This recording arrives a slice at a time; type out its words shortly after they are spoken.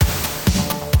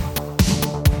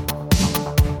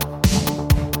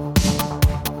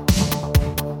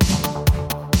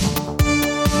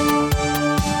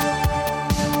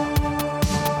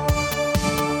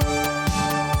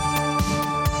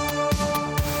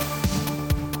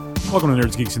Welcome to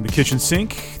Nerds, Geeks in the Kitchen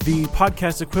Sink, the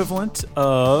podcast equivalent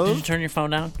of... Did you turn your phone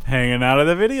down? Hanging out at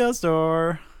the video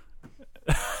store.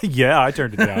 Yeah, I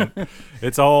turned it down.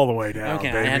 It's all the way down,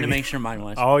 Okay, baby. I had to make sure mine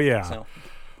was. Oh, yeah. So.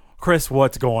 Chris,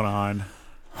 what's going on?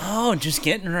 Oh, just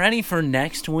getting ready for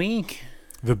next week.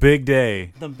 The big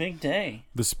day. The big day.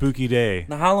 The spooky day.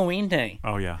 The Halloween day.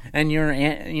 Oh, yeah. And your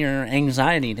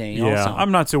anxiety day Yeah, also.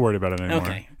 I'm not too worried about it anymore.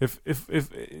 Okay. If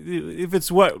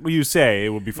it's what you say, it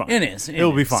will be fine. It is.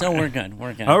 It'll be fine. So we're good.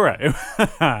 We're good. All right.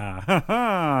 But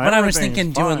I was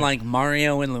thinking doing like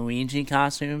Mario and Luigi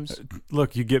costumes.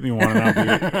 Look, you get me one,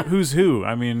 and I'll be who's who.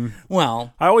 I mean,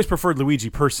 Well, I always preferred Luigi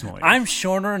personally. I'm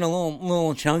shorter and a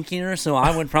little chunkier, so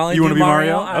I would probably You do want to be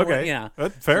Mario. Mario? I would- Okay, yeah.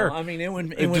 that's fair. So, I mean, it would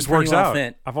just pretty works well out.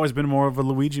 fit. I've always been more of a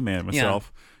Luigi man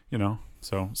myself. You know,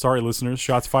 so sorry, listeners.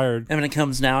 Shots fired. And when it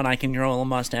comes down, I can grow a little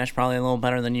mustache probably a little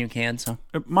better than you can. So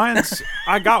Mine's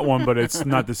I got one, but it's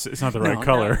not this. It's not the right No,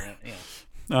 color.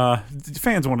 yeah.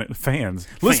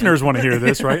 Listeners want to hear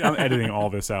this, right? I'm editing all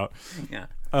this out.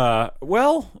 Yeah.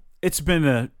 Well, it's been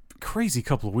a crazy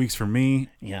couple of weeks for me.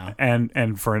 Yeah.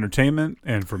 And for entertainment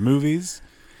and for movies.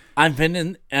 I've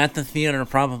been at the theater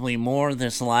probably more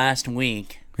this last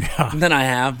week Yeah. than I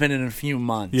have been in a few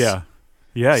months. Yeah.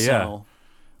 Yeah. So,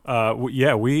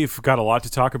 Yeah. We've got a lot to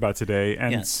talk about today,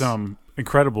 and Yes. some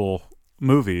incredible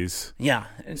movies, yeah,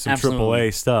 some absolutely.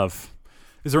 AAA stuff.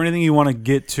 Is there anything you want to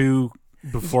get to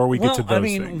before we get to those I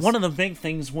mean, things? one of the big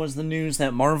things was the news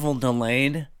that Marvel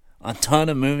delayed a ton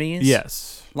of movies.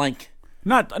 Yes. Like,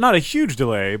 Not a huge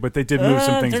delay, but they did move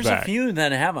some things there's back. a few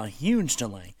that have a huge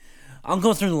delay. I'll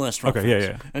go through the list real Okay,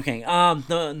 fast. yeah. Okay,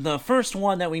 the first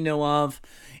one that we know of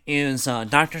is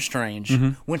Doctor Strange,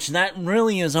 which that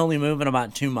really is only moving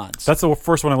about 2 months. That's the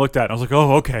first one I looked at. And I was like,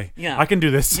 oh, okay. Yeah. I can do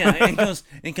this. Yeah,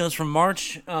 it goes from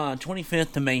March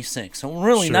 25th to May 6th. So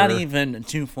really not Sure. even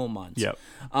 2 full months. Yep.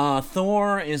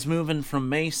 Thor is moving from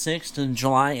May 6th to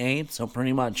July 8th, so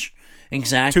pretty much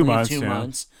exactly 2 months, 2 yeah.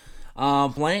 months.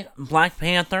 Black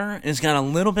Panther has got a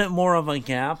little bit more of a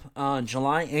gap.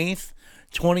 July 8th,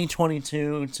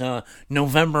 2022 to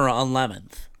November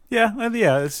 11th. Yeah.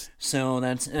 It's So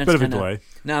that's a bit of a kinda- delay.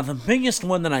 Now the biggest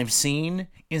one that I've seen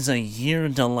is a year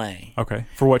delay. Okay.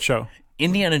 For what show?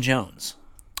 Indiana Jones.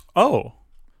 Oh.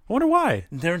 I wonder why.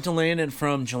 They're delaying it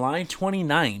from July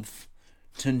 29th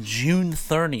to June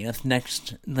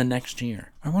 30th the next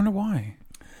year. I wonder why.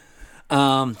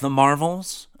 The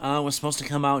Marvels was supposed to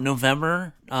come out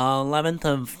November 11th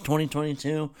of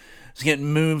 2022. It's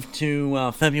getting moved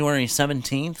to February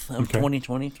 17th of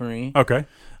 2023. Okay.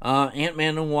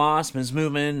 Ant-Man and Wasp is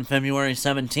moving February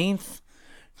 17th,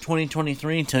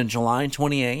 2023 to July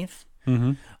 28th.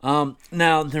 Mm-hmm.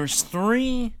 Now, there's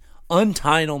 3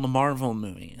 untitled Marvel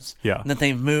movies that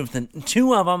they've moved. And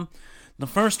 2 of them, the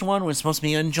first one was supposed to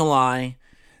be in July.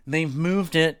 They've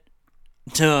moved it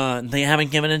to, they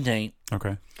haven't given a date.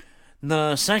 Okay.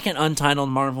 The second untitled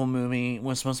Marvel movie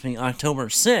was supposed to be October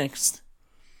 6th,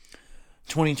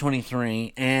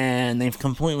 2023, and they've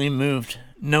completely moved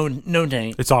no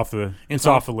date. It's off the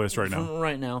list right now.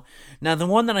 Right now. Now, the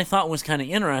one that I thought was kind of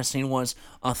interesting was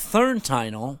a third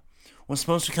title was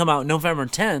supposed to come out November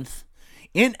 10th.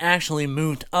 It actually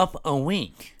moved up a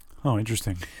week. Oh,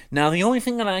 interesting. Now, the only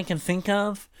thing that I can think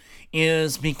of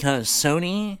is because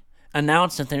Sony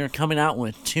announced that they were coming out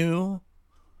with 2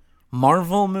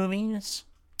 Marvel movies,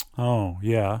 Oh,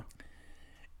 yeah.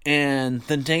 and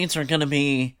the dates are going to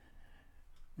be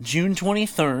June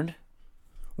 23rd,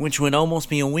 which would almost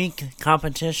be a week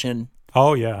competition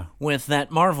Oh, yeah. with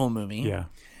that Marvel movie. Yeah.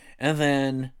 And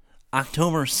then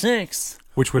October 6th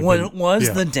Which would was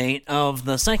yeah. the date of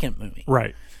the second movie.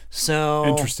 Right. So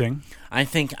Interesting. I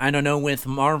think, I don't know, with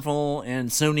Marvel and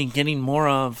Sony getting more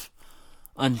of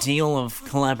a deal of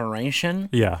collaboration,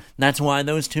 Yeah. that's why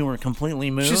those 2 were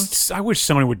completely moved. I wish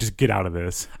somebody would just get out of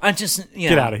this.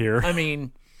 Get outta here. I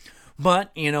mean,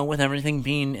 but, with everything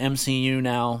being MCU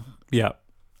now Yeah.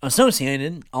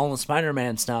 associated, all the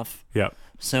Spider-Man stuff, Yeah.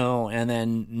 so, and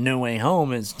then No Way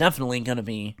Home is definitely going to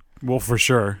be Well, for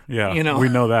sure. Yeah. You know. We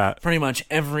know that. pretty much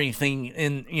everything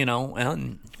in,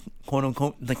 and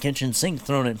quote-unquote, the kitchen sink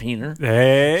thrown at Peter.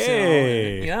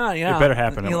 Hey. So, yeah. It better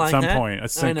happen You at like some that? point. A I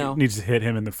sink know. needs to hit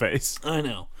him in the face. I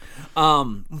know.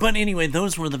 But anyway,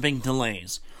 those were the big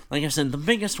delays. Like I said, the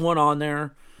biggest one on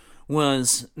there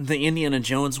was the Indiana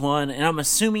Jones one, and I'm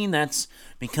assuming that's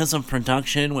because of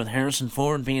production with Harrison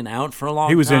Ford being out for a long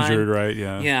time. He was injured, right?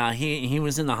 Yeah. Yeah, he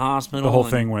was in the hospital. The whole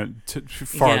and- thing went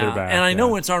farther yeah, back. and I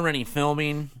know yeah. it's already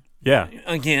filming Yeah.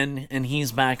 again, and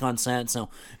he's back on set, so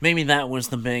maybe that was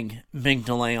the big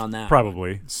delay on that.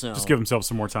 Probably. So- Just give himself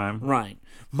some more time. Right.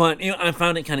 But I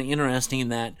found it kind of interesting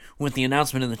that with the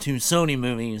announcement of the 2 Sony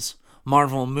movies,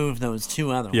 Marvel move those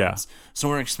two other Yeah. ones. So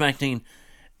we're expecting,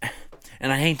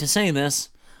 and I hate to say this,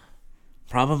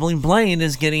 probably Blade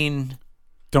is getting.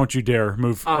 Don't you dare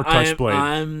move or touch Blade.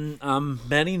 I'm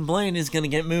betting Blade is going to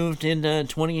get moved into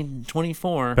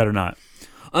 2024. Better not.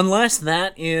 Unless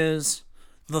that is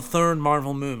the third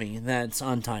Marvel movie that's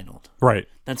untitled. Right.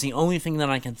 That's the only thing that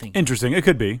I can think of. Interesting. It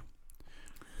could be.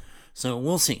 So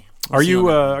we'll see. Are you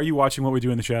watching What We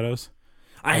Do in the Shadows?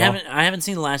 I haven't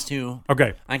seen the last two.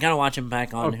 Okay. I gotta watch them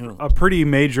back on Hulu. A pretty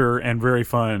major and very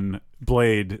fun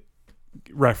Blade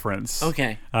reference.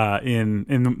 Okay.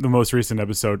 In the most recent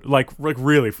episode, like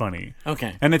really funny.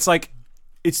 Okay. And it's like,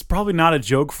 it's probably not a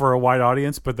joke for a wide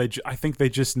audience, but I think they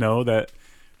just know that,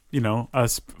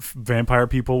 us vampire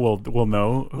people will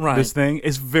know this thing.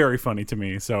 It's very funny to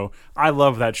me. So I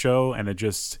love that show, and it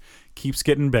just keeps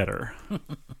getting better.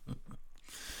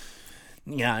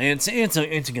 Yeah, it's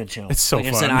a good show. It's so like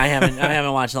fun. I said, I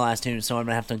haven't watched the last two, so I'm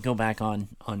gonna have to go back on.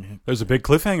 There's a big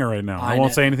cliffhanger right now. I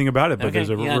won't say anything about it, but there's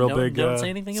a real big don't say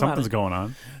anything about something's it. going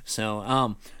on. So,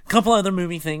 a couple other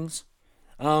movie things.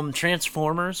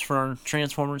 Transformers, for our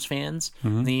Transformers fans,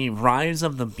 the Rise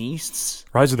of the Beasts.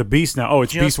 Rise of the Beast now. Oh,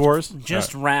 it's Beast Wars?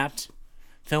 Just wrapped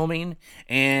filming,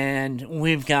 and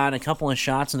we've got a couple of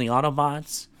shots of the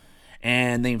Autobots,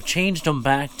 and they've changed them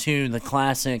back to the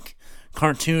classic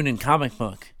cartoon and comic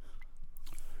book.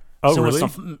 Oh, so really?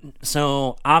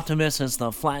 So Optimus is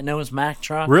the flat-nosed Mack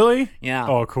truck. Really? Yeah.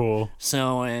 Oh, cool.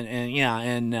 So,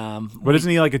 But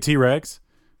isn't he like a T-Rex?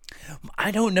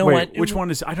 I don't know which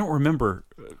one is... I don't remember.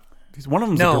 One of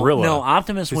them's a gorilla. No,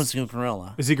 Optimus was a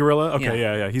gorilla. Is he gorilla? Okay,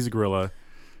 yeah, he's a gorilla.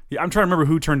 Yeah, I'm trying to remember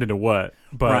who turned into what,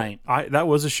 but that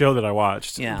was a show that I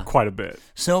watched quite a bit.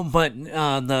 So, but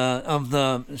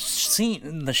the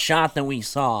shot that we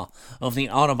saw of the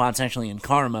Autobots actually in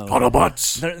car mode.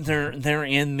 Autobots. They're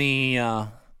in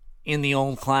the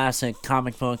old classic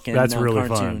comic book and that's really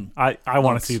cartoon. fun. I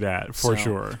want to see that for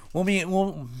sure. I'll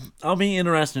be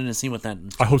interested to see what that.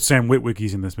 I hope Sam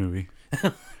Witwicky's in this movie.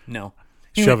 No,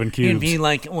 shoving cubes. He'd be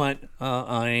like what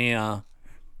he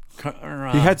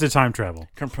had to time travel.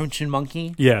 Capuchin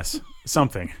monkey? Yes,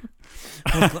 something.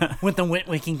 with the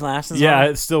Witwicky glasses yeah, on?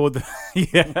 it's still with the...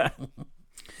 yeah.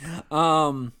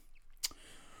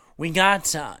 We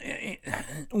got...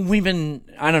 we've been...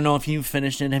 I don't know if you've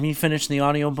finished it. Have you finished the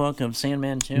audiobook of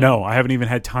Sandman 2? No, I haven't even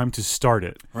had time to start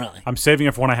it. Really? I'm saving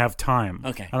it for when I have time.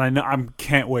 Okay. And I know I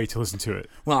can't wait to listen to it.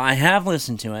 Well, I have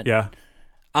listened to it. Yeah.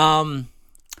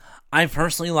 I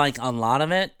personally like a lot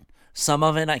of it. Some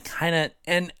of it I kind of...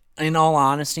 And in all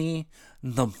honesty,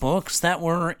 the books that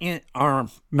were are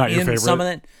not your favorite. Some of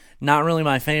it, not really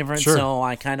my favorite. Sure. So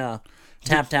I kind of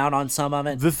tapped out on some of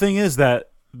it. The thing is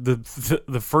that the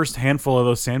first handful of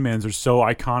those Sandmans are so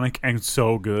iconic and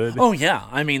so good. Oh yeah,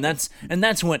 I mean that's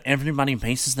what everybody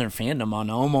bases their fandom on.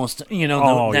 Almost,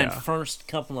 that first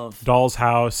couple of Doll's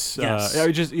House. Yes.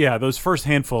 Those first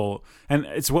handful, and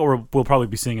it's what we'll probably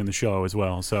be seeing in the show as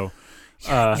well. So.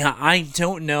 I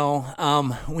don't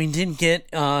know. We did get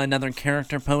another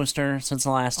character poster since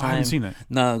the last time. I haven't seen it.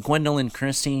 The Gwendolyn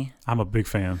Christie. I'm a big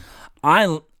fan. I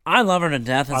love her to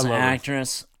death as an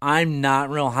actress. I'm not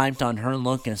real hyped on her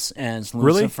look as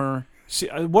Lucifer. Really? See,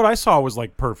 what I saw was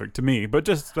like perfect to me, but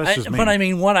that's just me. But I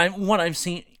mean, what I've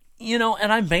seen, and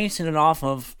I'm basing it off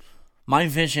of my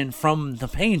vision from the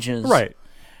pages. Right.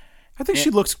 I think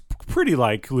she looks pretty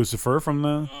like Lucifer from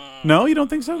the... No, you don't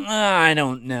think so? I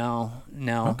don't know.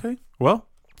 No. Okay. Well,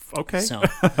 okay. So,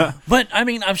 but I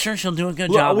mean, I'm sure she'll do a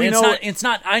good job. It's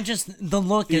not. I just the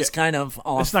look is kind of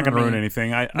off. It's not going to ruin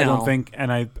anything. I don't think.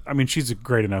 And I mean, she's a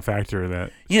great enough actor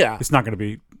that it's not going to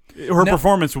be. Her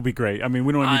performance will be great. I mean,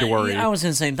 we don't need to worry. I was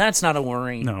going to say that's not a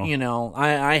worry. No.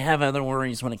 I have other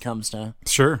worries when it comes to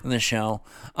the show.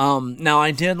 Now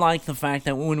I did like the fact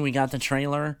that when we got the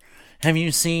trailer, have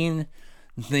you seen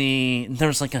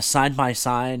there's like a side by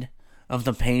side of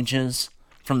the pages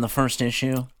from the first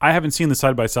issue? I haven't seen the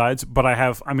side by sides, but I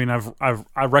have. I mean, I've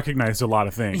recognized a lot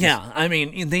of things. Yeah, I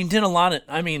mean, they did a lot of.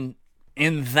 I mean,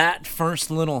 in that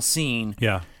first little scene.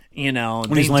 Yeah.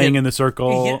 When he's laying in the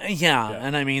circle. Yeah,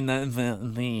 and I mean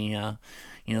the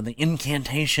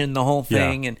incantation, the whole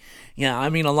thing, and I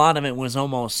mean a lot of it was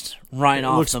almost right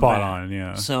off looks the spot bat. on.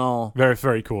 Yeah. So very,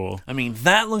 very cool. I mean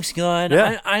that looks good.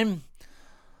 Yeah.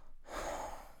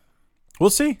 We'll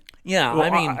see. Yeah, well, I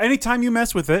mean, anytime you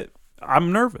mess with it,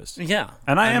 I'm nervous. Yeah,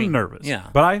 and I am nervous. Yeah,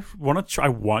 but I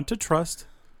want to trust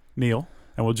Neil,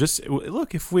 and we'll just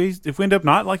look if we end up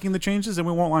not liking the changes, then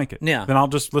we won't like it. Yeah, then I'll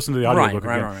just listen to the audiobook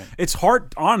again. Right. It's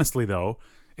hard, honestly, though.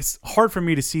 It's hard for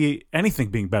me to see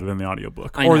anything being better than the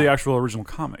audiobook or the actual original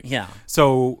comic. Yeah.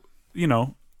 So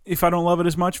if I don't love it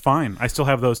as much, fine. I still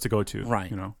have those to go to.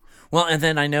 Right. Well, and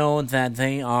then I know that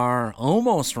they are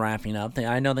almost wrapping up.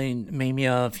 I know they maybe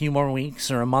a few more weeks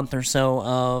or a month or so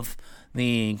of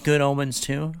the Good Omens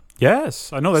 2.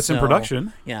 Yes, I know that's in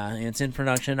production. Yeah, it's in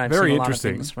production. I've Very seen a lot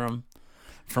interesting. of things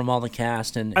from all the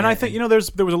cast. And I think, there was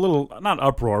a little, not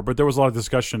uproar, but there was a lot of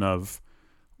discussion of,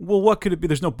 well, what could it be?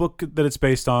 There's no book that it's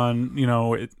based on.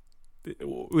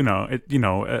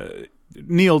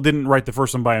 Neil didn't write the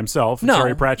first one by himself. No.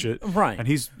 Terry Pratchett, Right. and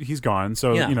he's gone.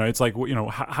 So Yeah. it's like,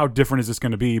 how different is this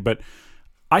going to be? But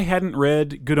I hadn't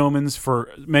read Good Omens for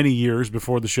many years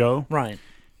before the show, Right.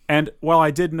 and while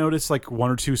I did notice like one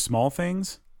or two small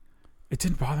things, it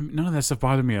didn't bother me. None of that stuff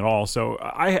bothered me at all. So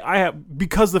I have,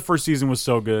 because the first season was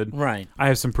so good, Right. I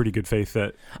have some pretty good faith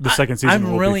that the second season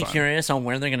I'm will really be fine. curious on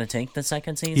where they're going to take the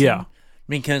second season. Yeah.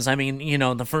 Because,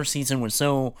 the first season was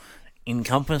so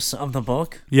encompass of the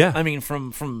book. Yeah.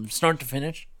 From start to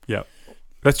finish. Yeah,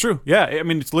 that's true. Yeah,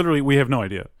 it's literally, we have no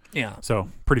idea. Yeah. So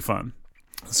pretty fun.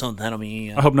 So that'll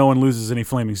be... I hope no one loses any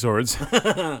flaming swords.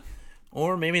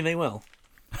 or maybe they will.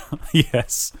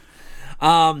 Yes.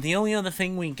 The only other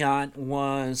thing we got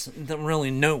was, the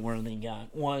really noteworthy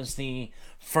was the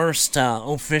first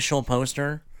official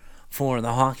poster for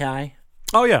the Hawkeye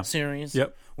Oh yeah. series.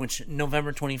 Yep. Which,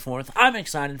 November 24th. I'm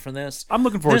excited for this. I'm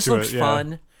looking forward this to it. looks Yeah.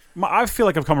 fun. I feel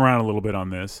like I've come around a little bit on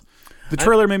this. The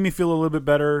trailer made me feel a little bit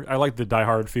better. I like the Die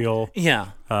Hard feel. Yeah.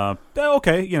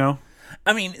 Okay,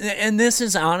 And this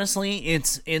is honestly,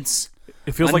 it's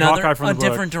it feels like Hawkeye from the book.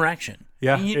 different direction.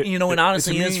 Yeah, and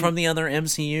honestly, to it is me- from the other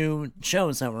MCU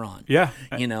shows that we're on. Yeah,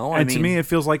 I to me, it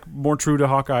feels like more true to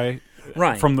Hawkeye,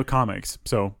 Right. from the comics.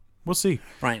 So we'll see.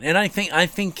 Right, and I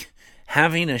think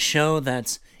having a show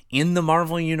that's in the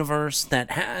Marvel universe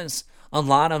that has a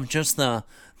lot of just the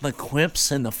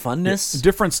quips and the funness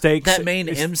Different stakes that made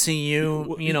It's-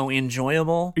 MCU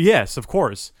enjoyable. Yes, of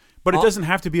course. But it doesn't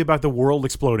have to be about the world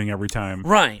exploding every time.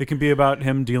 Right. It can be about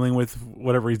him dealing with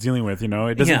whatever he's dealing with, It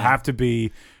doesn't Yeah. have to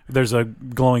be there's a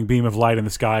glowing beam of light in the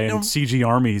sky and CG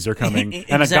armies are coming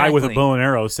and a guy with a Exactly. bow and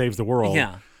arrow saves the world.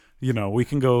 Yeah. We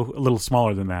can go a little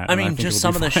smaller than that. and I think Just it'll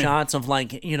some be of the fine. shots of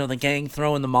the gang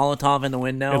throwing the Molotov in the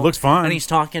window. It looks fun. And he's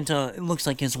talking to, it looks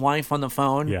like his wife on the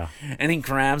phone. Yeah. And he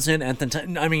grabs it at the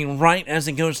time. Right as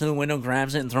it goes to the window,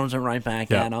 grabs it and throws it right back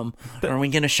Yeah. at him. Or we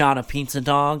get a shot of Pizza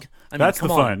Dog. That's the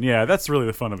come fun. on. Yeah, that's really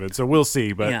the fun of it. So we'll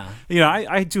see. But, Yeah.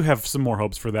 I do have some more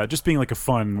hopes for that. Just being like a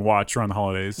fun watch around the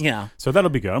holidays. Yeah. So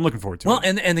that'll be good. I'm looking forward to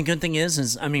it. And the good thing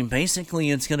is basically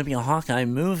it's going to be a Hawkeye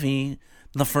movie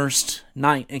the first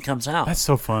night it comes out. That's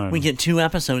so fun. We get 2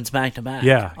 episodes back to back.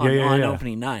 Yeah. On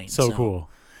opening night. So cool.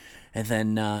 And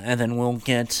then we'll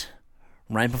get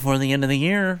right before the end of the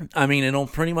year. It'll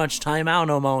pretty much time out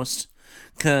almost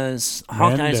because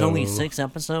Hawkeye's only 6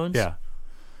 episodes. Yeah.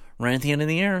 Right at the end of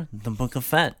the year, the Book of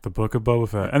Fett. The Book of Boba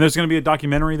Fett. And there's going to be a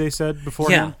documentary, they said,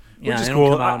 beforehand. Yeah, which is it'll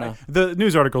cool. come out, The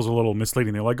news article's a little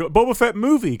misleading. They're like, Boba Fett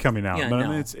movie coming out. Yeah, But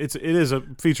no. it is a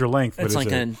feature length. But It's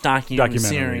like a documentary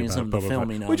series about of the Boba Fett,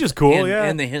 filming of which is cool, and, yeah.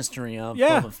 and the history of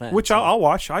Yeah, Boba Fett. which I'll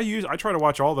watch. I try to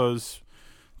watch all those,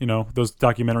 those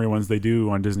documentary ones they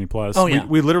do on Disney Plus. Oh, yeah.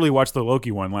 We literally watched the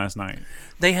Loki one last night.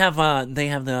 They have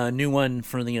the new one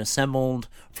for the Assembled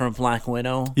for Black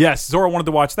Widow. Yes, Zora wanted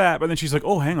to watch that, but then she's like,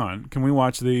 "Oh, hang on, can we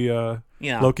watch the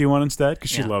Loki one instead?"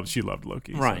 Because she loved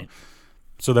Loki. Right.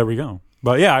 So there we go.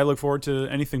 But yeah, I look forward to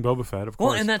anything Boba Fett, of course.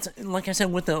 Well, and that's like I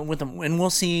said with the and we'll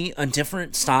see a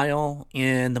different style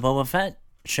in the Boba Fett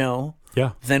show.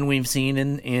 Yeah. Than we've seen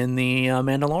in the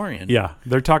Mandalorian. Yeah,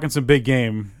 they're talking some big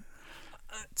game,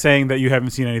 saying that you haven't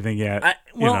seen anything yet.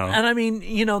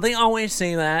 And they always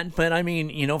say that, but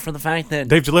for the fact that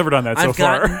they've delivered on that so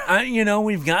far.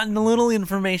 We've gotten a little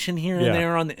information here and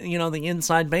there on the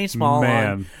inside baseball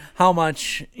on how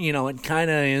much it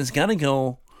kind of is gonna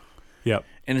go. Yep.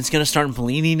 And it's gonna start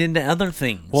bleeding into other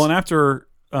things. Well, and after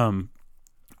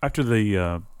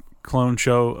the clone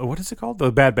show, what is it called?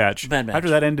 The Bad Batch. Bad Batch. After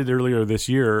that ended earlier this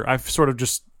year, I've sort of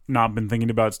just not been thinking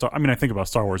about I think about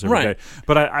Star Wars every day,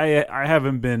 but I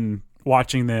haven't been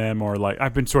watching them or like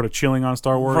I've been sort of chilling on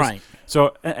Star Wars. Right.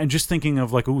 So and just thinking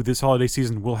of like, ooh, this holiday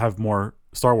season we'll have more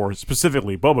Star Wars,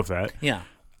 specifically Boba Fett. Yeah.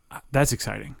 That's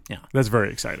exciting. Yeah. That's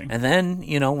very exciting. And then,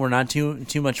 we're not too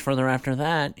much further after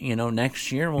that.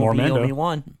 Next year will be Mando.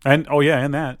 Obi-Wan. And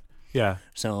and that. Yeah.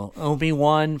 So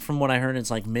Obi-Wan, from what I heard, it's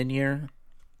like mid-year.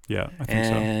 Yeah, I think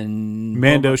so. And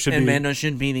Mando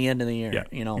should be the end of the year.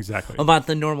 Yeah, exactly. About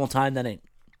the normal time that it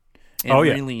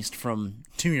released from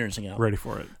 2 years ago. Ready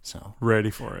for it. So ready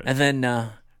for it. And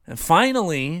then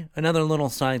finally, another little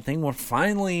side thing. We're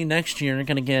finally next year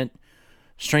going to get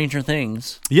Stranger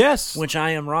Things. Yes. Which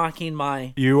I am rocking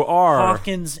my You are.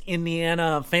 Hawkins,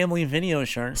 Indiana family video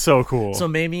shirt. So cool. So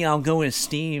maybe I'll go as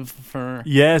Steve for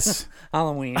yes.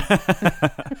 Halloween.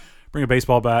 Bring a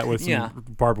baseball bat with some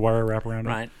barbed wire wrap around it.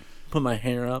 Right. Put my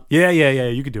hair up. Yeah.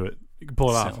 You could do it. You can pull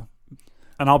it off.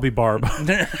 And I'll be Barb.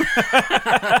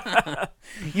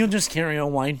 You'll just carry a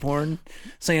whiteboard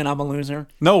saying I'm a loser.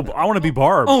 No, I want to be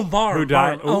Barb. Oh, Barb. Who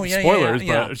died? Barb. Oh, yeah, spoilers,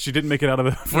 yeah. but she didn't make it out of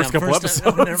the first couple episodes.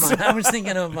 Oh, never mind. I was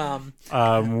thinking of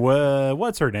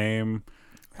what's her name?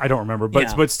 I don't remember,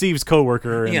 but Steve's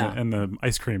coworker in the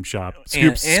ice cream shop,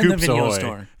 Scoops the video Ahoy.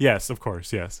 store. Yes, of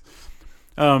course, yes.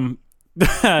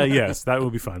 Yes, that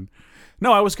would be fun.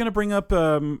 No, I was going to bring up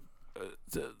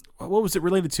what was it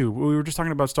related to? We were just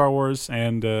talking about Star Wars,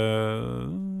 and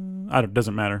it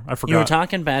doesn't matter. I forgot. You were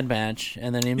talking Bad Batch,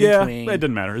 and then in between, it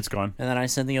didn't matter. It's gone. And then I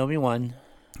said the Obi-Wan.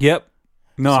 Yep.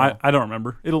 No, I don't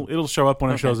remember. It'll show up when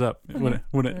it shows up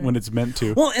when it's meant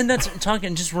to. Well, and that's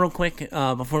talking just real quick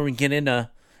before we get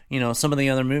into some of the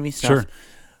other movie stuff. Sure.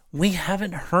 We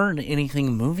haven't heard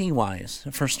anything movie-wise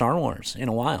for Star Wars in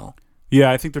a while. Yeah,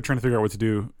 I think they're trying to figure out what to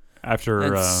do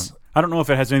after. I don't know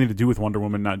if it has anything to do with Wonder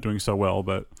Woman not doing so well,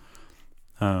 but.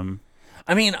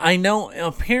 I mean, I know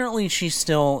apparently she's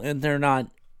still. They're not.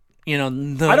 I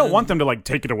don't want them to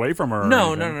take it away from her.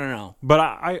 No. But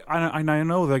I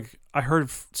know I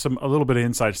heard a little bit of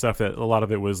inside stuff that a lot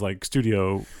of it was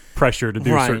studio pressure to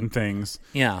do certain things.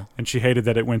 Yeah, and she hated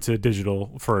that it went to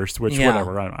digital first, which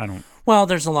whatever. I don't. Well,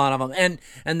 there's a lot of them,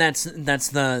 and that's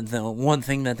the one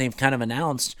thing that they've kind of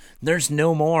announced. There's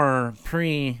no more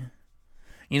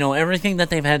everything that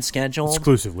they've had scheduled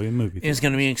exclusively in movie is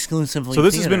going to be exclusively. So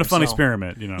this has been a fun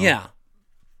experiment, Yeah.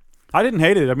 I didn't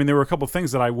hate it. I mean, there were a couple of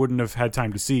things that I wouldn't have had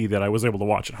time to see that I was able to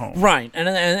watch at home. Right,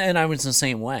 and I was the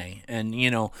same way. And,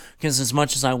 because as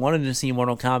much as I wanted to see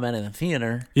Mortal Kombat in the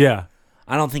theater,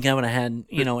 I don't think I would have had,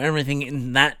 everything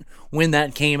in that when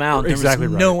that came out. There was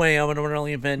no way I would have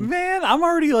really been. Man, I'm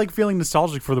already feeling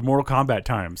nostalgic for the Mortal Kombat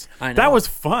times. I know. That was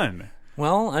fun.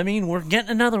 Well, I mean, we're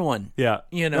getting another one. Yeah.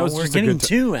 We're getting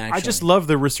two, actually. I just love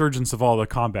the resurgence of all the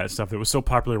combat stuff that was so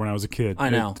popular when I was a kid. I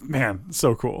know. Man,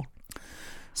 so cool.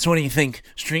 So what do you think?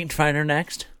 Street Fighter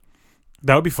next?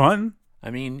 That would be fun.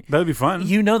 I mean, that would be fun.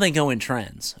 They go in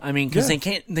trends. I mean, because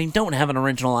they don't have an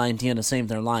original idea to save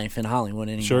their life in Hollywood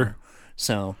anymore. Sure.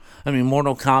 So, I mean,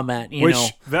 Mortal Kombat,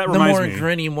 that the more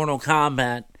gritty Mortal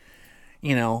Kombat,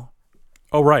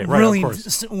 Oh, right, really of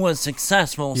course. Was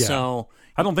successful. Yeah. So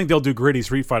I don't think they'll do gritty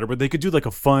Street Fighter, but they could do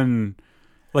a fun,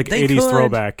 80s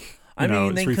throwback. They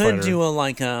Street could Fighter. do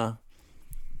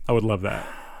I would love that.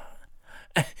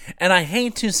 And I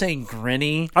hate to say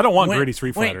gritty. I don't want gritty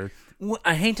Street Fighter.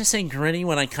 I hate to say gritty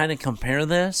when I kind of compare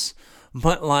this,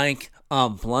 but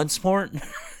Bloodsport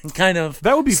kind of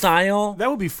style. That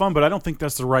would be fun, but I don't think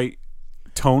that's the right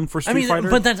tone for Street Fighter.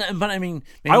 Maybe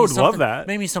I would love that.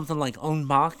 Maybe something like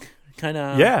Onbak kind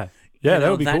of. Yeah, that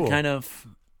would be cool. That kind of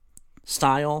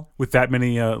style with that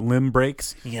many limb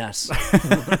breaks. Yes.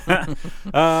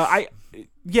 I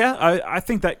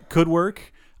think that could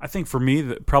work. I think for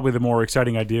me, probably the more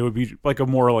exciting idea would be a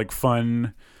more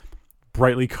fun,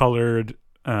 brightly colored,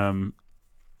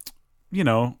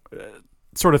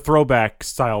 sort of throwback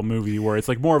style movie where it's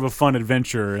more of a fun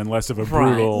adventure and less of a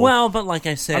brutal. Right. Well, but like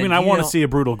I said, I want to see a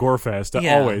brutal gore fest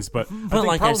always, but I think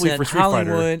like probably I said, for Street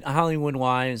Fighter, Hollywood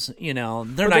wise, they're not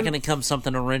going to come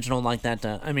something original like that.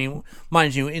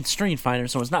 Mind you, it's Street Fighter,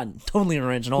 so it's not totally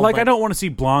original. I don't want to see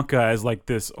Blanca as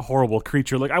this horrible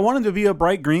creature. I want him to be a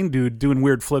bright green dude doing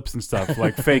weird flips and stuff,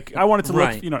 fake. I want it to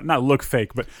look, not look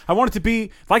fake, but I want it to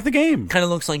be like the game. Kind of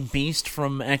looks like Beast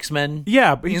from X-Men.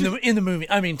 Yeah, but in the movie.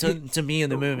 I mean, to be in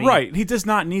the movie, right? He does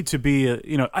not need to be.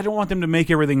 I don't want them to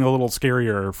make everything a little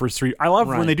scarier for Street. I love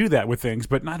when they do that with things,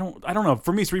 but I don't know.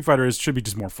 For me, Street Fighter should be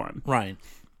just more fun. Right.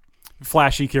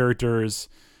 Flashy characters,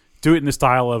 do it in the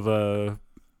style of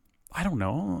I don't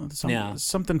know,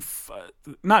 something.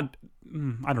 Not.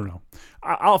 I don't know.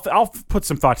 I'll put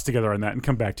some thoughts together on that and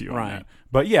come back to you on that.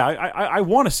 But yeah, I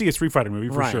want to see a Street Fighter movie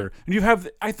for sure. And you have.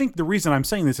 I think the reason I'm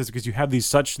saying this is because you have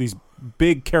these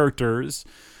big characters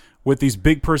with these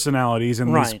big personalities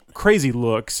and these crazy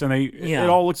looks, and it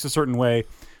all looks a certain way.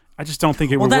 I just don't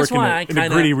think it would work in a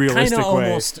gritty, realistic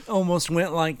way. Almost went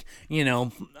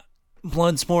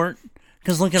Bloodsport,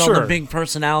 because look at all the big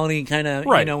personality kind of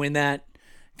in that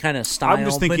kind of style. I'm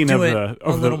just thinking of a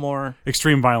little more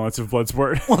extreme violence of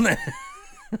Bloodsport.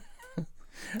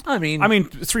 I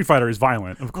mean, Street Fighter is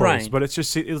violent, of course, but it's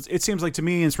just it seems like to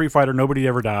me in Street Fighter nobody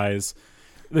ever dies.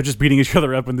 They're just beating each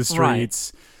other up in the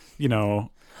streets.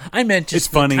 I meant just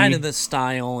it's funny. Kind of the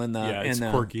style and the it's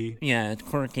quirky. Yeah, it's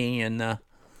quirky and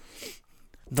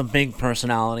the big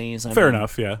personalities. Fair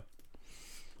enough, yeah.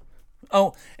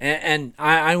 Oh, and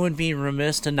I would be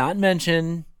remiss to not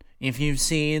mention if you've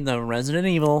seen the Resident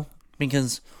Evil,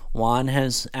 because Juan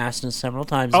has asked us several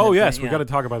times. Oh, yes, we got to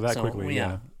talk about that quickly.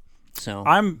 Yeah. So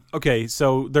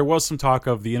So there was some talk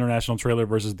of the international trailer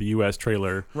versus the U.S.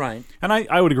 trailer, right? And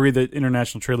I would agree that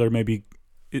international trailer maybe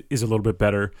is a little bit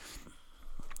better.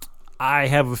 I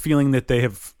have a feeling that they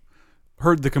have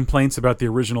heard the complaints about the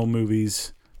original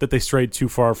movies, that they strayed too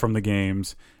far from the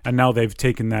games, and now they've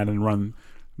taken that and run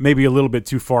maybe a little bit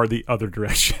too far the other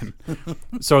direction.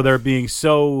 So they're being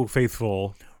so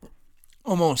faithful,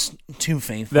 almost too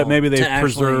faithful, that maybe they've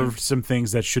preserved some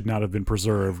things that should not have been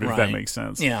preserved, if that makes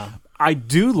sense. Yeah. I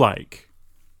do like,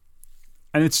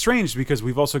 and it's strange because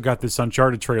we've also got this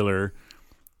Uncharted trailer,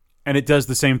 and it does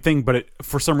the same thing, but it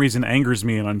for some reason angers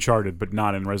me in Uncharted, but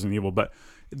not in Resident Evil. But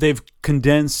they've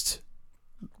condensed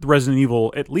Resident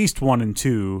Evil, at least 1 and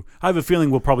 2. I have a feeling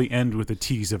we'll probably end with a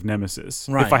tease of Nemesis,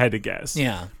 if I had to guess.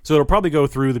 Yeah. So it'll probably go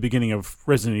through the beginning of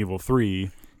Resident Evil 3.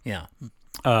 Yeah.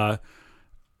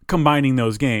 Combining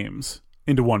those games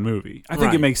into one movie. I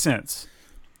think it makes sense.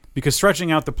 Because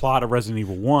stretching out the plot of Resident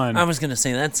Evil 1... I was going to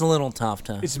say, that's a little tough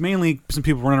to... It's mainly some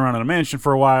people running around in a mansion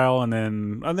for a while, and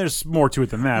then there's more to it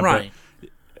than that. Right.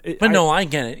 But I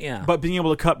get it, yeah. But being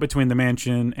able to cut between the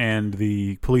mansion and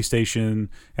the police station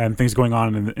and things going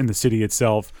on in the city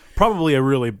itself, probably a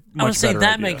really much better I would say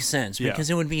that idea. makes sense, because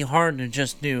it would be hard to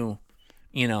just do,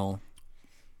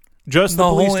 just the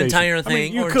police whole station. entire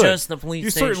thing, you or could. just the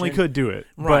police station. You certainly could do it.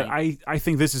 Right. But I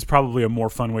think this is probably a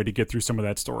more fun way to get through some of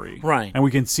that story. Right. And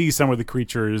we can see some of the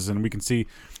creatures, and we can see...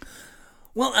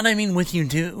 Well, and I mean, with you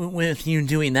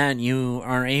doing that, you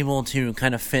are able to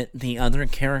kind of fit the other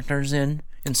characters in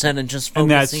instead of just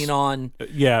focusing on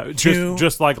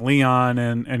just like Leon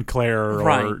and Claire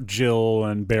or Jill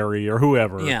and Barry or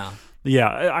whoever.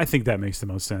 Yeah, I think that makes the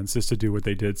most sense, is to do what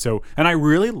they did. So, and I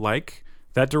really like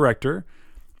that director.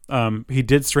 He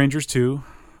did Strangers 2.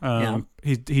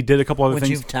 He did a couple other things.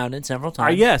 Which you've touted several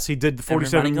times. Yes, he did the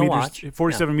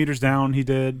 47 meters down. He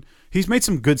did. He's made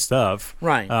some good stuff.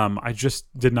 Right. I just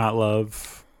did not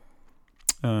love.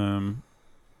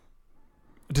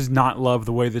 Does not love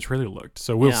the way the trailer looked.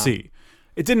 So we'll see.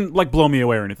 It didn't blow me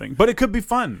away or anything, but it could be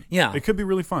fun. Yeah, it could be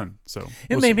really fun. So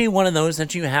it may be one of those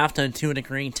that you have to a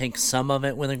degree, take some of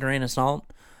it with a grain of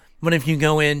salt. But if you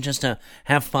go in just to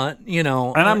have fun, and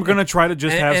I'm gonna try to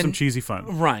just have some cheesy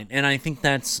fun, right? And I think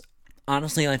that's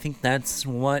honestly, that's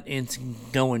what it's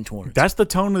going towards. That's the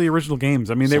tone of the original games.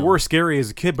 I mean, they were scary as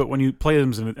a kid, but when you play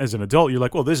them as an adult, you're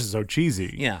like, well, this is so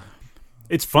cheesy. Yeah.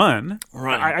 It's fun.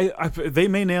 Right. They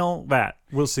may nail that.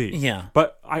 We'll see. Yeah.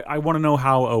 But I want to know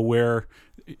how aware...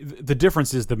 The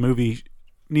difference is the movie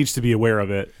needs to be aware of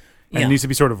it, and it needs to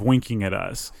be sort of winking at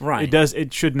us. Right.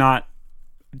 It should not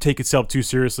take itself too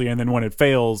seriously, and then when it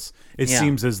fails, it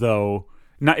seems as though...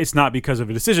 It's not because of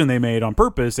a decision they made on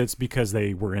purpose, it's because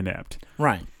they were inept.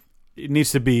 Right. It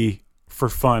needs to be... for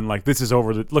fun, this is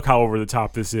look how over the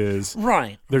top this is.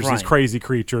 Right. There's these crazy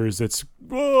creatures. It's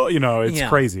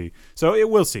crazy. So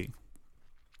we'll see.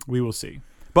 We will see.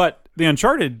 But the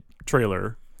Uncharted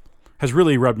trailer has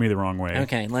really rubbed me the wrong way.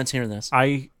 Okay, let's hear this.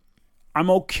 I'm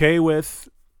okay with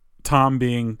Tom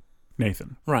being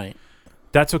Nathan. Right.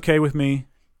 That's okay with me.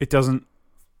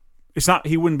 It's not,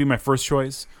 he wouldn't be my first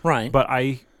choice. Right. But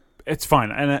it's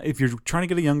fine. And if you're trying to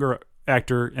get a younger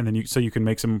actor, and then you can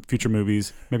make some future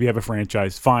movies, maybe have a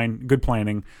franchise, fine, good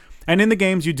planning. And in the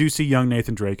games, you do see young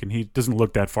Nathan Drake, and he doesn't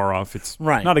look that far off. It's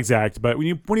not exact, but when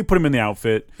you put him in the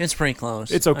outfit, it's pretty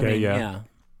close. It's okay. Yeah.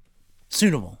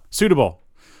 Suitable.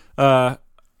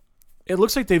 It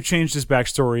looks like they've changed his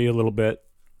backstory a little bit.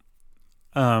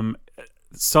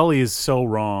 Sully is so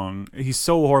wrong. He's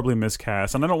so horribly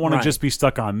miscast, and I don't want to just be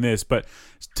stuck on this, but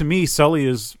to me, Sully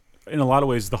is in a lot of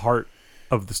ways the heart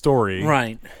of the story.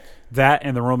 Right. That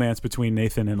and the romance between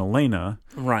Nathan and Elena.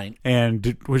 Right.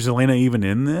 And was Elena even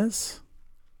in this?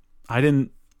 Maybe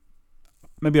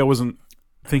I wasn't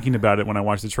thinking about it when I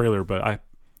watched the trailer, but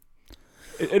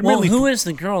who is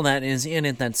the girl that is in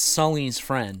it that's Sully's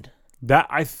friend?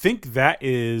 I think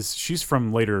she's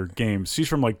from later games. She's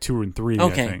from 2 and 3,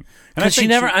 okay. I think. Because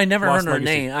I never heard her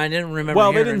name. I didn't remember.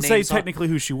 Well, they didn't say technically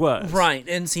who she was. Right.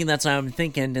 And see, that's what I'm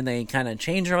thinking. Did they kind of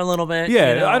change her a little bit?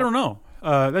 Yeah, I don't know.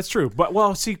 That's true.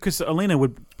 But, see, because Elena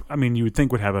you would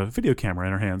think would have a video camera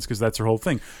in her hands because that's her whole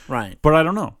thing. Right. But I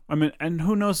don't know. I mean, and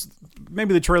who knows?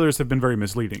 Maybe the trailers have been very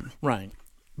misleading. Right.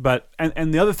 But,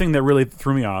 and the other thing that really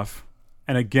threw me off,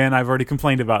 and again, I've already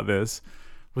complained about this,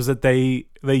 was that they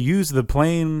used the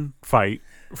plane fight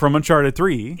from Uncharted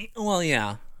 3. Well,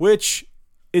 yeah. Which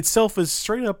itself is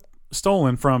straight up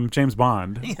stolen from James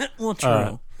Bond. Well,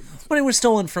 true. But it was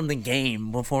stolen from the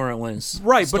game before it was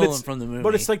stolen from the movie.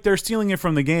 But it's like they're stealing it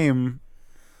from the game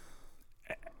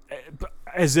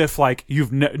as if like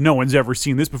no one's ever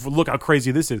seen this before. Look how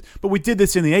crazy this is. But we did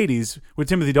this in the 80s with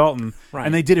Timothy Dalton,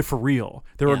 and they did it for real.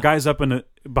 There were guys up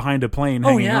behind a plane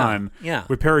hanging on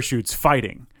with parachutes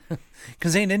fighting.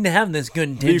 Because they didn't have this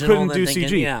good digital. You couldn't do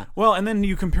CG. Well, and then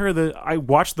you compare I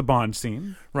watched the Bond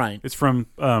scene. Right. It's from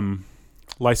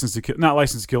License to Kill. Not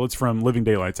License to Kill. It's from Living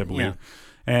Daylights, I believe. Yeah.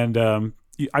 And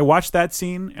I watched that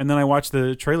scene, and then I watched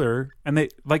the trailer, and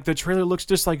the trailer looks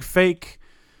just like fake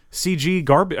CG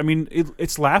garbage. I mean,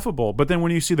 it's laughable. But then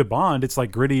when you see the Bond, it's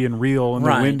like gritty and real, and the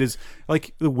wind is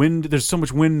like there's so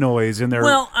much wind noise, and their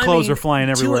clothes are flying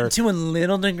everywhere. To a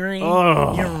little degree,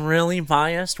 you're really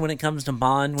biased when it comes to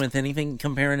Bond with anything,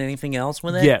 comparing anything else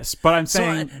with it. Yes, but I'm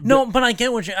saying but I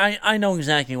get what I know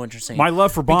exactly what you're saying. My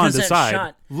love for Bond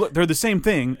aside, look, they're the same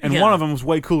thing, and one of them was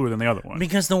way cooler than the other one.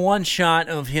 Because the one shot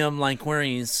of him, like where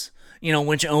he's,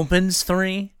 which opens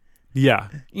 3. Yeah,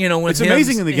 with it's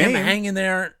amazing in the game, him hanging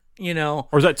there. Or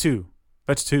is that 2?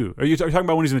 That's 2. Are you talking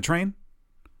about when he's in the train?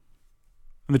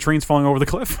 And the train's falling over the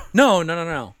cliff? No.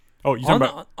 Oh, you're talking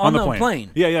about on the plane.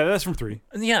 Yeah, that's from 3.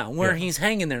 Yeah, where he's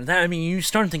hanging there. You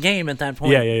start the game at that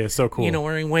point. Yeah, so cool.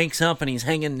 Where he wakes up and he's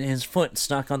hanging his foot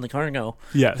stuck on the cargo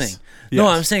thing. Yes. No,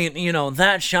 I'm saying,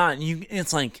 that shot,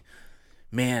 it's like,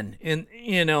 man, and,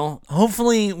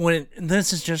 hopefully when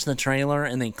this is just the trailer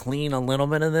and they clean a little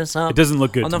bit of this up. It doesn't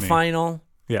look good on to the me. Final.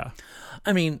 Yeah.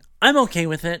 I mean, I'm okay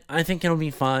with it. I think it'll be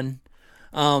fun.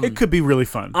 It could be really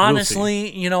fun.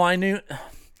 Honestly, I knew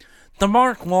the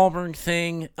Mark Wahlberg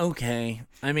thing. Okay,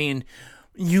 I mean,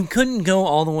 you couldn't go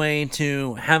all the way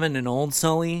to having an old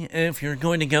Sully if you're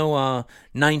going to go a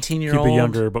 19-year-old. Keep it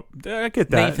younger, but I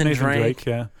get that. Nathan Drake.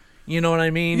 Yeah. You know what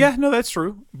I mean? Yeah, no, that's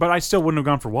true. But I still wouldn't have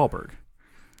gone for Wahlberg.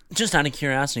 Just out of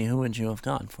curiosity, who would you have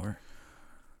gone for?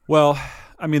 Well,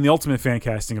 I mean, the ultimate fan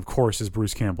casting, of course, is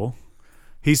Bruce Campbell.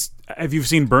 Have you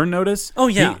seen Burn Notice? Oh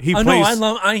yeah, he plays,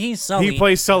 he's Sully. He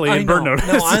plays Sully in Burn Notice.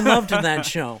 No, I loved that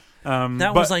show.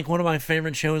 That was like one of my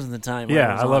favorite shows at the time.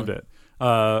 Yeah, I loved it.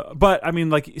 But I mean,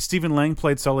 like Stephen Lang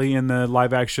played Sully in the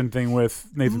live action thing with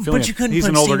Nathan Fillion. But you couldn't. He's put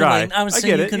an older Stephen guy. Lang. I was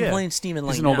saying you couldn't play Stephen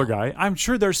Lang. He's an older guy. I'm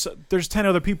sure there's 10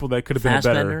 other people that could have been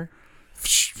better.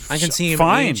 I can see him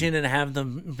aging and have the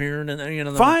beard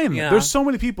and fine. Yeah. There's so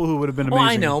many people who would have been amazing. Well,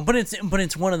 I know, but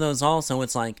it's one of those. Also,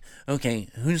 it's like, okay,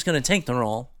 who's going to take the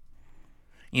role?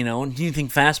 Do you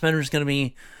think Fassbender's going to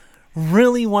be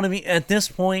really want to be at this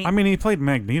point? I mean, he played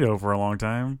Magneto for a long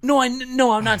time. No,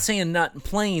 I'm not saying not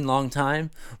playing long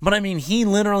time, but I mean he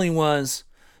literally was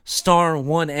star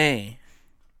 1A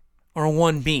or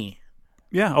 1B.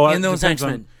 Yeah, in those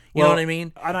X-Men. You know what I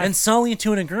mean? And Sully,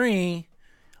 to a degree,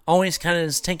 always kind of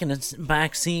is taking a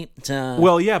back seat to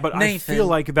but Nathan. I feel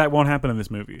like that won't happen in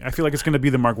this movie. I feel like it's going to be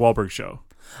the Mark Wahlberg show.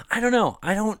 I don't know.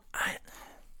 I don't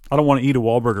want to eat a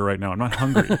Wahlburger right now. I'm not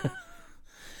hungry.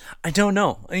 I don't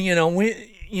know.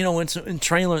 It's a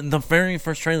trailer, the very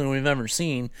first trailer we've ever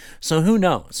seen. So who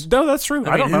knows? No, that's true.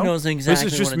 I don't know. Who knows exactly?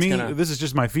 This is just me. This is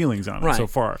just my feelings on it so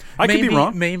far. I could be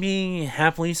wrong. Maybe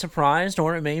happily surprised,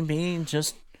 or it may be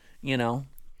just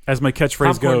As my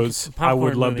catchphrase goes, I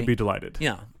would love movie. to be delighted.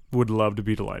 Yeah, would love to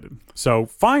be delighted. So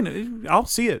fine, I'll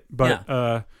see it, but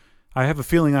I have a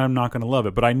feeling I'm not going to love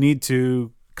it. But I need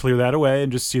to clear that away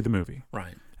and just see the movie.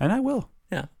 Right. And I will.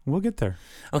 Yeah. We'll get there.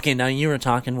 Okay, now you were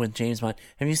talking with James Bond.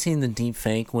 Have you seen the deep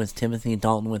fake with Timothy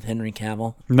Dalton with Henry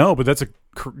Cavill? No, but that's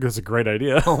a great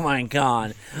idea. Oh my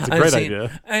God. It's a great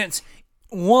idea. It's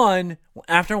one,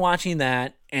 after watching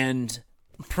that and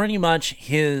pretty much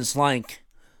his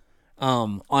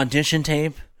audition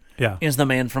tape is The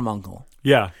Man from U.N.C.L.E.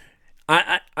 Yeah.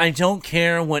 I don't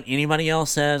care what anybody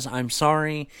else says. I'm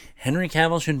sorry. Henry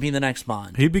Cavill should be the next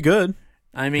Bond. He'd be good.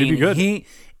 I mean, he'd be good.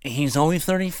 He's only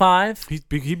 35. He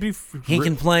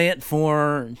can play it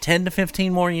for 10 to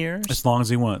 15 more years. As long as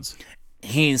he wants.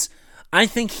 I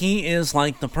think he is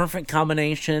like the perfect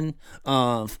combination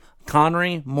of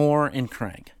Connery, Moore, and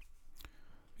Craig.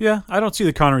 Yeah, I don't see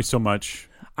the Connery so much.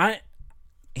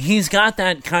 He's got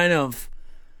that kind of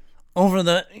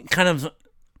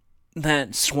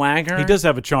that swagger. He does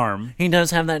have a charm. He does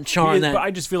have that charm. But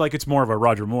I just feel like it's more of a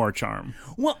Roger Moore charm.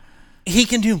 Well, he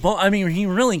can do both. I mean, he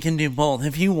really can do both.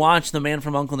 If you watch The Man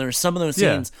from U.N.C.L.E., there's some of those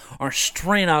scenes are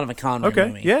straight out of a Connery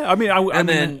movie. Yeah. I mean,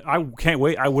 I can't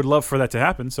wait. I would love for that to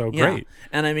happen. So great.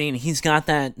 And I mean, he's got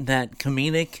that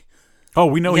comedic. Oh,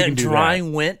 we know he can do that. Dry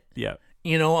wit. Yeah.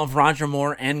 Of Roger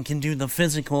Moore, and can do the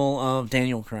physical of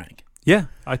Daniel Craig. Yeah,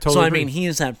 I totally agree. I mean, he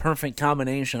is that perfect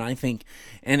combination, I think,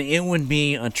 and it would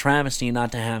be a travesty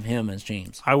not to have him as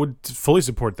James. I would fully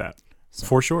support that,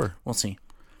 for sure. We'll see.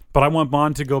 But I want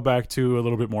Bond to go back to a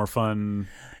little bit more fun.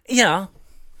 Yeah.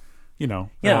 You know.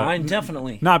 Yeah, I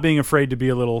definitely. Not being afraid to be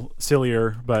a little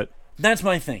sillier, but... That's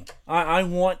my thing. I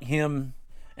want him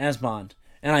as Bond.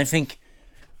 And I think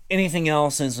anything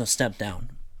else is a step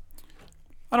down.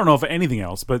 I don't know if anything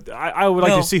else, but I would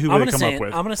like to see who they come up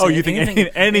with. I'm going to say you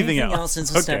think anything else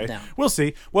is a step down. We'll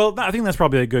see. Well, I think that's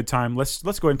probably a good time. Let's go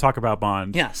ahead and talk about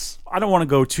Bond. Yes. I don't want to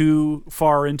go too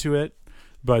far into it,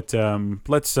 but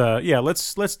let's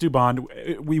do Bond.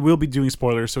 We will be doing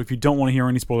spoilers, so if you don't want to hear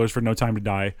any spoilers for No Time to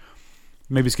Die,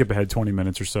 maybe skip ahead 20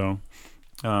 minutes or so.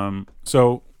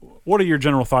 So what are your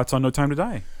general thoughts on No Time to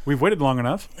Die? We've waited long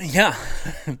enough. Yeah.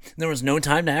 There was no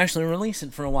time to actually release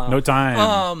it for a while. No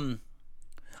time.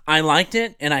 I liked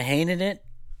it and I hated it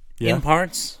in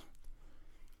parts.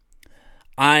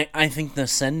 I think the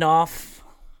send-off,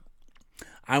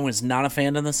 I was not a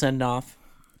fan of the send-off.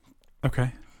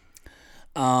 Okay.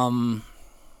 I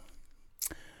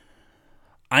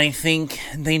think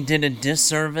they did a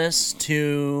disservice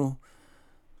to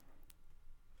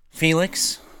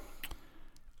Felix.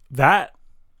 I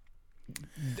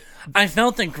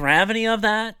felt the gravity of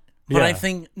that, but I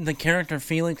think the character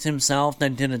Felix himself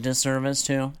that did a disservice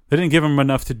to. They didn't give him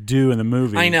enough to do in the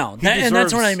movie. I know, and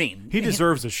that's what I mean. He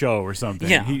deserves a show or something.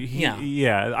 Yeah,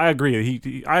 yeah. I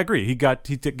agree. I agree. He got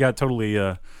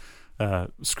totally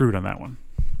screwed on that one.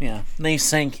 Yeah, they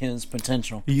sank his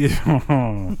potential.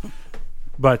 Yeah.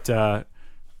 But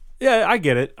yeah, I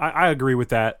get it. I agree with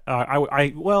that.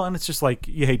 And it's just like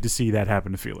you hate to see that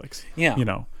happen to Felix. Yeah, you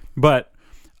know. But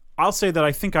I'll say that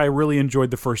I think I really enjoyed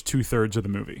the first 2/3 of the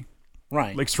movie.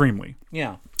 Right. Extremely.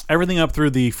 Yeah. Everything up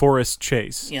through the forest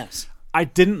chase. Yes. I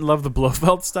didn't love the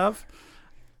Blofeld stuff.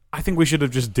 I think we should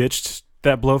have just ditched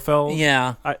that Blofeld.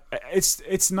 Yeah.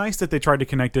 It's nice that they tried to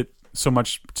connect it so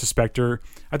much to Spectre.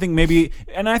 I think maybe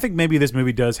this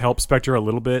movie does help Spectre a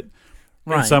little bit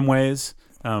in some ways.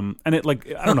 And it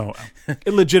I don't know, it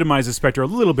legitimizes Spectre a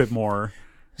little bit more.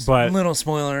 But little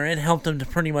spoiler, it helped him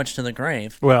pretty much to the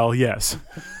grave. Well, yes.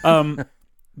 I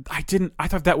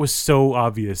thought that was so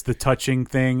obvious, the touching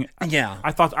thing. Yeah.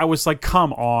 I was like,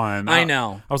 come on. I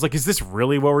know. I was like, is this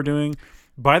really what we're doing?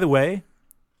 By the way,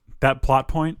 that plot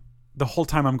point, the whole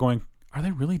time I'm going, are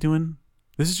they really doing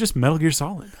this? Is just Metal Gear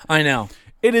Solid. I know.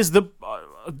 It is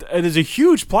a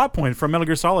huge plot point from Metal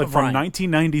Gear Solid from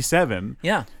 1997.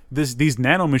 Yeah. These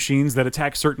nanomachines that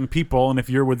attack certain people, and if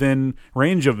you're within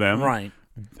range of them, right,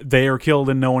 they are killed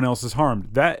and no one else is harmed.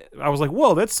 That I was like,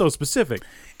 whoa, that's so specific.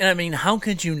 And I mean, how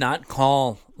could you not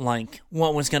call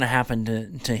what was going to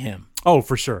happen to him? Oh,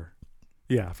 for sure.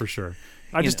 Yeah, for sure.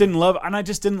 I just didn't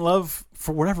love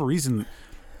for whatever reason.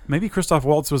 Maybe Christoph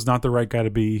Waltz was not the right guy to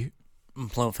be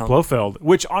Blofeld,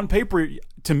 which on paper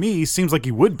to me seems like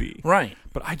he would be. Right.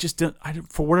 But I just didn't.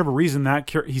 For whatever reason,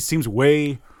 he seems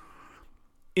way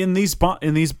in these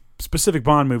specific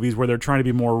Bond movies where they're trying to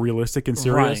be more realistic and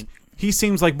serious. Right. He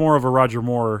seems like more of a Roger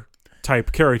Moore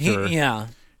type character.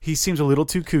 He seems a little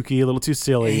too kooky, a little too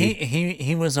silly.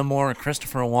 He was a more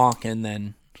Christopher Walken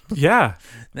than. Yeah,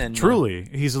 truly,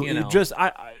 he's just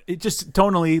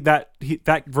tonally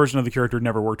that version of the character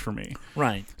never worked for me.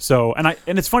 Right. So and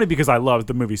it's funny because I loved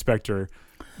the movie Spectre,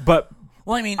 but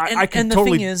well, I mean, and the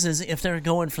thing is if they're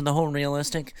going for the whole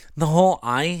realistic, the whole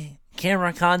eye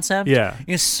camera concept,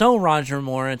 is so Roger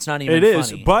Moore. It's not even. It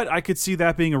funny. Is, but I could see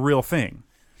that being a real thing.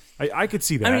 I could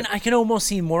see that. I mean, I could almost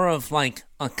see more of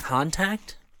a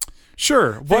Contact.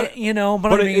 Sure, but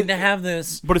to have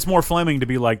this, but it's more Fleming to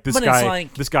be like this guy.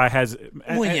 This guy has,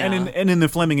 and in the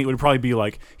Fleming, it would probably be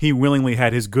like he willingly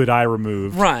had his good eye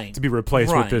removed, right, to be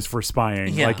replaced with this for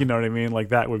spying. Yeah. Like, you know what I mean? Like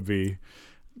that would be.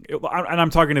 And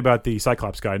I'm talking about the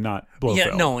Cyclops guy, not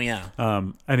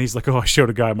Blofeld. And he's like, "Oh, I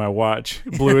showed a guy my watch,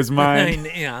 blew his mind."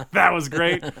 That was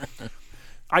great.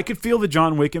 I could feel the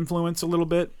John Wick influence a little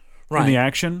bit in the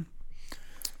action.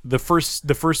 The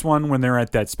first one when they're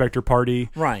at that Spectre party,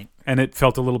 right? And it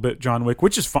felt a little bit John Wick,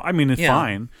 which is fine. I mean, it's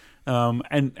fine.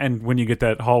 And when you get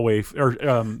that hallway or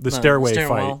the stairway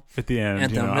fight at the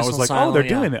end, I was like, oh, they're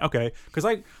doing it, okay?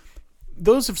 Because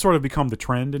those have sort of become the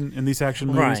trend in these action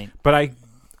movies. Right. But I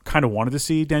kind of wanted to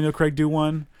see Daniel Craig do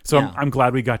one, so I'm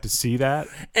glad we got to see that.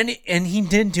 And he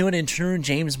did do it in true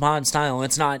James Bond style.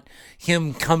 It's not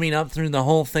him coming up through the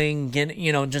whole thing,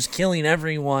 just killing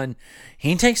everyone.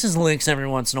 He takes his licks every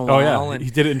once in a while. Oh, yeah. He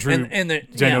did it in true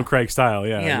Daniel Craig style.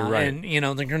 Yeah, you're right.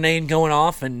 And, the grenade going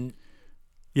off and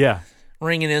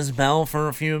ringing his bell for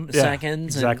a few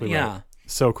seconds. Exactly and, right.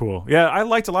 So cool. Yeah, I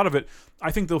liked a lot of it.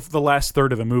 I think the last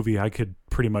third of the movie I could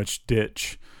pretty much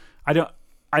ditch. I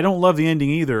don't love the ending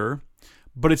either,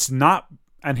 but it's not,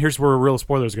 and here's where a real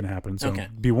spoiler is going to happen, so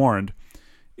be warned.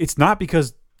 It's not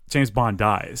because James Bond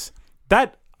dies.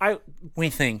 That we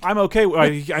think. I'm okay. I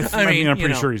mean, I'm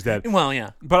pretty sure he's dead. Well,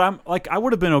 yeah. But I'm like, I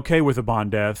would have been okay with a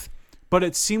Bond death, but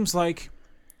it seems like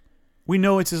we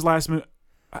know it's his last movie.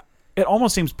 It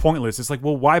almost seems pointless. It's like,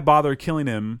 well, why bother killing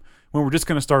him when we're just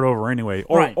going to start over anyway?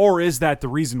 Or is that the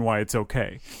reason why it's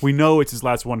okay? We know it's his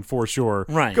last one for sure.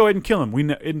 Right. Go ahead and kill him. We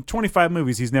know, in 25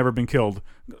 movies, he's never been killed.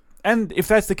 And if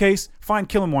that's the case, fine,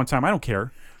 kill him one time. I don't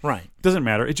care. Right. Doesn't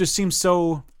matter. It just seems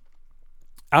so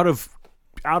out of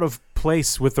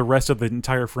place with the rest of the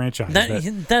entire franchise.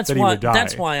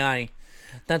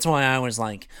 That's why I was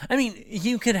like, I mean,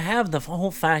 you could have the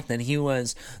whole fact that he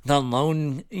was the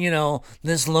lone,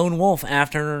 this lone wolf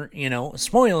after,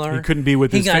 spoiler. He couldn't be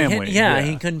with his family.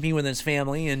 He couldn't be with his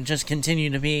family and just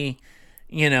continue to be,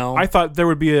 I thought there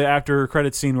would be an after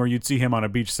credit scene where you'd see him on a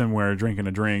beach somewhere drinking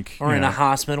a drink. Or in a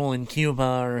hospital in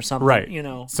Cuba or something.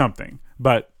 Right. Something.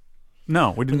 But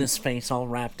no, we didn't. With his face all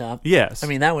wrapped up. Yes. I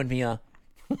mean, that would be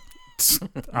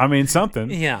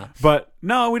something. Yeah. But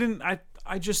no, we didn't.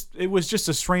 It was just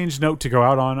a strange note to go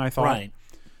out on, I thought. Right.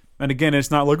 And again,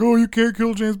 it's not like, oh, you can't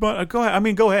kill James Bond. Go ahead. I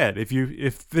mean, go ahead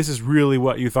if this is really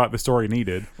what you thought the story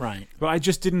needed. Right. But I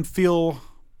just didn't feel.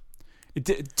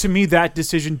 To me, that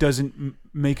decision doesn't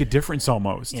make a difference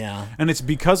almost. Yeah. And it's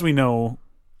because we know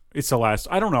it's the last.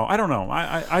 I don't know.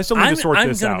 I still need to sort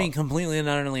this out. I'm going to be completely and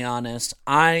utterly honest.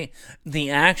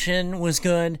 The action was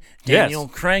good. Daniel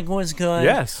Craig was good.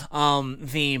 Yes.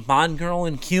 The Bond girl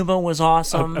in Cuba was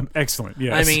awesome. Excellent.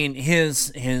 Yes. I mean,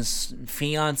 his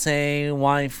fiance,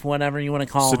 wife, whatever you want to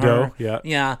call Sado, her. Yeah.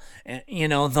 Yeah.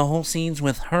 The whole scenes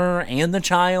with her and the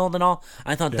child and all.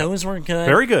 I thought those were good.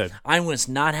 Very good. I was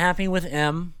not happy with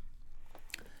M.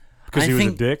 Because he was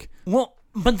a dick? Well,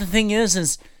 but the thing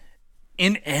is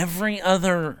in every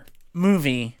other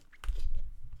movie,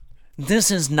 this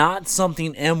is not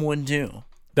something M would do.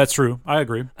 That's true. I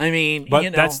agree. I mean,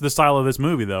 but that's the style of this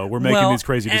movie, though. We're making these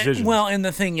crazy decisions. And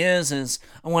the thing is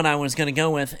what I was going to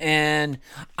go with, and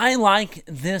I like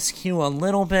this Q a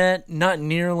little bit, not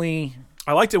nearly.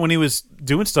 I liked it when he was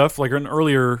doing stuff like in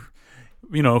earlier,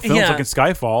 films like in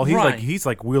Skyfall. He's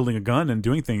like wielding a gun and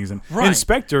doing things, and in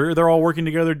Spectre, they're all working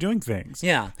together doing things.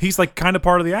 Yeah, he's like kind of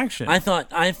part of the action. I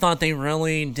thought they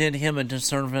really did him a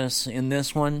disservice in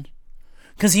this one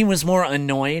because he was more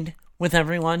annoyed with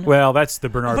everyone. Well, that's the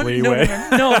Bernard Lee way.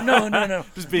 No.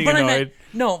 Just being annoyed.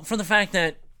 For the fact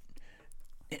that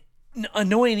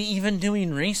annoyed even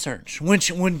doing research,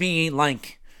 which would be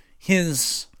like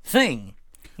his thing.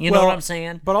 You know what I'm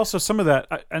saying? But also some of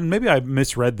that, and maybe I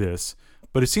misread this,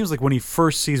 but it seems like when he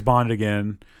first sees Bond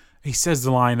again, he says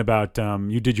the line about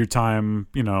you did your time,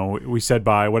 we said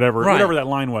bye, whatever that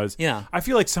line was. Yeah. I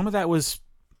feel like some of that was,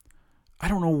 I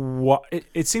don't know what,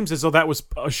 it seems as though that was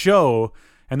a show,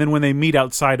 and then when they meet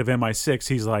outside of MI6,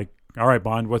 he's like, all right,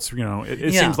 Bond, what's,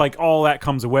 it seems like all that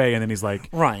comes away, and then he's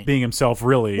like being himself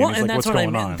really, well, and he's like, what's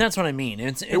going on? That's what I mean.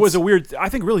 It was a weird, I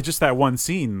think really just that one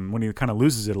scene when he kind of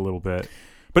loses it a little bit.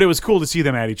 But it was cool to see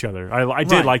them at each other. I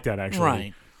did like that, actually.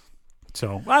 Right.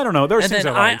 So, I don't know. There's things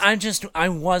I liked. I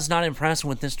was not impressed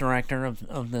with this director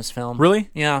of this film. Really?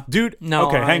 Yeah. Dude, no.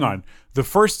 Okay, hang on. The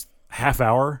first half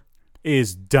hour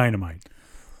is dynamite.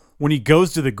 When he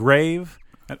goes to the grave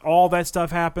and all that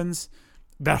stuff happens,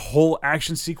 that whole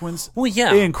action sequence,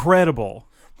 incredible.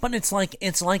 But it's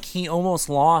like he almost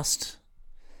lost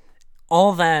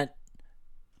all that,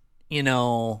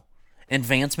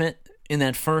 advancement in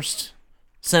that first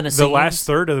set of scenes. The last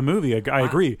third of the movie, I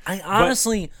agree. I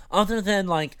honestly, other than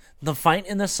like the fight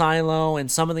in the silo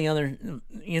and some of the other,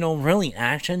 really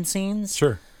action scenes,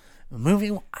 sure, the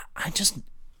movie, I just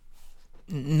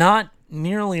not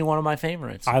nearly one of my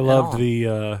favorites. I loved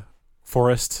the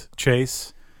forest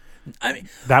chase. I mean,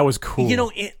 that was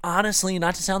cool. Honestly,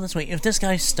 not to sound this way, if this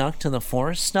guy stuck to the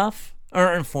forest stuff,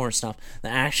 the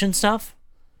action stuff,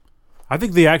 I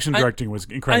think the action directing was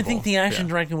incredible. I think the action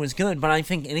directing was good, but I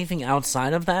think anything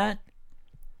outside of that,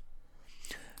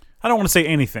 I don't want to say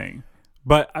anything,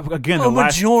 but again, a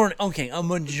majority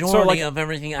of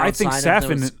everything outside. I think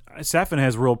Safin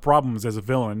has real problems as a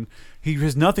villain. He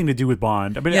has nothing to do with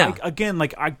Bond. I mean,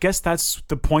 I guess that's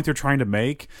the point they're trying to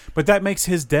make, but that makes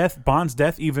Bond's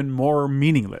death, even more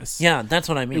meaningless. Yeah, that's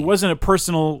what I mean. It wasn't a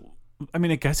personal. I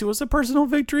mean, I guess it was a personal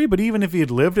victory, but even if he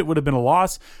had lived, it would have been a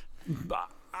loss.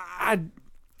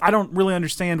 I don't really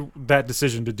understand that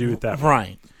decision to do it that way.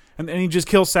 Right. And he just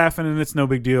kills Safin, and it's no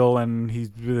big deal, and he's,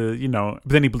 but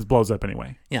then he blows up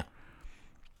anyway. Yeah.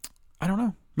 I don't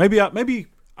know. Maybe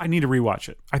I need to rewatch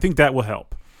it. I think that will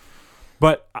help.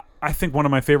 But I think one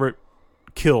of my favorite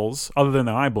kills, other than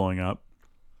the eye blowing up,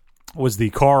 was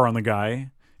the car on the guy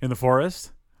in the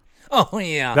forest. Oh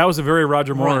yeah, That was a very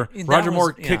Roger Moore. Right. Roger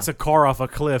Moore kicks a car off a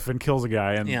cliff and kills a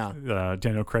guy, and Yeah.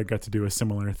 Daniel Craig got to do a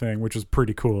similar thing, which was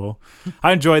pretty cool.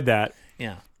 I enjoyed that.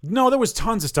 Yeah. No, there was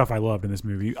tons of stuff I loved in this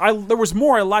movie. There was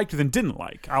more I liked than didn't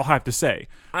like, I'll have to say.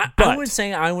 I would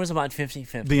say I was about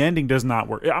 50-50. The ending does not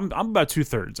work. I'm about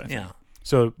 2/3, I think. Yeah.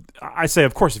 So I say,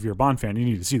 of course, if you're a Bond fan, you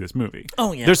need to see this movie.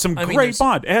 Oh, yeah. There's some great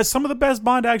Bond. It has some of the best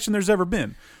Bond action there's ever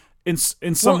been in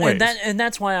some ways. And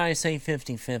that's why I say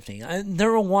 50-50. There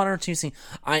were one or two scenes.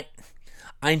 I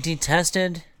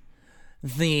detested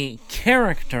the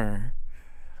character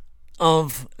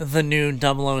of the new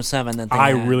 007 that they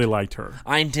I had. really liked her.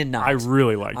 I did not. I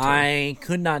really liked her. I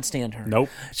could not stand her. Nope.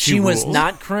 She was rules.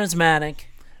 not charismatic.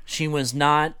 She was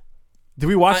not. Did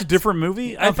we watch a different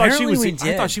movie? I thought she was. We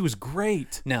did. I thought she was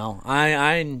great. No,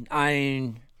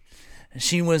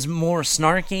 she was more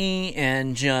snarky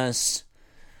and just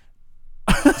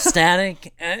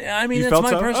static. I mean, You that's felt my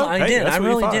so? personal. Oh, I hey, did. that's I what you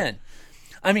really thought. did.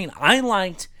 I mean, I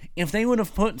liked if they would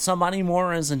have put somebody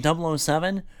more as a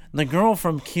 007, the girl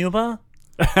from Cuba.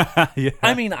 Yeah.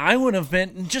 I mean, I would have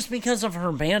been just because of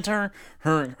her banter,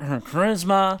 her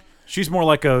charisma. She's more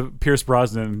like a Pierce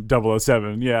Brosnan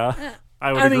 007. Yeah,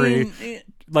 I would agree. Mean,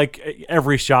 like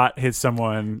every shot hits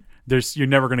someone. You're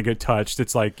never going to get touched.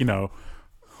 It's like,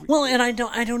 well, and I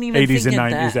don't even 80s think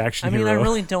and of 90s that. action I mean, hero. I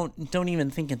really don't even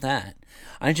think of that.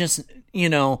 I just,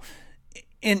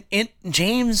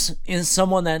 James is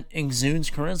someone that exudes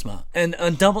charisma, and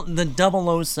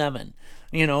the 007.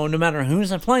 No matter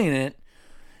who's playing it,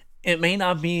 it may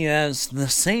not be as the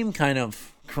same kind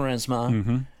of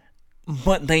charisma,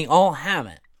 but they all have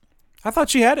it. I thought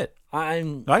she had it.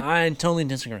 I totally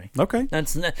disagree. Okay,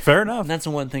 That's fair enough. That's the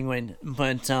one thing, Wayne.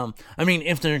 But I mean,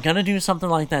 if they're gonna do something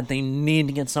like that, they need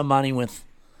to get somebody with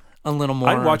a little more.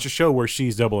 I'd watch a show where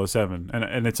she's 007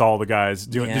 and it's all the guys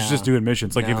just doing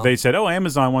missions. Like No. if they said, "Oh,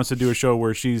 Amazon wants to do a show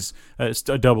where she's a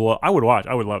 00," I would watch.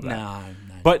 I would love that. No.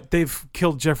 But they've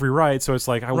killed Jeffrey Wright, so it's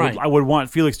like Right. I would want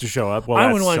Felix to show up. Well, I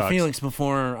that would want sucks. Felix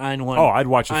before I'd want. Oh, I'd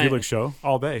watch a Felix show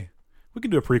all day. We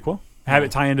could do a prequel. Have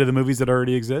it tie into the movies that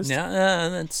already exist. Yeah,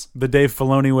 that's The Dave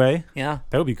Filoni way. yeah.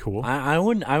 That would be cool. I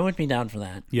would be down for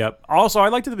that. Yep. Also, I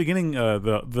liked at the beginning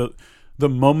the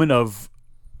moment of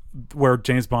where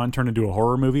James Bond turned into a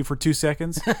horror movie for 2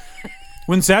 seconds.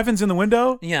 When Saffin's in the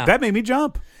window, Yeah. that made me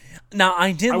jump. Now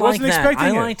I did I like wasn't that. expecting I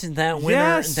it. liked that winner.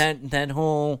 Yes. That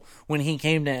whole when he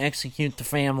came to execute the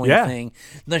family Yeah. thing.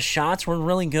 The shots were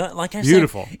really good. Like I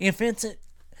Beautiful. said, if it's,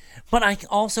 but I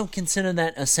also consider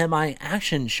that a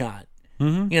semi-action shot.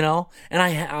 Mm-hmm. And I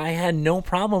had no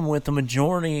problem with the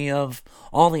majority of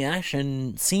all the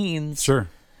action scenes. Sure.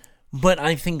 But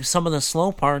I think some of the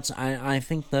slow parts, I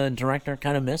think the director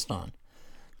kind of missed on.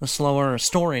 The slower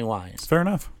story-wise, Fair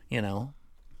enough.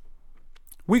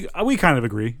 We kind of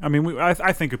agree. I mean,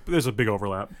 I think there's a big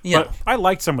overlap. Yeah. But I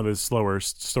liked some of the slower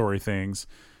story things.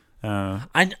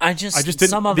 I just didn't.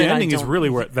 some of the it I ending is don't- really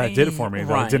what that did it for me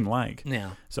that I Right. didn't like.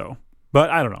 Yeah. So, but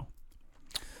I don't know.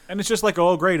 And it's just like,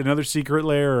 oh, great, another secret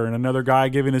lair and another guy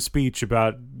giving a speech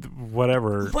about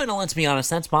whatever. But let's be honest,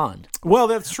 that's Bond. Well,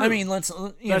 that's true. I mean, that's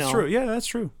true. Yeah, that's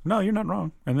true. No, you're not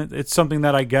wrong. And it's something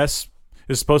that I guess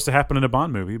is supposed to happen in a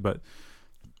Bond movie. But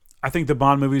I think the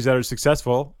Bond movies that are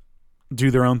successful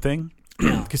do their own thing.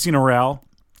 Casino Royale.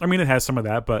 I mean, it has some of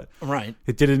that, but Right.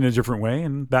 it did it in a different way.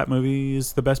 And that movie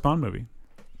is the best Bond movie.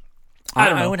 I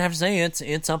don't know. I would have to say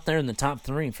it's up there in the top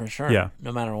 3 for sure. Yeah.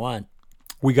 No matter what.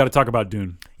 We got to talk about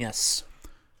Dune. Yes.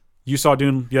 You saw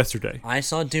Dune yesterday. I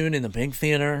saw Dune in the big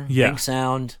theater, Yeah. big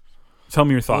sound. Tell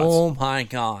me your thoughts. Oh my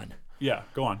god. Yeah,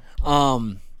 go on.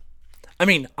 I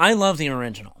mean, I love the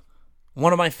original.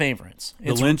 One of my favorites.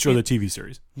 The Lynch or the TV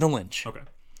series? The Lynch. Okay.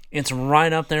 It's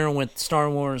right up there with Star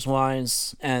Wars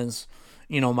wise as,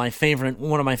 one of my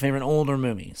favorite older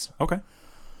movies. Okay.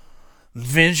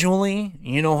 Visually,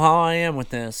 you know how I am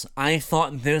with this. I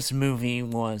thought this movie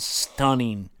was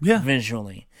stunning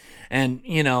visually. And,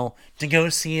 to go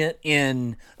see it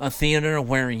in a theater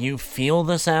where you feel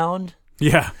the sound,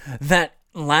 Yeah. that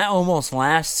almost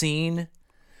last scene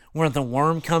where the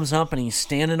worm comes up and he's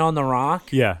standing on the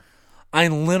rock, Yeah. I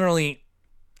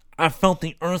felt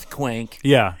the earthquake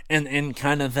Yeah. and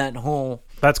kind of that whole,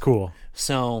 That's cool.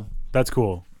 so, That's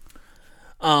cool.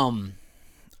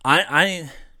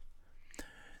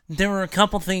 there were a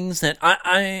couple things that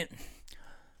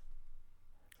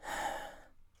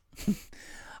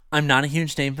I'm not a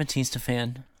huge Dave Bautista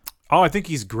fan. Oh, I think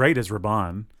he's great as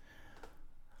Raban.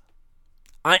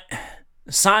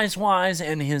 Size-wise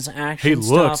and his action He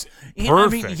looks stuff.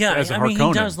 perfect as a he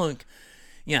Harkonnen. does look.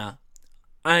 Yeah,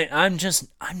 I'm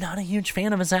not a huge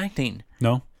fan of his acting.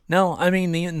 No? No, I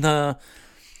mean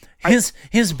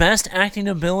his best acting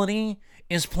ability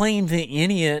is playing the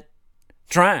idiot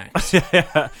Drax.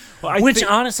 Well, which,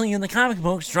 honestly, in the comic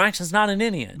books, Drax is not an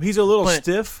idiot. He's a little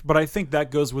stiff, but I think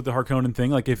that goes with the Harkonnen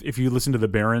thing. Like, if you listen to the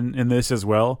Baron in this as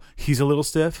well, he's a little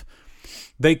stiff.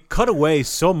 They cut away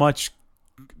so much.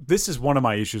 This is one of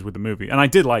my issues with the movie, and I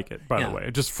did like it, by the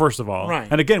way, just first of all. Right.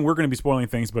 And again, we're going to be spoiling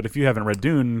things, but if you haven't read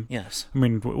Dune, yes. I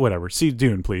mean, whatever. See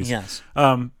Dune, please. Yes.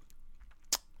 I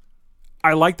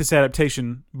like this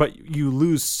adaptation, but you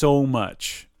lose so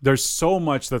much. There's so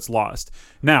much that's lost.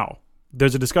 Now,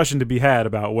 there's a discussion to be had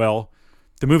about, well,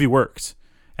 the movie worked,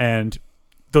 and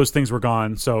those things were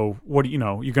gone. So what you're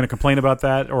going to complain about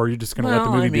that, or are you just going to let the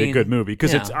movie be a good movie?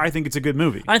 Because I think it's a good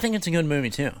movie. I think it's a good movie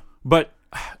too. But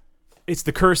it's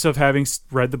the curse of having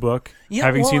read the book,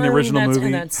 having seen the original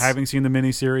movie, having seen the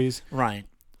miniseries, right?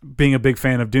 Being a big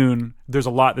fan of Dune. There's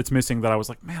a lot that's missing that I was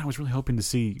like, man, I was really hoping to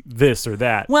see this or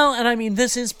that. Well, and I mean,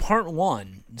 this is part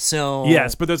 1, so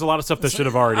yes, but there's a lot of stuff that should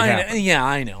have already happened. Yeah,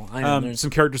 I know.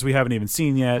 Some characters we haven't even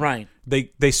seen yet. Right.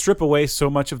 They strip away so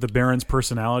much of the Baron's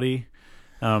personality,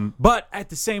 but at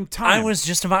the same time, I was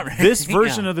just about ready. This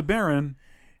version of the Baron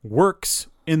works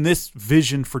in this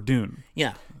vision for Dune.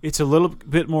 Yeah. It's a little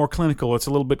bit more clinical. It's a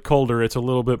little bit colder. It's a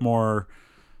little bit more,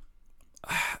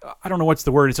 I don't know what's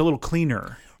the word. It's a little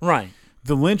cleaner. Right.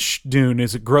 The Lynch Dune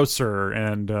is grosser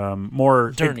and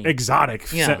more exotic,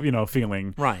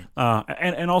 feeling. Right.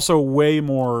 And also way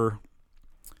more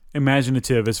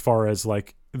imaginative as far as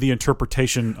like the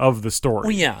interpretation of the story.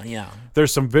 Well, yeah.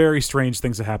 There's some very strange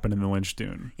things that happen in the Lynch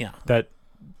Dune. Yeah. That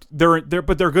they're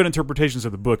good interpretations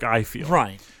of the book, I feel.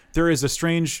 Right. There is a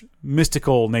strange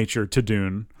mystical nature to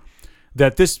Dune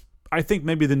that this, I think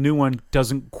maybe the new one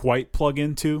doesn't quite plug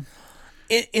into.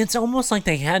 It's almost like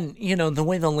they hadn't, the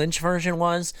way the Lynch version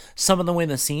was, some of the way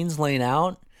the scenes laid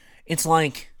out, it's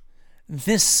like,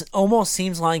 this almost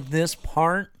seems like this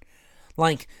part,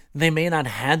 like they may not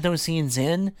have had those scenes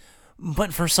in,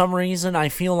 but for some reason I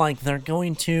feel like they're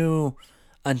going to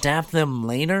adapt them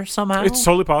later somehow. It's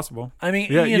totally possible. I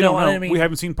mean, yeah, you know what I mean? We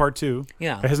haven't seen part 2.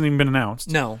 Yeah. It hasn't even been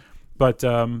announced. No. But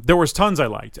there was tons I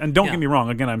liked. And don't get me wrong,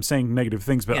 again, I'm saying negative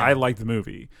things, but I liked the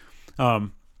movie.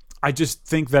 I just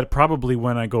think that probably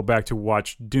when I go back to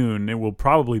watch Dune, it will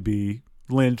probably be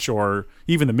Lynch or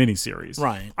even the miniseries.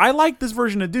 Right. I like this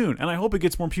version of Dune, and I hope it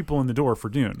gets more people in the door for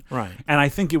Dune. Right. And I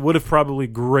think it would have probably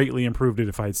greatly improved it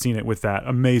if I had seen it with that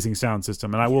amazing sound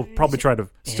system. And I will probably try to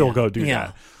still go do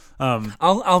that.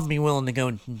 I'll be willing to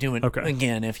go do it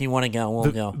again. If you want to go,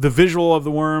 we'll go. The visual of the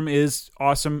worm is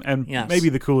awesome, and maybe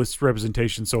the coolest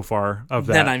representation so far of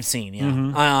that I've seen.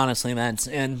 Yeah, I honestly,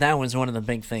 that was one of the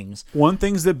big things. One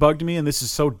things that bugged me, and this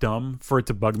is so dumb for it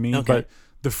to bug me, but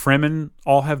the Fremen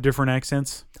all have different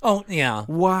accents. Oh yeah,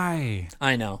 why?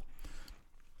 I know.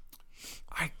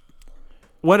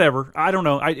 Whatever. I don't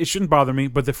know. It shouldn't bother me,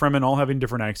 but the Fremen all having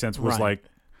different accents was like.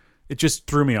 It just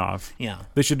threw me off. Yeah.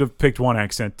 They should have picked one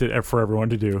accent for everyone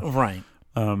to do. Right.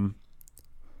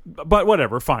 But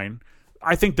whatever, fine.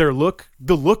 I think the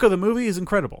look of the movie is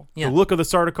incredible. Yeah. The look of the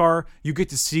Sardaukar, you get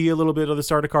to see a little bit of the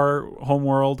Sardaukar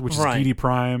homeworld, which is Giedi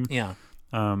Prime. Yeah.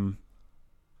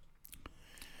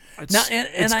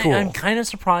 It's cool. I'm kind of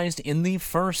surprised in the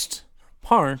first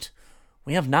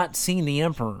we have not seen the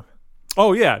Emperor.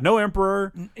 Oh yeah, no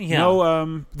Emperor. Yeah.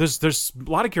 No. There's a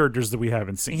lot of characters that we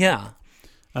haven't seen. Yeah.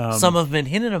 Some have been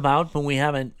hinted about, but we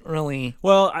haven't really.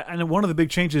 Well, and one of the big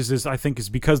changes is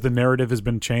because the narrative has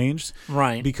been changed.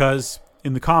 Right. Because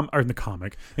in the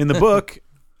in the book,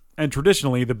 and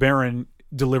traditionally the Baron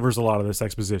delivers a lot of this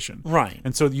exposition. Right.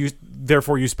 And so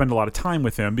therefore you spend a lot of time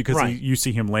with him because you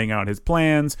see him laying out his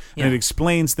plans and it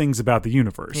explains things about the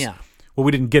universe. Yeah. Well,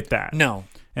 we didn't get that. No.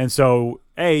 And so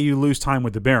A, you lose time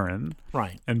with the Baron.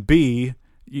 Right. And B,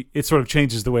 it sort of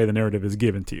changes the way the narrative is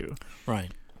given to you.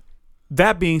 Right.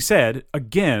 That being said,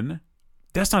 again,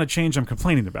 that's not a change I'm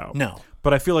complaining about. No.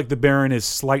 But I feel like the Baron is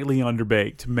slightly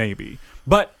underbaked, maybe.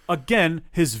 But again,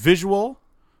 his visual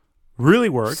really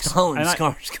works. Stellan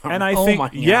Skarsgård. And I think,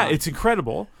 it's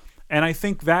incredible. And I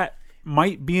think that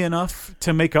might be enough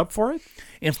to make up for it.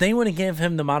 If they would have given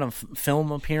him the amount of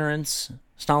film appearance,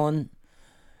 Stellan,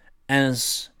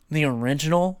 as the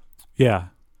original. Yeah.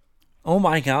 Oh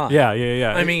my God. Yeah.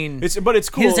 I mean, it's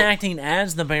cool. His acting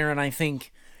as the Baron, I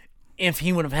think, if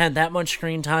he would have had that much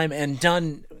screen time and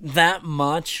done that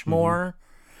much more.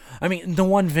 I mean, the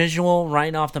one visual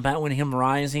right off the bat when him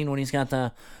rising, when he's got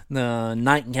the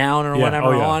nightgown or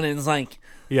whatever on, it's like,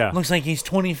 looks like he's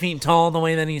 20 feet tall the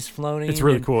way that he's floating. It's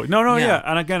really cool. No,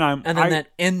 And again, and then that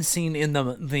end scene in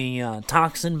the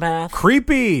toxin bath.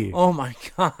 Creepy. Oh my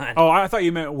God. Oh, I thought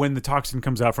you meant when the toxin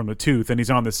comes out from the tooth and he's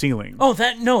on the ceiling. Oh,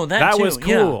 that too. was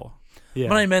cool. Yeah.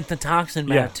 But I meant the toxin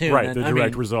bat too. Right, the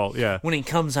direct result. Yeah, when he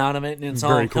comes out of it and it's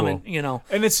very all cool. coming, you know,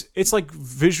 and it's like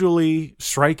visually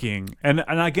striking. And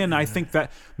again, I think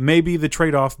that maybe the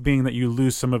trade off being that you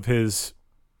lose some of his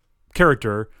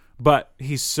character, but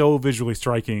he's so visually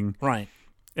striking, right,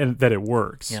 and that it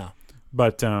works. Yeah,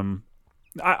 but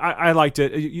I liked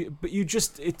it. But you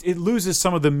just it loses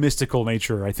some of the mystical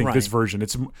nature. I think right. this version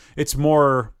it's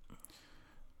more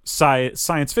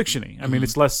science fiction-y. I mean,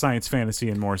 it's less science fantasy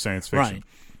and more science fiction. Right.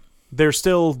 They're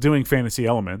still doing fantasy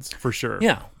elements for sure.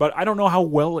 Yeah. But I don't know how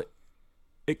well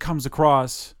it comes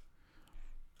across,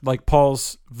 like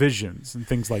Paul's visions and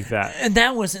things like that. And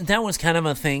that was kind of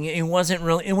a thing. It wasn't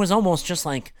really. It was almost just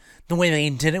like the way they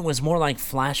did it was more like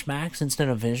flashbacks instead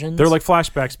of visions. They're like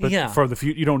flashbacks, but for the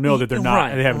future, you don't know that they're not.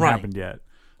 Right, they haven't right. happened yet.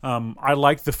 I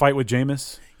liked the fight with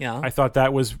Jameis. Yeah. I thought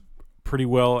that was pretty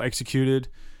well executed.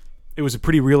 It was a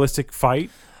pretty realistic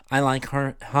fight. I like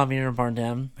Javier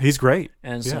Bardem. He's great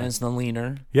as the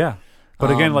leader. Yeah.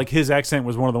 But again, like his accent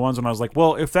was one of the ones when I was like,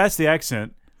 well, if that's the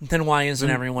accent, then why isn't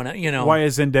everyone, you know? Why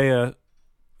is Zendaya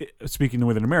speaking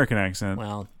with an American accent?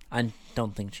 Well, I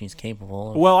don't think she's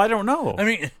capable. Well, I don't know. I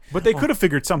mean, but they could have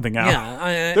figured something out.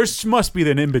 Yeah. There must be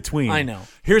an in-between. I know.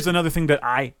 Here's another thing that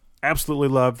I absolutely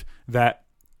loved that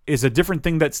is a different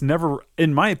thing that's never,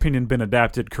 in my opinion, been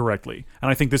adapted correctly.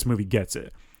 And I think this movie gets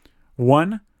it.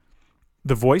 One,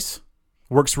 the voice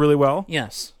works really well.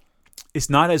 Yes. It's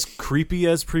not as creepy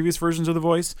as previous versions of The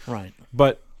Voice. Right.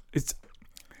 But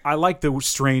I like the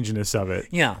strangeness of it.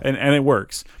 Yeah. And it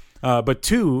works. But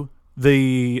two,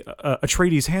 the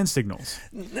Atreides hand signals.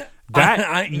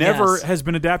 That never has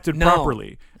been adapted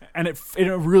properly. And it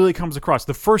really comes across.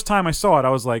 The first time I saw it, I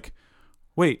was like,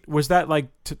 wait, was that like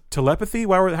telepathy?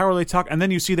 How are they talking? And then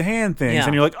you see the hand things,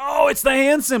 and you're like, oh, it's the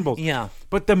hand symbols. Yeah.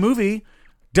 But the movie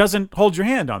doesn't hold your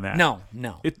hand on that.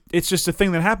 No. It's just a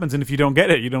thing that happens, and if you don't get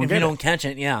it, you don't get it. If you don't catch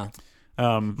it, yeah.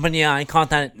 But yeah, I caught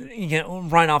that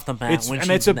right off the bat.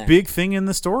 It's a big thing in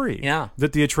the story. Yeah.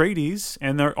 That the Atreides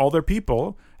and all their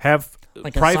people have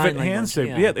like private hand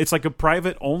signal. Yeah, it's like a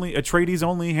private Atreides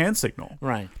only hand signal.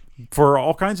 Right. For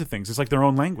all kinds of things. It's like their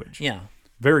own language. Yeah.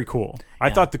 Very cool. I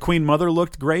thought the Queen Mother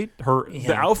looked great.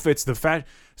 The outfits, the fashion.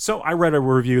 So I read a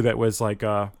review that was like,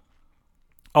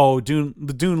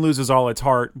 Dune loses all its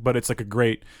heart, but it's like a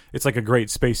great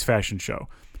space fashion show.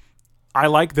 I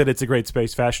like that it's a great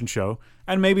space fashion show,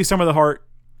 and maybe some of the heart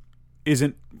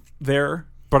isn't there,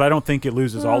 but I don't think it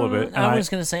loses all of it. I was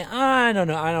going to say, I don't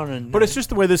know. But it's just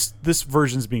the way this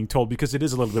version's being told, because it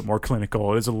is a little bit more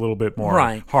clinical. It is a little bit more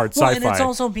hard sci-fi. And it's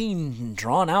also being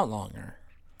drawn out longer.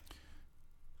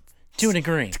 To a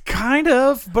degree. Kind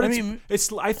of, but I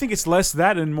think it's less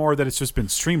that and more that it's just been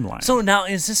streamlined. So now,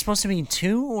 is this supposed to be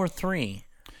 2 or 3?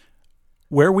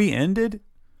 Where we ended?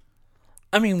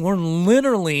 I mean, we're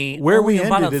literally where we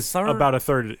ended is about a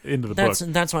third into the book.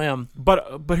 That's why I'm.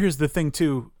 But here's the thing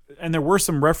too, and there were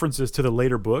some references to the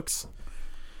later books,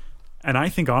 and I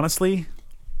think honestly,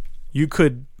 you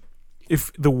could,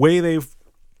 if the way they've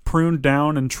pruned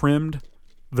down and trimmed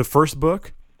the first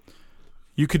book,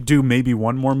 you could do maybe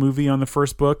one more movie on the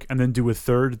first book and then do a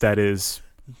third that is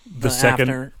the second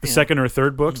or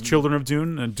third books, Children of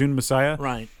Dune and Dune Messiah.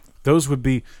 Right. Those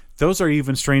are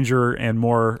even stranger and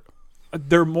more.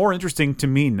 They're more interesting to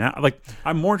me now. Like,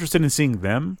 I'm more interested in seeing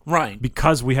them. Right.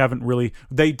 Because we haven't really.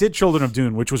 They did Children of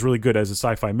Dune, which was really good as a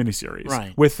sci-fi miniseries.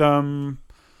 Right. With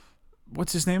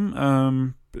what's his name?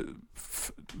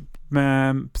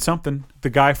 Something. The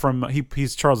guy from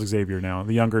he's Charles Xavier now,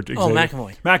 the younger Xavier.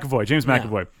 McAvoy. James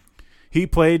McAvoy. He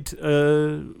played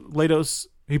Leto's.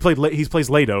 He plays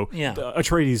Leto. Yeah.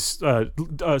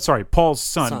 Atreides. Paul's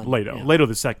son Leto. Yeah. Leto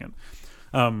the second.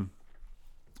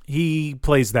 He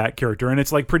plays that character, and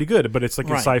it's like pretty good, but it's like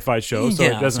a sci-fi show, so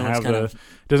it doesn't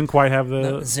doesn't quite have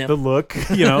the look,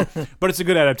 but it's a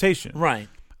good adaptation. Right.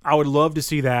 I would love to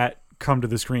see that come to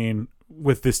the screen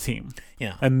with this team.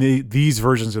 Yeah. And these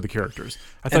versions of the characters.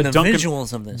 I thought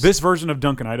visuals of this. This version of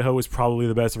Duncan, Idaho is probably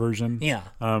the best version. Yeah.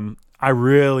 I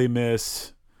really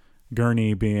miss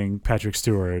Gurney being Patrick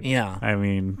Stewart. Yeah. I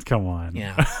mean, come on.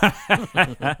 Yeah.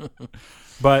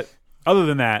 But other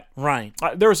than that, right.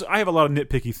 I have a lot of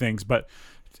nitpicky things, but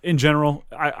in general,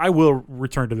 I will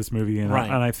return to this movie, and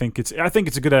I think it's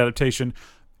a good adaptation.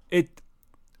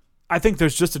 I think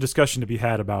there's just a discussion to be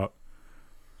had about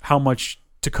how much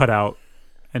to cut out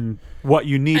and what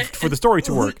you need for the story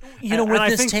to work.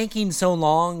 With this taking so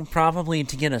long, probably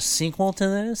to get a sequel to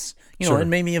this, and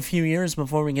maybe a few years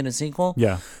before we get a sequel.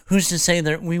 Yeah. Who's to say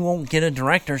that we won't get a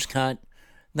director's cut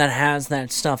that has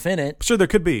that stuff in it? Sure, there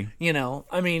could be.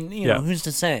 Who's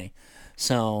to say?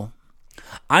 So,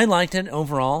 I liked it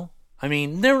overall. I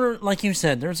mean, there were, like you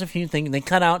said, there's a few things. They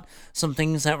cut out some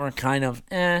things that were kind of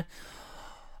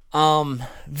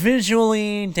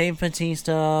visually, Dave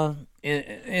Bautista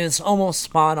is almost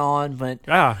spot on, but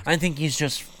I think he's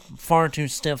just far too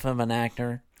stiff of an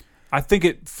actor. I think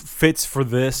it fits for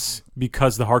this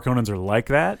because the Harkonnens are like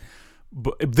that.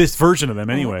 But this version of them,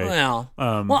 anyway. Well,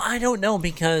 I don't know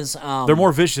because they're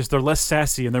more vicious. They're less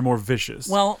sassy, and they're more vicious.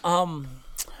 Well, oh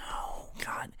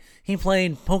God, he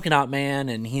played Polka Dot Man,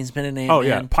 and he's been in Ant-Man. Oh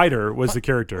yeah, Piter was the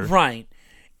character. Right.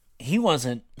 He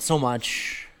wasn't so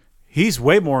much. He's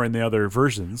way more in the other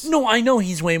versions. No, I know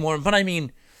he's way more, but I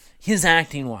mean, his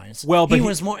acting wise. Well, but he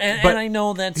was more, and I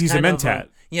know that's he's kind a mentat.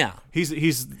 Yeah, he's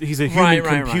a human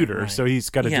computer, right. So he's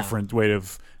got a different way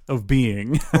of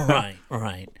being.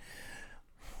 right.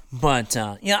 But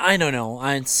I don't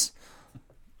know.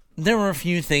 There were a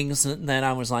few things that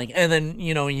I was like, and then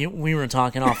we were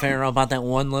talking off air about that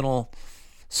one little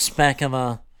speck of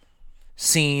a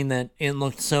scene that it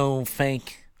looked so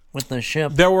fake with the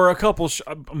ship. There were a couple.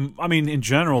 I mean, in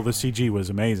general, the CG was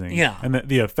amazing. Yeah, and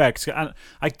the effects.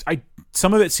 I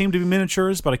some of it seemed to be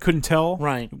miniatures, but I couldn't tell.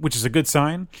 Right, which is a good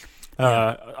sign.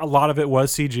 A lot of it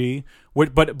was CG,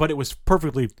 but it was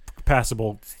perfectly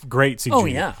passable, great CG. Oh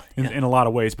yeah, in a lot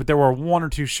of ways. But there were one or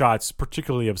two shots,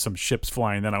 particularly of some ships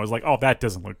flying. Then I was like, oh, that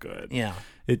doesn't look good. Yeah,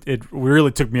 it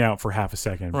really took me out for half a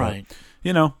second. Right,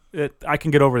 but, I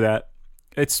can get over that.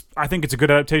 I think it's a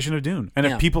good adaptation of Dune, and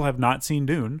if people have not seen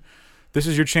Dune, this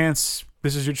is your chance.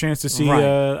 This is your chance to see.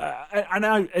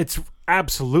 Right. It's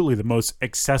absolutely the most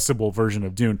accessible version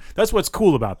of Dune. That's what's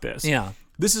cool about this. Yeah,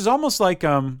 this is almost like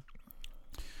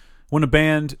when a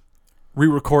band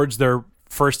re-records their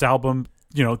first album,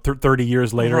 30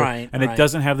 years later, right, and it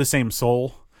doesn't have the same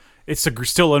soul. It's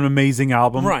still an amazing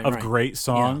album of right. great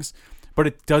songs, but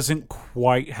it doesn't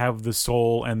quite have the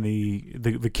soul and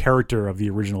the character of the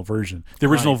original version. The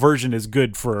original version is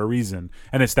good for a reason,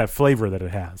 and it's that flavor that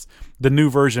it has. The new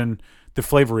version, the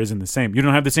flavor isn't the same. You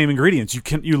don't have the same ingredients.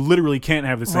 You literally can't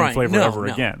have the same flavor ever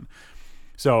again.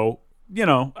 So,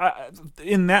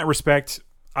 in that respect,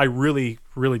 I really,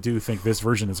 really do think this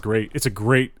version is great. It's a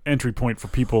great entry point for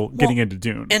people getting into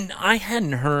Dune. And I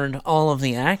hadn't heard all of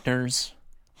the actors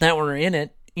that were in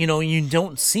it. You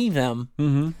don't see them.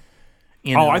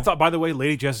 Mm-hmm. I thought, by the way,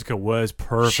 Lady Jessica was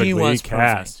perfectly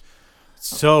cast. Perfect.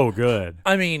 So good.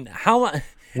 I mean, how...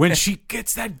 When she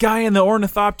gets that guy in the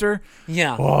ornithopter,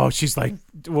 yeah. She's like,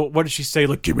 well, what did she say?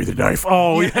 Look, give me the knife.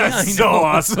 Oh, yeah, so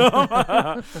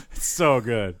awesome. It's so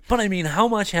good. But I mean, how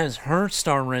much has her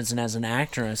star risen as an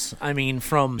actress? I mean,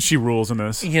 from... She rules in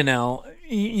this.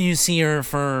 You see her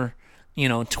for,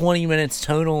 20 minutes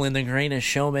total in The Greatest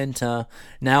Showman to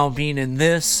now being in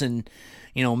this and...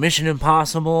 Mission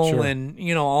Impossible, sure.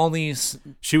 And all these.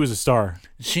 She was a star.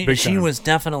 She was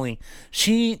definitely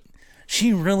She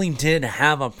really did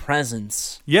have a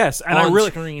presence. Yes, and on I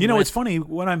really screen it's funny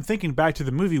when I'm thinking back to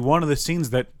the movie. One of the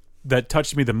scenes that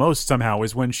touched me the most somehow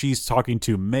is when she's talking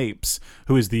to Mapes,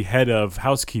 who is the head of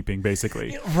housekeeping,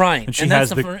 basically. Right, and she has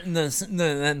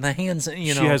the hands.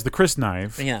 She has the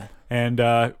crysknife. Yeah, and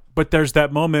but there's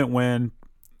that moment when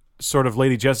sort of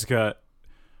Lady Jessica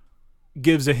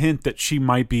gives a hint that she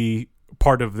might be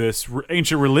part of this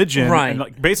ancient religion, right?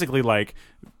 And basically like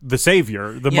the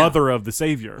savior, the mother of the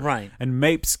savior, right? And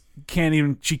Mapes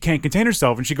can't contain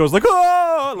herself, and she goes like,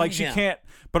 oh, like she can't.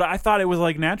 But I thought it was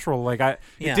like natural, like it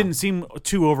didn't seem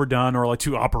too overdone or like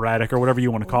too operatic or whatever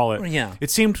you want to call it. Yeah, it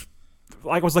seemed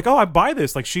like I was like, oh, I buy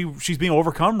this. Like she's being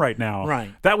overcome right now.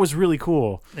 Right, that was really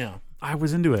cool. Yeah, I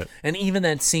was into it. And even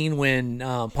that scene when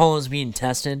Paula's being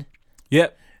tested.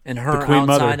 Yep. And her outside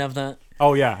mother. Of the...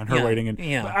 Oh, yeah, and her waiting.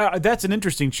 That's an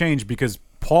interesting change because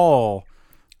Paul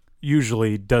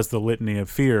usually does the litany of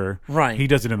fear. Right. He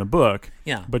does it in the book.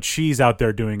 Yeah. But she's out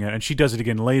there doing it, and she does it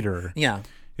again later. Yeah.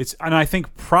 And I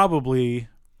think probably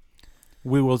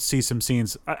we will see some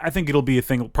scenes. I think it'll be a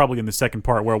thing probably in the second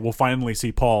part where we'll finally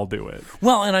see Paul do it.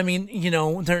 Well, and I mean,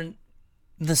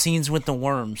 the scenes with the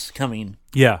worms coming.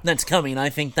 Yeah. That's coming. I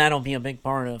think that'll be a big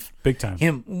part of... Big time.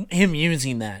 Him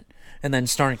using that. And then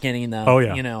start getting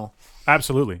the,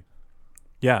 Absolutely.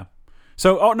 Yeah.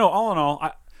 So, all in all,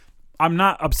 I'm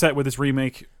not upset with this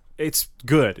remake. It's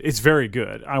good. It's very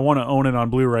good. I want to own it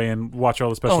on Blu-ray and watch all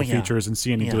the special features and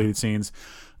see any deleted scenes.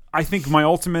 I think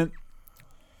the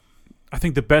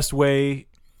best way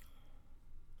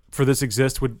for this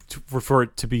exist would for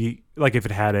it to be like if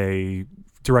it had a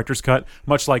director's cut,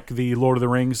 much like the Lord of the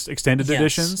Rings extended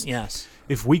editions. Yes.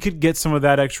 If we could get some of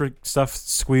that extra stuff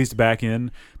squeezed back in,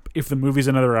 if the movie's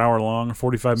another hour long,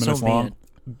 45 minutes long,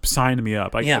 sign me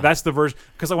up. That's the version.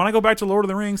 Because when I go back to Lord of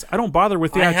the Rings, I don't bother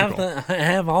with theatrical. I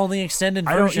have all the extended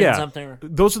versions up there.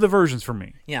 Those are the versions for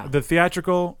me. Yeah. The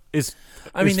theatrical is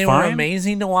they fine. were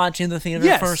amazing to watch in the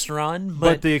theater first run.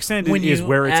 But the extended when is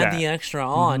where it's add at. the extra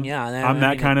on, I'm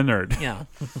that kind of nerd. Yeah.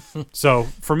 So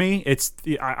for me, it's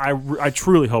I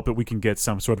truly hope that we can get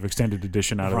some sort of extended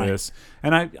edition out of this.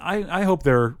 And I hope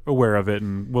they're aware of it,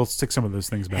 and we'll stick some of those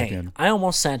things back in. I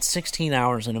almost sat 16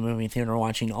 hours in a movie theater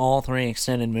watching all 3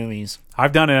 extended movies.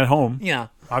 I've done it at home. Yeah.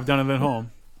 I've done it at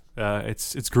home.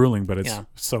 It's grueling, but it's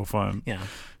so fun. Yeah.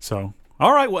 So,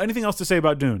 all right. Well, anything else to say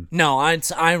about Dune? No,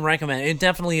 I recommend. It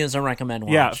definitely is a recommend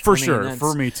watch. Yeah, for sure.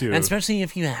 For me too. And especially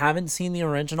if you haven't seen the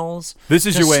originals. This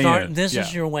is your way in. This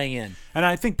is your way in. And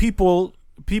I think people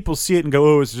see it and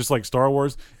go, "Oh, it's just like Star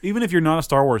Wars." Even if you're not a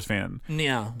Star Wars fan,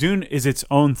 Dune is its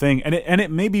own thing, and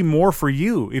it may be more for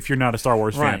you if you're not a Star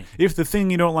Wars fan. If the thing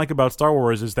you don't like about Star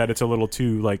Wars is that it's a little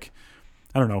too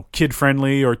I don't know, kid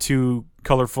friendly or too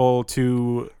colorful,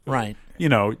 too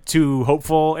too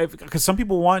hopeful. Because some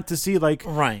people want to see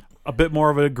a bit more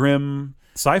of a grim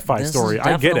sci-fi story.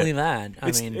 I get it. That.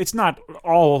 It's not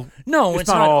all. No, it's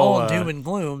not all doom and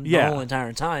gloom the whole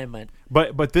entire time.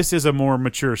 But this is a more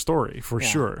mature story for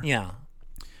sure. Yeah.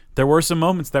 There were some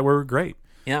moments that were great.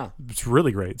 Yeah. It's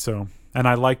really great. So, and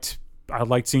I liked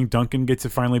seeing Duncan get to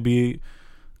finally be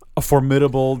a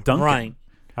formidable Duncan. Right.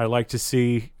 I like to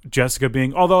see Jessica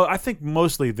being, although I think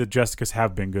mostly the Jessicas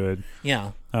have been good.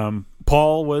 Yeah.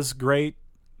 Paul was great.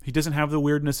 He doesn't have the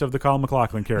weirdness of the Colin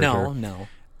MacLachlan character. No.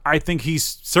 I think he's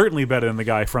certainly better than the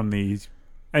guy from the,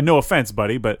 and no offense,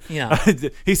 buddy, but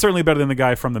he's certainly better than the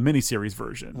guy from the miniseries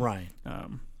version. Right.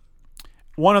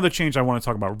 One other change I want to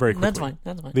talk about very quickly.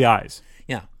 That's fine. The eyes.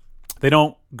 Yeah. They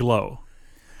don't glow.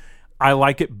 I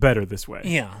like it better this way.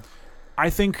 Yeah.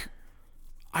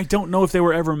 I don't know if they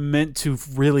were ever meant to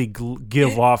really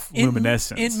give off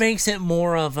luminescence. It makes it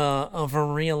more of a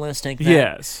realistic.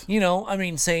 Yes.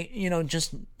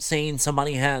 Just saying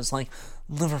somebody has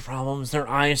liver problems, their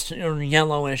eyes are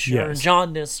yellowish or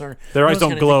jaundice, or their eyes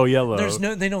don't glow yellow.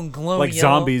 They don't glow like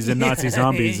yellow. Zombies and Nazi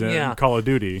zombies in Call of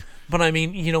Duty. But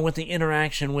with the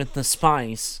interaction with the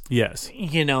spice, yes,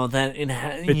 that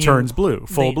it turns blue,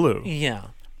 blue. Yeah.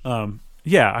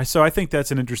 So I think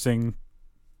that's an interesting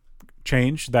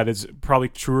change that is probably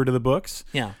truer to the books.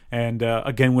 Yeah. And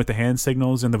again with the hand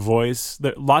signals and the voice,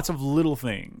 lots of little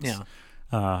things.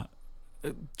 Yeah.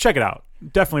 Check it out.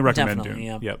 Definitely recommend Dune.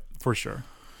 Yeah. Yep, for sure.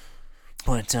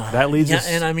 But that leads us.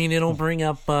 And it'll bring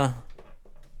up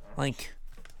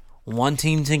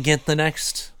wanting to get the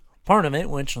next part of it,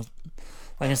 which,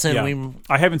 like I said,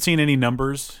 I haven't seen any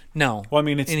numbers. No. Well, I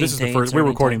mean, this is the first. We're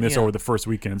recording this over the first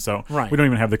weekend, so we don't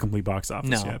even have the complete box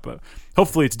office yet. But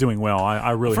hopefully, it's doing well.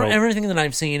 I really hope. For everything that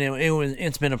I've seen,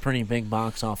 it's been a pretty big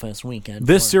box office weekend.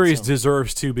 This series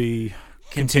deserves to be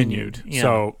continued. Yeah.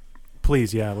 So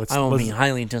please, let's. I will be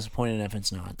highly disappointed if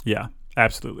it's not. Yeah,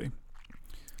 absolutely.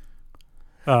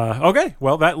 Okay,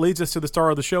 well, that leads us to the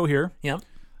star of the show here. Yep.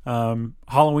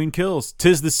 Halloween Kills.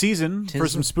 'Tis the season for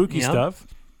some spooky stuff,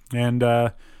 and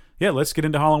let's get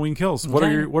into Halloween Kills. What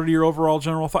are your overall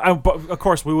general thoughts? Of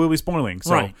course, we will be spoiling.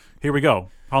 So here we go.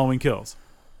 Halloween Kills.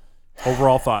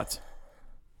 Overall thoughts.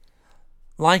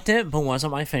 Liked it, but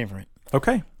wasn't my favorite.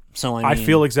 Okay. So I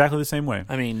feel exactly the same way.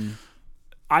 I mean,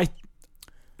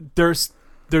 there's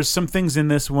some things in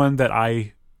this one that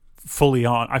I full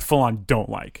on don't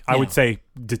like. I would say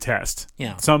detest.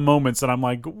 Yeah. Some moments that I'm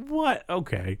like, what?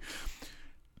 Okay.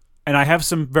 And I have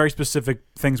some very specific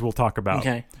things we'll talk about.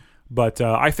 Okay. But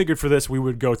I figured for this we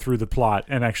would go through the plot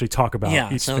and actually talk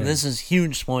about each thing. This is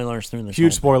huge spoilers through the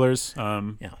huge spoilers.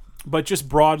 Yeah. But just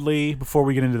broadly, before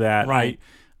we get into that, right.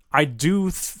 I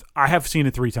have seen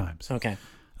it 3 times. Okay.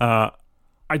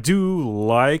 I do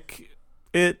like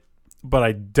it, but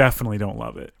I definitely don't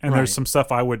love it. And there's some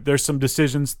stuff there's some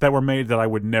decisions that were made that I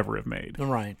would never have made.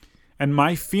 Right. And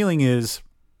my feeling is,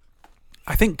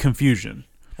 I think confusion.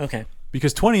 Okay.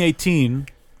 Because 2018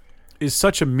 is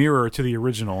such a mirror to the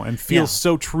original and feels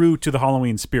so true to the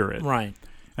Halloween spirit. Right.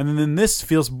 And then this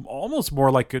feels almost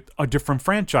more like a different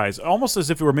franchise, almost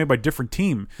as if it were made by a different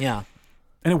team. Yeah.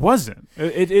 And it wasn't.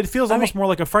 It feels almost more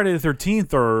like a Friday the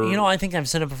 13th or... I think I've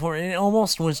said it before. It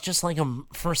almost was just like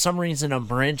for some reason, a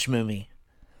bridge movie.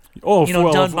 Oh,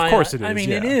 of course it is. I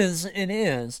mean, it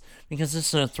is, because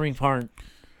this is a 3-part,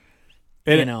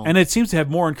 And it seems to have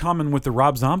more in common with the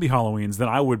Rob Zombie Halloweens than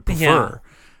I would prefer.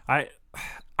 Yeah.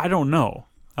 I don't know.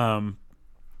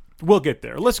 We'll get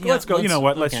there. Let's go. You know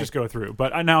what? Let's just go through.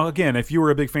 But now, again, if you were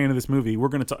a big fan of this movie, we're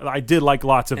going to. I did like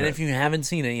lots of it. And if you haven't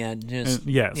seen it yet, just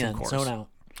of course. zone out.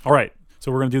 All right.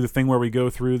 So we're going to do the thing where we go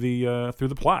through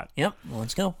the plot. Yep.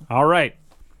 Let's go. All right.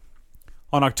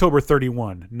 On October 31,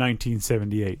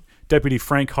 1978, Deputy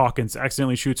Frank Hawkins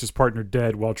accidentally shoots his partner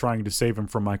dead while trying to save him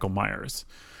from Michael Myers.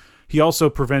 He also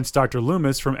prevents Dr.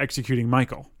 Loomis from executing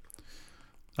Michael.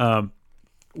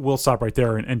 We'll stop right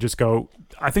there and just go,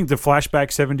 I think the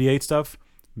flashback 78 stuff,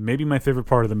 maybe my favorite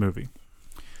part of the movie.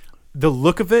 The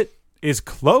look of it is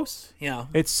close. Yeah.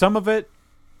 It's some of it.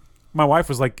 My wife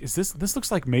was like, "Is this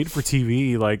looks like made for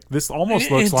TV? Like this almost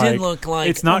looks like did look like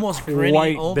it's not almost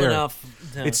quite old there. enough.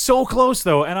 It's so close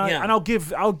though, and Yeah.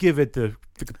 I'll give it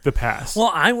the pass.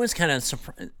 Well, I was kind of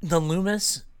surprised. The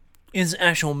Loomis is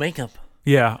actual makeup.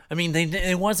 Yeah. I mean,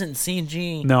 it wasn't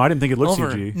CG. No, I didn't think it looked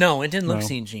over. CG. No, it didn't look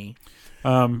CG.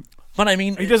 But I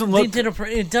mean, it doesn't look.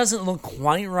 it doesn't look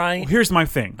quite right. Well, here's my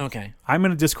thing. Okay. I'm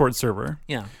in a Discord server.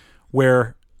 Yeah.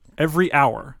 Where every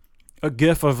hour a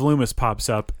GIF of Loomis pops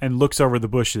up and looks over the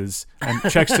bushes and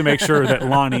checks to make sure that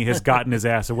Lonnie has gotten his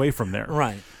ass away from there.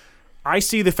 Right. I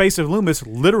see the face of Loomis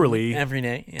literally every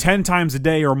day, 10 times a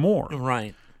day or more.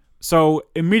 Right. So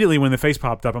immediately when the face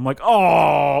popped up, I'm like,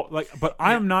 oh, but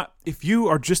I am not. If you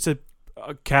are just a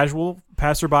casual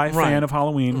passerby fan of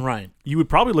Halloween, you would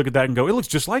probably look at that and go, it looks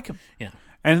just like him. Yeah.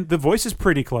 And the voice is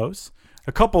pretty close.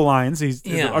 A couple lines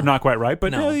are not quite right,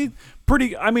 but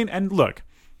pretty. I mean, and look,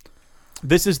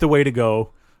 this is the way to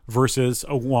go versus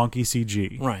a wonky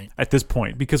CG at this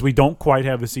point because we don't quite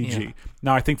have the CG. Yeah.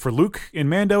 Now, I think for Luke in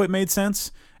Mando, it made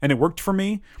sense and it worked for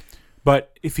me.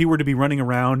 But if he were to be running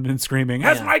around and screaming,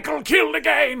 "Has Michael killed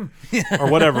again?"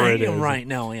 or whatever it is,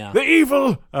 the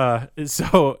evil.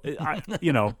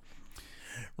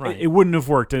 It wouldn't have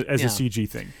worked as a CG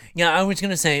thing. Yeah, I was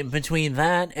gonna say between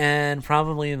that and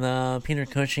probably the Peter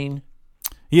Cushing.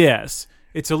 Yes.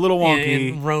 It's a little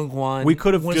wonky. In Rogue One, we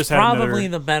could have just had probably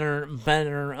the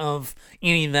better of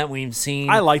any that we've seen.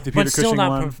 I like the Peter Cushing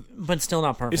one, but still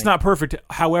not perfect. It's not perfect.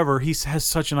 However, he has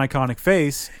such an iconic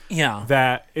face,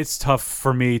 that it's tough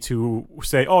for me to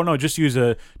say, "Oh no, just use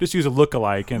a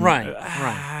lookalike." And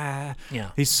right.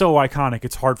 He's so iconic.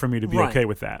 It's hard for me to be okay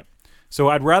with that. So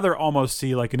I'd rather almost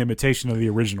see like an imitation of the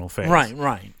original face.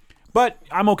 Right. But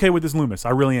I'm okay with this Loomis. I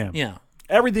really am. Yeah.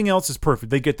 Everything else is perfect.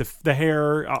 They get the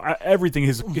hair, everything.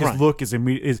 His look is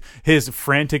his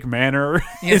frantic manner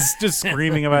is just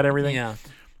screaming about everything. Yeah,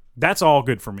 that's all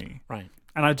good for me. Right,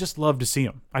 and I just love to see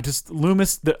him.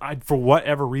 Loomis. For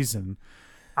whatever reason,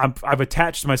 I've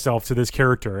attached myself to this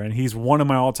character, and he's one of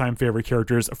my all-time favorite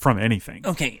characters from anything.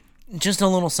 Okay, just a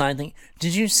little side thing.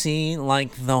 Did you see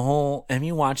have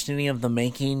you watched any of the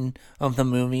making of the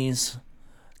movies,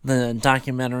 the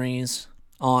documentaries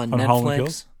on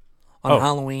Netflix? On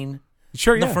Halloween.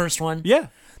 Sure, the first one. Yeah.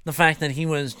 The fact that he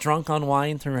was drunk on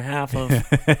wine through half of...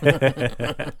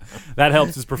 that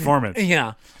helps his performance.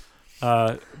 Yeah.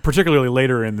 Particularly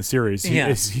later in the series.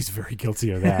 He's very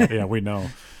guilty of that. Yeah, we know.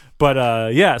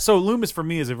 But, so Loomis for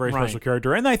me is a very special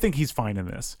character, and I think he's fine in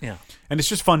this. Yeah. And it's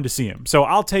just fun to see him. So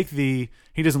I'll take he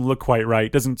doesn't look quite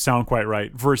right, doesn't sound quite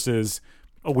right, versus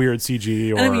a weird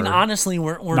CG or... And I mean, honestly,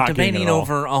 we're debating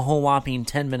over a whole whopping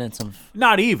 10 minutes of...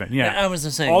 Not even, I was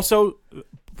the same. Also,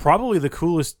 probably the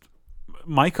coolest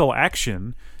Michael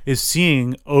action is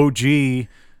seeing OG,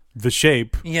 the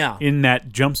Shape, in that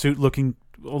jumpsuit looking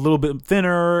a little bit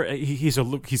thinner.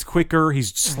 He's quicker.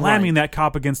 He's slamming that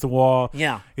cop against the wall.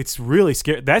 Yeah. It's really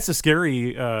scary. That's a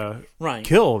scary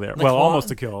kill there.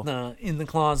 Almost a kill. The in the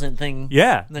closet thing.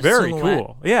 Yeah, very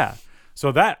cool. Yeah.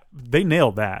 So they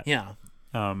nailed that. Yeah.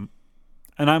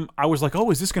 And I was like,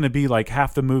 oh, is this going to be like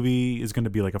half the movie is going to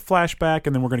be like a flashback,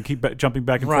 and then we're going to keep jumping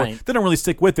back and forth. They don't really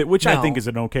stick with it, which I think is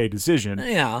an okay decision.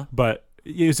 Yeah, but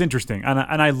it was interesting, and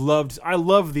I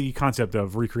love the concept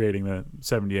of recreating the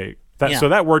 78. So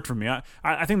that worked for me.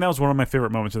 I think that was one of my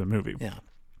favorite moments of the movie.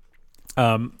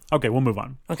 Yeah. Okay, we'll move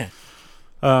on. Okay.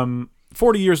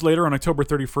 40 years later, on October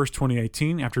 31st,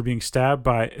 2018, after being stabbed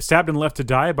and left to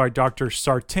die by Dr.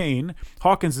 Sartain,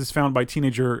 Hawkins is found by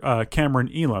teenager Cameron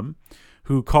Elam,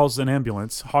 who calls an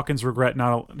ambulance. Hawkins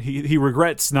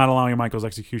regrets not allowing Michael's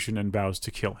execution and vows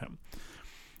to kill him.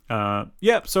 So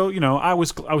I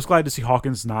was glad to see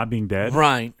Hawkins not being dead.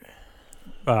 Right.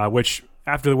 Which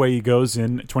after the way he goes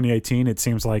in 2018, it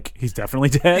seems like he's definitely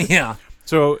dead. Yeah.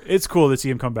 So it's cool to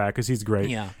see him come back because he's great.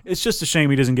 Yeah. It's just a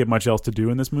shame he doesn't get much else to do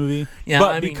in this movie. Yeah,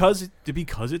 but because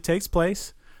it takes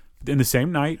place in the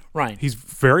same night, right? He's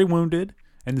very wounded,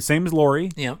 and the same as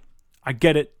Laurie. Yeah. I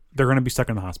get it. They're going to be stuck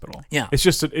in the hospital. Yeah. It's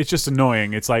just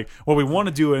annoying. It's like, well, we want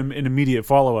to do an immediate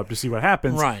follow up to see what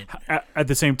happens. Right. At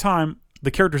the same time,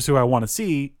 the characters who I want to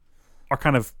see are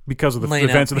kind of, because of the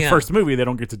events of the first movie, they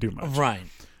don't get to do much. Right.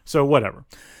 So whatever.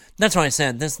 That's why I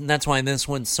said this. That's why this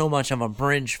one's so much of a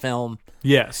bridge film.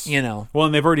 Yes. Well,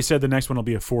 and they've already said the next one will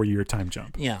be a 4-year time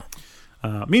jump. Yeah.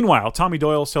 Meanwhile, Tommy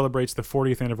Doyle celebrates the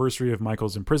 40th anniversary of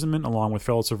Michael's imprisonment, along with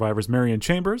fellow survivors Marion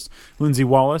Chambers, Lindsay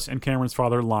Wallace, and Cameron's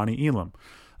father, Lonnie Elam,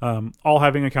 all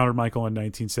having encountered Michael in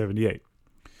 1978.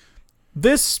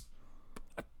 This,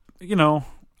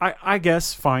 I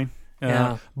guess, fine.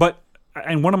 But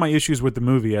one of my issues with the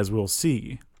movie, as we'll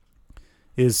see,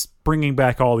 is bringing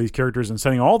back all these characters and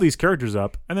setting all these characters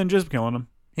up and then just killing them.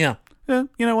 Yeah. You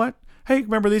know what? Hey,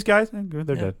 remember these guys? They're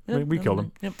dead. We killed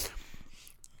them. Yep.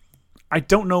 I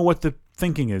don't know what the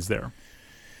thinking is there.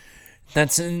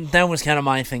 That was kind of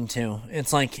my thing too.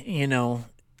 It's like,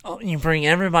 you bring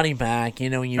everybody back,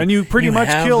 and you pretty much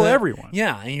kill everyone.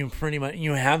 Yeah,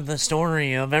 you have the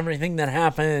story of everything that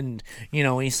happened.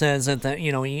 He says that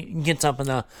he gets up in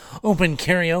the open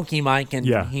karaoke mic and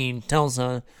he tells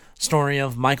a story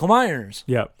of Michael Myers.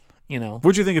 Yep.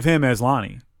 What'd you think of him as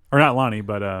Lonnie? Or not Lonnie,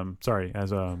 but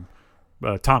as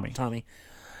Tommy. Tommy.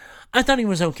 I thought he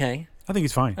was okay. I think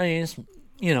he's fine. He's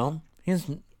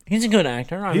a good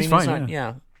actor. He's fine.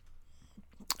 Yeah.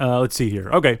 Let's see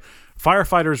here. Okay.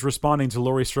 Firefighters responding to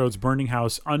Laurie Strode's burning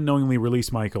house unknowingly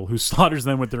release Michael, who slaughters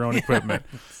them with their own equipment.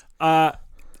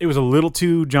 It was a little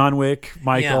too John Wick,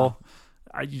 Michael.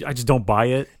 Yeah. I just don't buy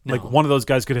it. No. Like, one of those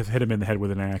guys could have hit him in the head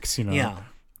with an axe. Yeah.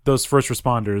 Those first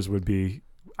responders would be,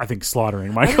 I think,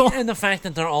 slaughtering Michael. And the fact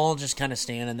that they're all just kind of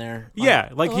standing there. He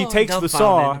takes the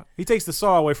saw. He takes the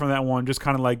saw away from that one, just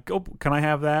kind of like, oh, can I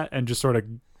have that? And just sort of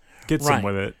gets him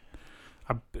with it.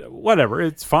 Whatever,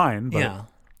 it's fine. But yeah.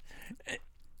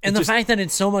 And the fact that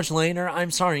it's so much later, I'm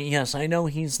sorry, yes, I know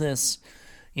he's this,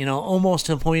 almost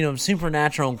to the point of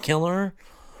supernatural killer,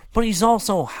 but he's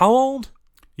also how old?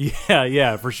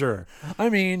 Yeah, for sure. I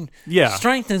mean,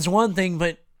 strength is one thing,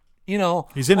 but, he's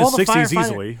in his 60s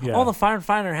easily. Yeah. All the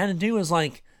firefighter had to do was,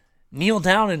 like, kneel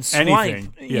down and swipe,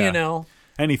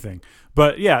 Anything.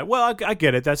 But, yeah, well, I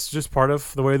get it. That's just part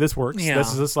of the way this works. Yeah.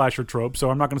 This is a slasher trope,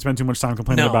 so I'm not going to spend too much time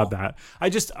complaining about that.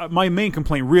 My main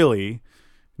complaint really...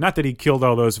 Not that he killed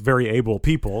all those very able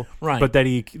people, right? But that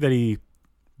he,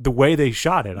 the way they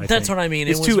shot it. That's what I mean.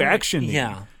 It's too actiony.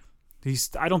 Yeah,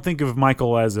 I don't think of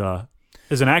Michael as an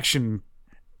action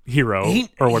hero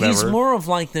or whatever. He's more of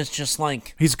like this, just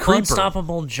like he's a creeper.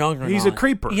 Unstoppable juggernaut. He's a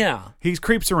creeper. Yeah, he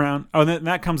creeps around. Oh, and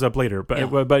that comes up later.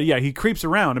 But he creeps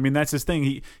around. I mean, that's his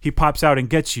thing. He pops out and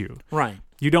gets you. Right.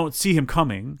 You don't see him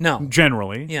coming. No.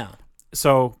 Generally. Yeah.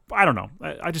 So I don't know.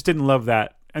 I just didn't love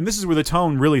that. And this is where the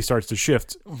tone really starts to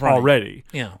shift already.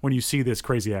 Yeah. When you see this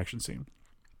crazy action scene.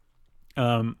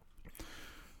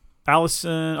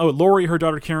 Laurie, her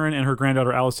daughter Karen, and her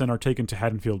granddaughter Allison are taken to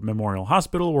Haddonfield Memorial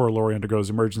Hospital, where Laurie undergoes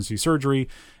emergency surgery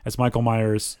as Michael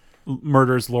Myers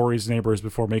murders Laurie's neighbors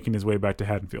before making his way back to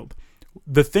Haddonfield.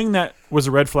 The thing that was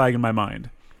a red flag in my mind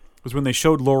was when they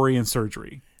showed Laurie in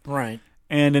surgery. Right.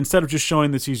 And instead of just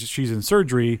showing that she's in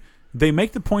surgery, they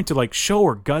make the point to like show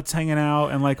her guts hanging out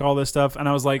and like all this stuff, and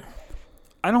I was like,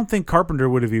 I don't think Carpenter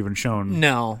would have even shown.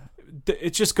 No,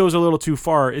 it just goes a little too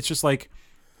far. It's just like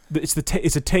it's a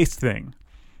taste thing.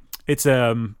 It's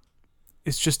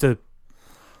just a.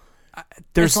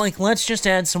 It's like, let's just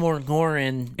add some more gore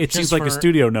in. It seems like a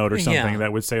studio note or something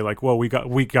that would say like, well, we got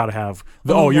to have.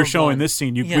 You're showing blood. This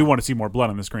scene. We want to see more blood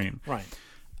on the screen. Right.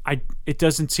 It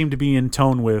doesn't seem to be in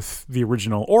tone with the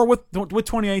original or with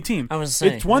 2018. I was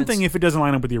saying, it's one thing if it doesn't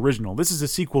line up with the original. This is a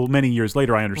sequel many years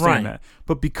later. I understand that,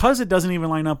 but because it doesn't even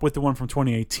line up with the one from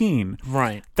 2018,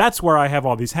 right? That's where I have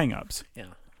all these hangups. Yeah.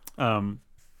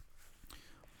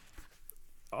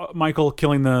 Michael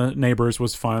killing the neighbors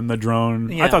was fun. The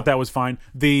drone, I thought that was fine.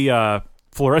 The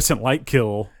fluorescent light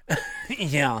kill,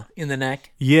 in the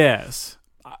neck. Yes.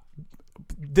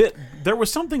 There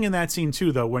was something in that scene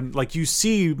too, though, when like you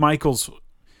see Michael's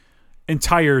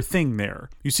entire thing there.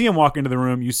 You see him walk into the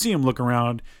room. You see him look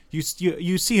around. You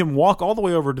see him walk all the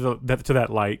way over to that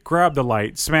light, grab the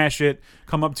light, smash it,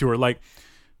 come up to her. Like,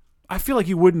 I feel like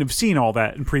you wouldn't have seen all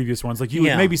that in previous ones. Like you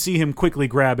would maybe see him quickly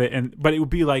grab it, but it would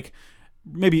be like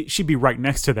maybe she'd be right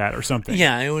next to that or something.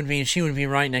 Yeah, it would be. She would be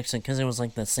right next to it because it was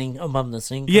like the sink above the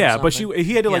sink. Yeah, but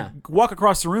he had to like walk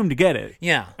across the room to get it.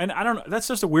 Yeah, and I don't know. That's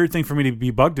just a weird thing for me to be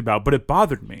bugged about, but it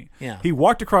bothered me. Yeah, he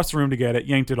walked across the room to get it,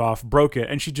 yanked it off, broke it,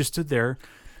 and she just stood there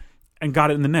and got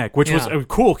it in the neck, which was a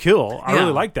cool kill. I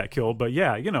really liked that kill, but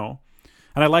and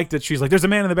I liked that she's like, "There's a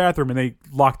man in the bathroom," and they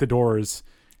lock the doors,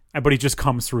 but he just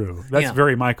comes through. That's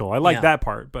very Michael. I like that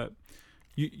part, but.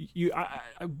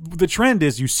 The trend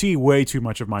is you see way too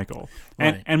much of Michael,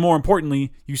 and more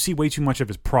importantly, you see way too much of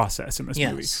his process in this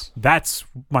movie. That's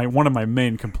one of my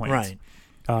main complaints.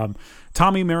 Right.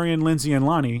 Tommy, Marion, Lindsay, and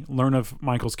Lonnie learn of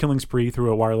Michael's killing spree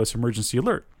through a wireless emergency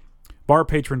alert. Bar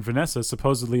patron Vanessa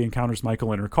supposedly encounters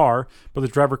Michael in her car, but the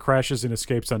driver crashes and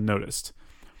escapes unnoticed.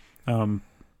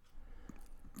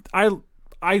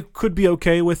 I could be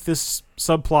okay with this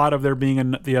subplot of there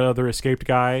being the other escaped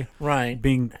guy, right,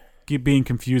 being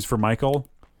confused for Michael,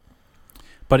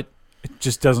 but it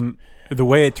just doesn't. The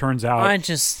way it turns out,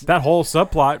 that whole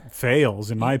subplot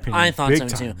fails, in my opinion. I thought so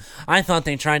too. I thought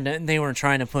they were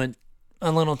trying to put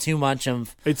a little too much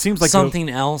of it seems like something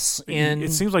else in.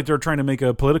 It seems like they're trying to make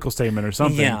a political statement or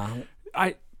something. Yeah,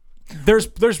 there's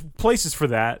places for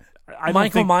that.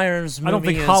 Michael Myers movie I don't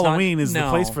think Halloween is the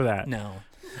place for that. No.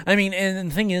 I mean,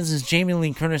 and the thing is Jamie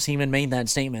Lee Curtis even made that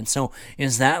statement. So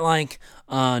is that like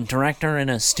a director in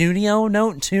a studio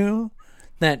note too?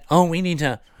 That, we need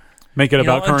to make it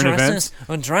about current events.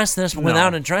 Address this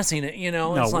without addressing it.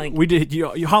 No, it's like we did.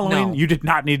 Halloween, you did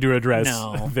not need to address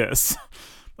this.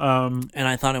 And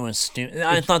I thought it was stupid.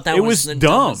 I thought that was the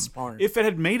dumb. dumbest part. If it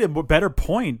had made a better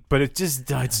point, but it's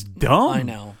dumb. I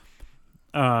know.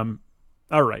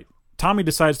 All right. Tommy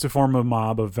decides to form a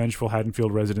mob of vengeful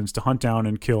Haddonfield residents to hunt down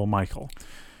and kill Michael.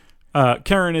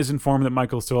 Karen is informed that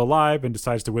Michael is still alive and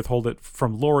decides to withhold it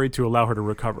from Laurie to allow her to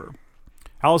recover.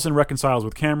 Allison reconciles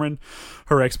with Cameron,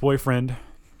 her ex-boyfriend,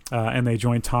 and they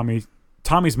join Tommy's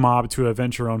mob to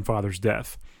avenge her own father's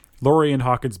death. Laurie and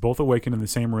Hawkins both awaken in the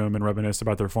same room and reminisce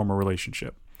about their former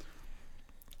relationship.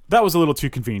 That was a little too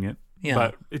convenient,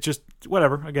 but it just,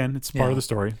 whatever. Again, it's part of the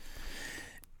story.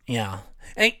 Yeah.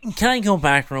 Hey, can I go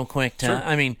back real quick to, Sure.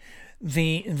 I mean,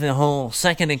 the whole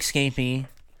second escapee.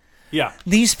 Yeah.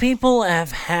 These people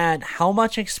have had how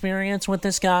much experience with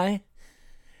this guy?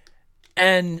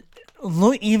 And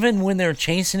look, even when they're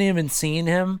chasing him and seeing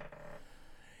him,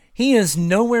 he is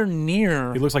nowhere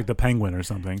near. He looks like the Penguin or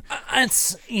something.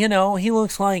 It's, he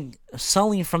looks like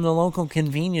Sully from the local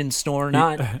convenience store,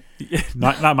 not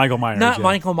Michael Myers. Not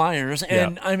Michael Myers.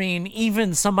 And I mean,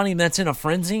 even somebody that's in a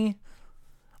frenzy,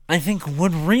 I think,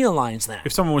 would realize that.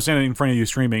 If someone was standing in front of you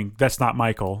screaming, that's not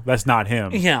Michael, that's not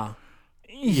him. Yeah.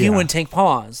 You would take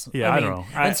pause. Yeah, I don't know.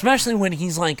 Especially when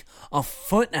he's like a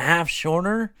foot and a half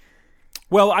shorter.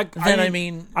 Well, I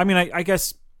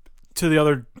guess to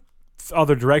the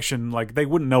other direction, like, they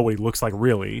wouldn't know what he looks like,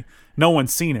 really. No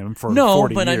one's seen him for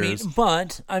 40 years.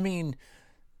 I mean,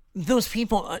 those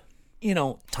people,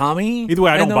 Tommy. Either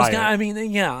way, I don't buy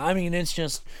it. It's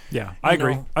just. Yeah, I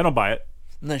agree. I don't buy it.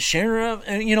 The sheriff,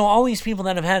 and all these people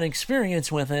that have had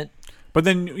experience with it. But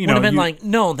then, would have been like,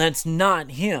 no, that's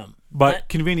not him. But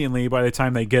conveniently, by the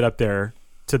time they get up there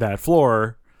to that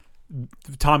floor,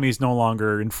 Tommy's no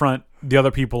longer in front. The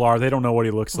other people are. They don't know what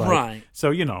he looks like. Right.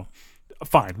 So,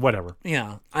 fine, whatever.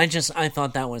 Yeah. I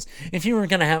thought that was, if you were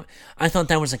going to have, I thought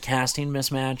that was a casting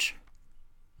mismatch.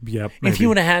 Yep. If you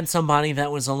would have had somebody that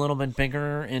was a little bit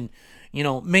bigger and,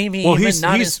 maybe well,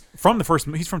 even he's from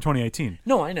 2018.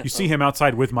 No, I know. You see him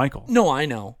outside with Michael. No, I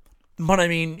know. But I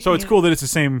mean, so it's cool that it's the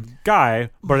same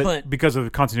guy, but because of the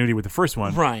continuity with the first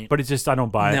one, right? But it's just I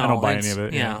don't buy any of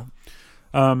it. Yeah.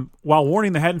 While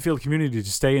warning the Haddonfield community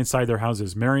to stay inside their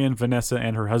houses, Marion, Vanessa,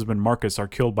 and her husband Marcus are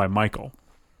killed by Michael.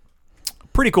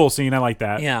 Pretty cool scene. I like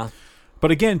that. Yeah.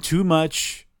 But again, too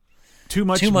much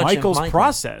Michael's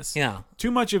process. Yeah.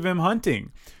 Too much of him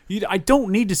hunting. I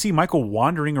don't need to see Michael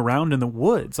wandering around in the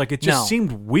woods. Like, it just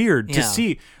seemed weird to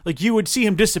see. Like, you would see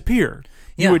him disappear.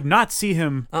 You would not see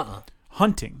him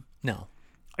hunting. No.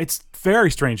 It's very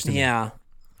strange to me. Yeah.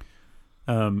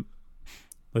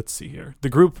 Let's see here. The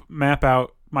group map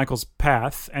out Michael's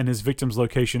path and his victim's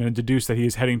location and deduce that he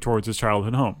is heading towards his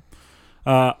childhood home.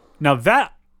 Now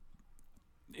that...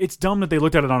 It's dumb that they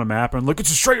looked at it on a map and look, it's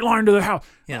a straight line to the house.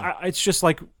 Yeah. It's just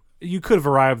like, you could have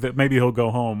arrived that maybe he'll go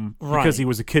home because he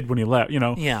was a kid when he left,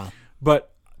 Yeah.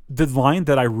 But the line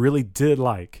that I really did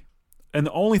like, and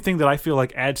the only thing that I feel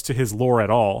like adds to his lore at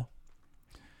all,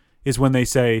 is when they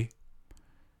say,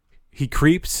 he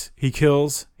creeps, he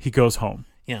kills, he goes home.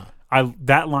 Yeah.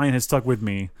 That line has stuck with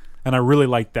me, and I really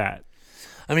like that.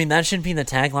 I mean, that should be the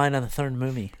tagline of the third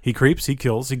movie. He creeps, he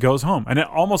kills, he goes home. And it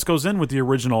almost goes in with the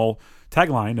original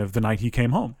tagline of The Night He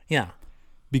Came Home. Yeah.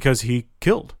 Because he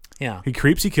killed. Yeah. He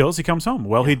creeps, he kills, he comes home.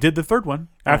 Well, he did the third one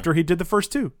after he did the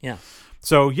first two. Yeah.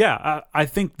 So, I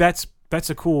think that's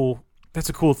a cool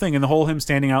thing. And the whole him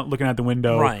standing out, looking out the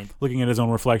window, looking at his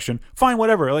own reflection. Fine,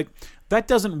 whatever. Like, that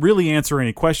doesn't really answer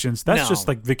any questions. That's just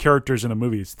like the characters in a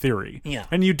movie's theory. Yeah.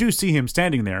 And you do see him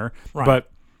standing there, but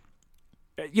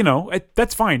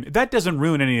that's fine. That doesn't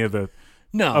ruin any of the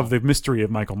mystery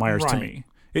of Michael Myers to me.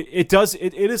 It does.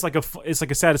 It is like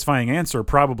a satisfying answer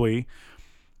probably,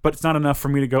 but it's not enough for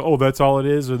me to go, oh, that's all it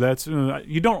is, or that's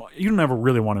you don't ever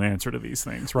really want an answer to these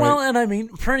things, right? Well, and I mean,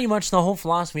 pretty much the whole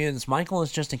philosophy is Michael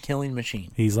is just a killing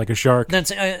machine. He's like a shark. That's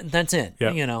it.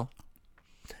 Yep.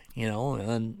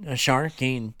 a shark,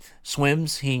 he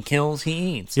swims, he kills,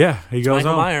 he eats. Yeah, he goes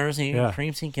Michael home. Myers, he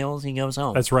creeps, he kills, he goes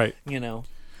home. That's right.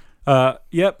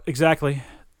 Yep, exactly.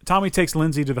 Tommy takes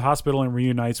Lindsay to the hospital and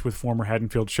reunites with former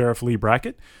Haddonfield Sheriff Lee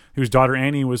Brackett, whose daughter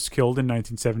Annie was killed in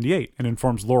 1978, and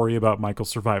informs Laurie about Michael's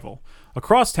survival.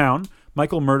 Across town,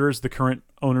 Michael murders the current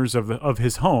owners of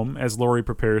his home as Laurie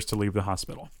prepares to leave the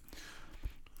hospital.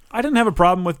 I didn't have a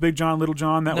problem with Big John, Little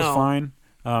John. That was fine.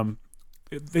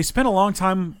 They spent a long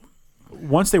time,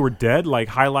 once they were dead, like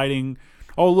highlighting,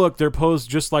 oh, look, they're posed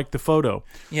just like the photo.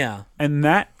 Yeah. And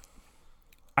that,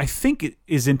 I think, it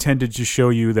is intended to show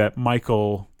you that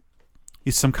Michael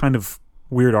is some kind of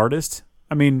weird artist.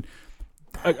 I mean,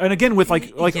 and again, with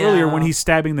like earlier when he's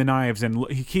stabbing the knives and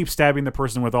he keeps stabbing the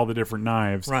person with all the different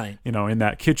knives, right? In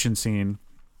that kitchen scene,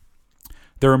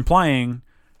 they're implying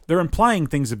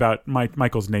things about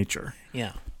Michael's nature.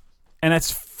 Yeah. And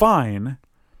that's fine.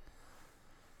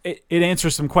 It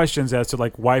answers some questions as to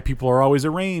like why people are always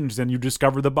arranged and you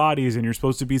discover the bodies and you're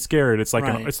supposed to be scared. It's like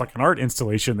it's like an art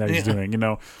installation that he's doing,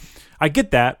 I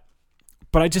get that,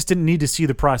 but I just didn't need to see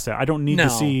the process. I don't need to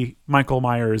see Michael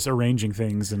Myers arranging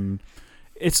things, and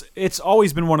it's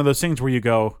always been one of those things where you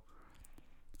go,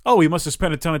 oh, he must have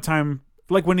spent a ton of time,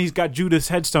 like when he's got Judith's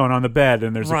headstone on the bed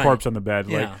and there's a corpse on the bed.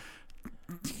 Yeah.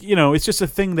 Like, it's just a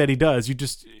thing that he does.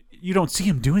 You don't see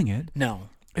him doing it. No.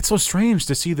 It's so strange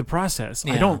to see the process.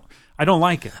 Yeah. I don't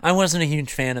like it. I wasn't a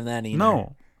huge fan of that either.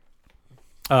 No.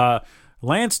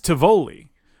 Lance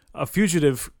Tivoli, a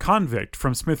fugitive convict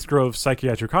from Smiths Grove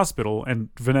Psychiatric Hospital and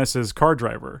Vanessa's car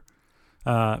driver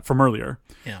from earlier,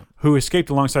 who escaped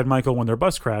alongside Michael when their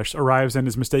bus crashed, arrives and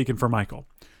is mistaken for Michael.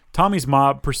 Tommy's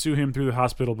mob pursue him through the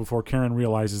hospital before Karen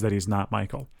realizes that he's not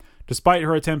Michael. Despite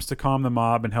her attempts to calm the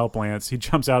mob and help Lance, he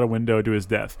jumps out a window to his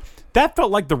death. That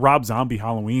felt like the Rob Zombie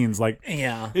Halloweens. Like,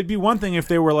 it'd be one thing if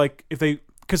they were like,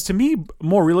 because to me,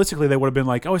 more realistically, they would have been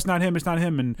like, oh, it's not him,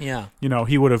 and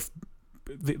he would have,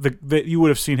 you would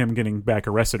have seen him getting back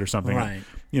arrested or something, right?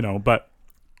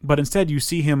 But instead you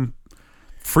see him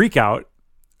freak out,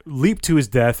 leap to his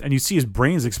death, and you see his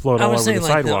brains explode all over the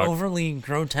sidewalk. The overly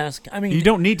grotesque. I mean, you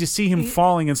don't need to see him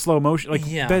falling in slow motion. Like,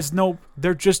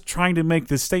 they're just trying to make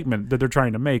this statement that they're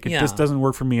trying to make. It just doesn't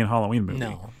work for me in Halloween movie.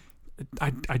 No,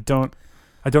 I don't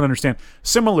understand.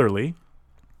 Similarly,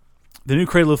 the new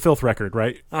Cradle of Filth record,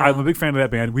 right? I'm a big fan of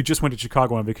that band. We just went to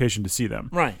Chicago on vacation to see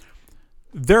them. Right.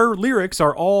 Their lyrics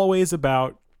are always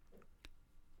about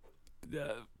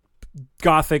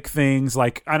gothic things,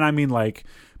 and I mean like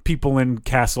people in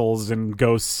castles and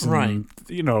ghosts and,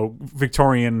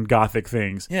 Victorian gothic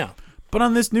things. Yeah. But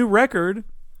on this new record,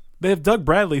 they have Doug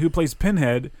Bradley, who plays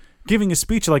Pinhead, giving a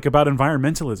speech about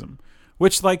environmentalism,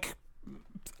 which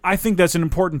I think that's an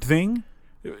important thing.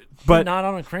 But not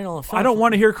on a Cradle of Filth. I don't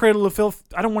want to hear Cradle of Filth.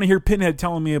 I don't want to hear Pinhead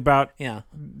telling me about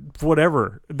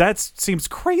whatever. That seems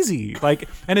crazy.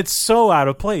 And it's so out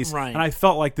of place. Right. And I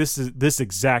felt like this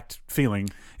exact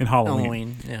feeling in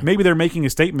Halloween. Yeah. Maybe they're making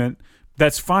a statement.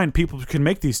 That's fine. People can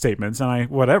make these statements, and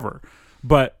whatever.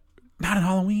 But not in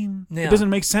Halloween. Yeah. It doesn't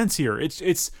make sense here.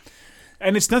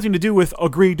 And it's nothing to do with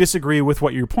agree, disagree with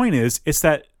what your point is. It's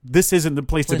that this isn't the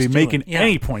place to be making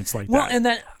any points like that. Well,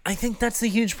 and I think that's the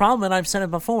huge problem, and I've said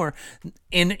it before.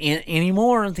 In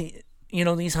anymore,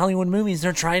 these Hollywood movies,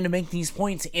 they're trying to make these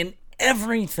points in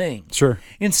everything. Sure.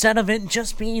 Instead of it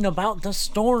just being about the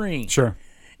story. Sure.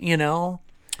 You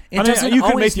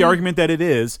could make the argument that it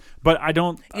is, but I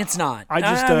don't. It's not.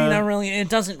 It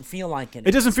doesn't feel like it.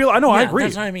 It doesn't feel. I know. I agree.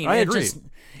 That's what I mean. I agree.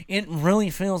 It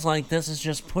really feels like this is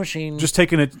just pushing, just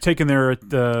taking their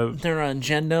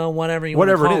agenda, whatever you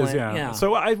whatever want to it is. Yeah.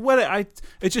 So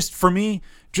it's just for me,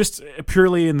 just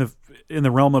purely in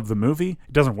the realm of the movie,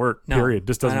 it doesn't work. No, period.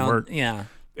 This doesn't work. Yeah.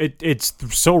 It's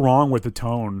so wrong with the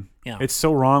tone. Yeah. It's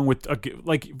so wrong with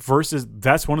versus.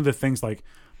 That's one of the things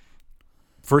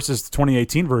versus the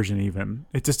 2018 version, even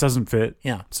it just doesn't fit.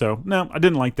 Yeah. So no, I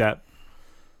didn't like that.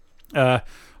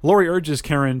 Laurie urges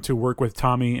Karen to work with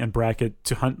Tommy and Brackett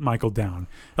to hunt Michael down.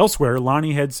 Elsewhere,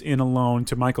 Lonnie heads in alone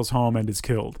to Michael's home and is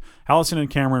killed. Allison and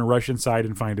Cameron rush inside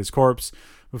and find his corpse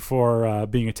before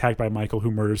being attacked by Michael, who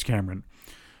murders Cameron.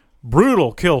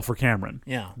 Brutal kill for Cameron.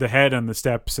 Yeah. The head and the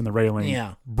steps and the railing.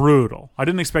 Yeah. Brutal. I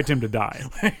didn't expect him to die.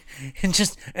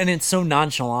 and it's so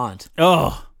nonchalant.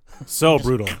 Oh, so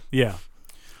brutal. Yeah.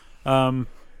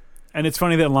 And it's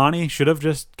funny that Lonnie should have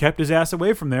just kept his ass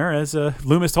away from there, as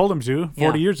Loomis told him to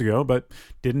 40 years ago, but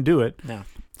didn't do it. No.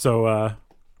 So,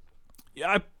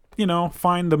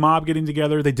 fine, the mob getting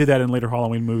together. They did that in later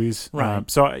Halloween movies.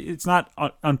 Right. So it's not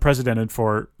unprecedented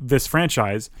for this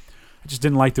franchise. I just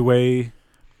didn't like the way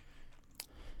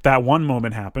that one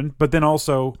moment happened. But then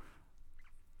also,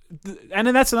 and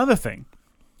then that's another thing.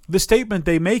 the statement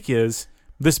they make is,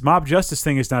 this mob justice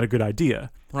thing is not a good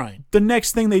idea. Right. The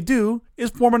next thing they do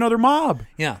is form another mob.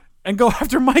 Yeah. And go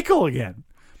after Michael again.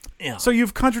 Yeah. So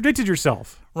you've contradicted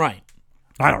yourself. Right.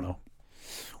 I don't know.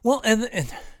 Well, and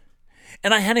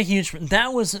I had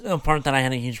that was a part that I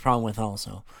had a huge problem with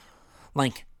also.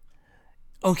 Like,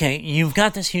 okay, you've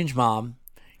got this huge mob.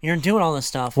 You're doing all this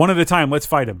stuff. One at a time, let's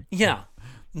fight him. Yeah.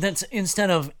 That's instead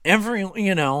of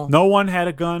No one had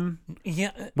a gun.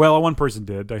 Yeah. Well, one person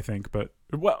did, I think. But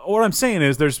what I'm saying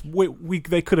is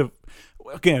they could have...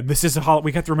 Again,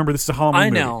 we have to remember this is a Halloween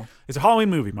movie. I know. It's a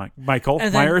Halloween movie, Michael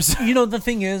Myers. The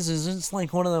thing is it's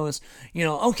like one of those,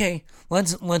 okay,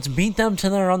 let's beat them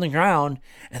till they're on the ground,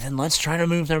 and then let's try to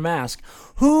move their mask.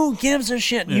 Who gives a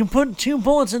shit? Yeah. You put 2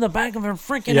 bullets in the back of her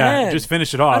freaking head. Yeah, just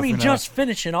finish it off. I mean, just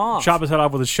finish it off. Chop his head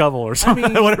off with a shovel or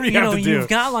something. Whatever you have to do. You've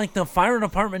got like the fire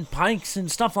department pikes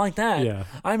and stuff like that. Yeah.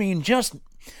 I mean, just...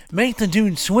 make the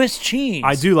dude Swiss cheese.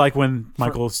 I do like when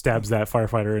Michael stabs that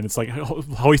firefighter and it's like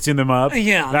hoisting them up.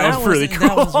 Yeah, that was really cool.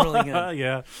 That was really good.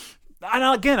 Yeah.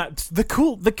 And again,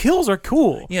 the kills are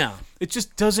cool. Yeah. It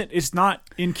just doesn't, it's not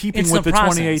in keeping with the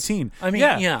 2018. I mean,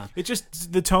 yeah. It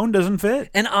just, the tone doesn't fit.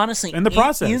 And honestly, and the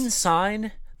process.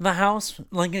 Inside the house,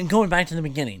 like going back to the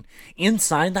beginning,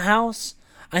 inside the house,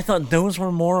 I thought those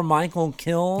were more Michael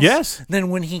kills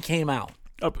than when he came out.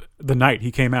 The night he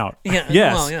came out. Yeah.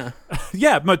 Yes. Well, yeah.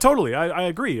 Yeah, but totally. I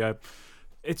agree.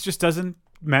 It just doesn't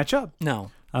match up. No.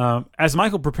 As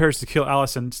Michael prepares to kill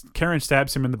Allison, Karen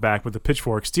stabs him in the back with a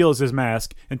pitchfork, steals his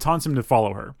mask, and taunts him to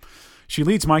follow her. She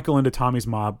leads Michael into Tommy's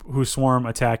mob, who swarm,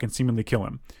 attack, and seemingly kill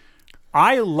him.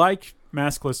 I like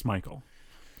maskless Michael.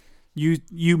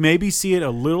 You maybe see it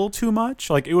a little too much.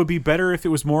 Like, it would be better if it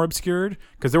was more obscured,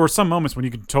 because there were some moments when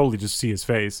you could totally just see his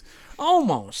face.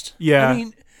 Almost. Yeah. I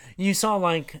mean... You saw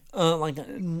the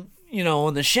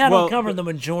shadow covered the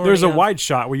majority. There's a wide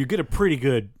shot where you get a pretty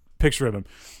good picture of him.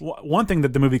 One thing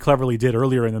that the movie cleverly did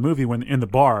earlier in the movie, when in the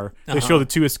bar, they show the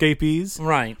 2 escapees,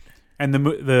 right? And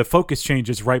the focus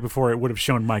changes right before it would have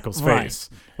shown Michael's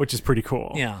face, which is pretty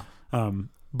cool. Yeah.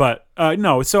 But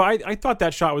no, so I thought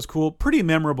that shot was cool, pretty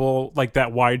memorable, like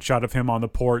that wide shot of him on the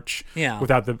porch,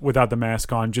 without the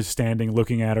mask on, just standing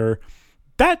looking at her.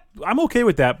 That I'm okay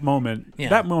with that moment. Yeah.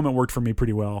 That moment worked for me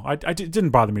pretty well. It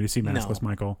didn't bother me to see maskless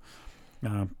Michael.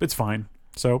 It's fine.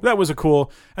 So that was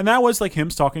and that was like him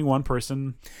stalking one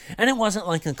person. And it wasn't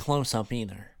like a close up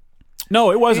either.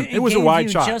 No, it wasn't. It was a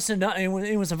wide shot. Just enough, it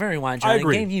was a very wide shot. I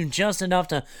agree. It gave you just enough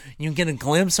to get a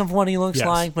glimpse of what he looks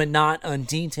like, but not a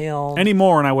detail. Any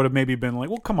more, and I would have maybe been like,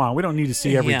 well, come on, we don't need to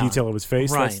see every detail of his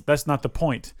face. Right. That's not the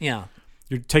point. Yeah.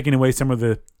 You're taking away some of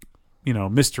the,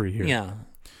 mystery here. Yeah.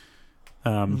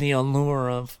 The allure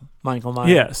of Michael Myers.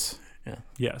 Yes. Yeah.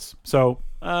 Yes. So,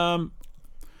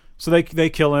 they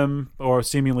kill him, or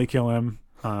seemingly kill him.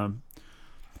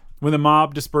 When the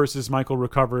mob disperses, Michael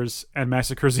recovers and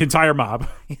massacres the entire mob,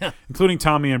 including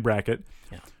Tommy and Brackett.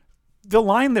 Yeah. The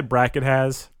line that Brackett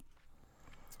has,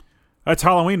 "It's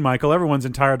Halloween, Michael. Everyone's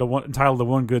entitled to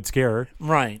one good scare."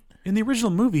 Right. In the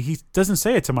original movie, he doesn't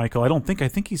say it to Michael. I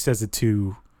think he says it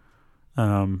to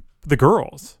the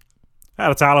girls.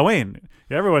 It's Halloween.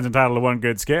 Everyone's entitled to one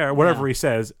good scare. Whatever he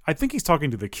says. I think he's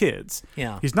talking to the kids.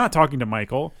 Yeah. He's not talking to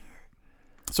Michael.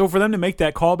 So for them to make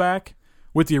that callback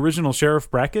with the original Sheriff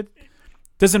Brackett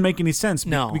doesn't make any sense.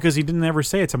 No. Because he didn't ever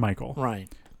say it to Michael. Right.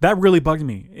 That really bugged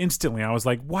me instantly. I was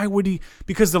like, why would he?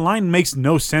 Because the line makes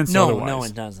no sense otherwise. No,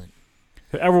 it doesn't.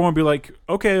 Everyone would be like,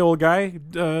 okay, old guy,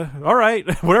 all right,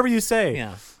 whatever you say.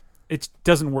 Yeah. It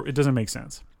doesn't work. It doesn't make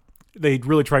sense. They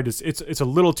really tried to. It's a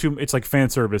little too. It's like fan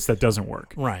service that doesn't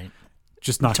work. Right.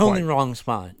 Just not totally quite. Wrong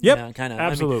spot. Yep. Kind of.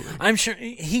 Absolutely. I mean, I'm sure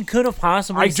he could have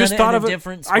possibly. A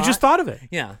different spot. I just thought of it.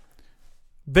 Yeah.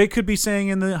 They could be saying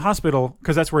in the hospital,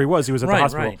 because that's where he was. He was at the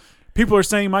hospital. Right. People are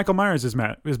saying Michael Myers is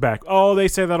back. Oh, they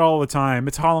say that all the time.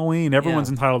 It's Halloween. Everyone's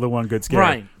entitled to one good scare.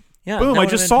 Right. Yeah. Boom! I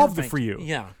just solved it for you.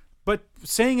 Yeah. But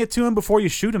saying it to him before you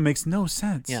shoot him makes no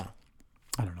sense. Yeah.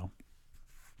 I don't know.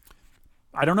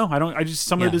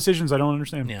 Some of the decisions I don't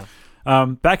understand. Yeah.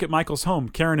 Back at Michael's home,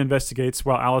 Karen investigates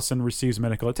while Allison receives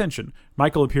medical attention.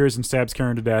 Michael appears and stabs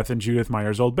Karen to death in Judith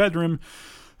Meyer's old bedroom,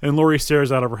 and Laurie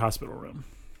stares out of her hospital room.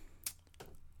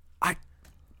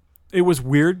 It was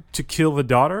weird to kill the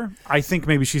daughter. I think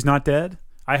maybe she's not dead.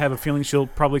 I have a feeling she'll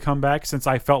probably come back, since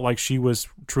I felt like she was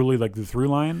truly like the through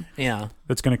line. Yeah.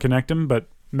 That's going to connect them, but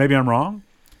maybe I'm wrong.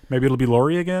 Maybe it'll be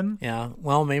Laurie again. Yeah.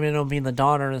 Well, maybe it'll be the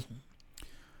daughter.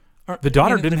 The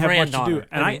daughter didn't have much to do,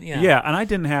 and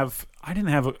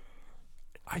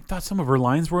I thought some of her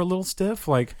lines were a little stiff,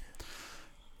 like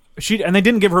and they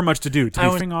didn't give her much to do.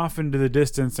 Teefing off into the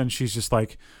distance, and she's just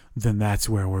like, "Then that's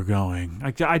where we're going."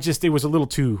 It was a little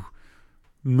too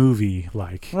movie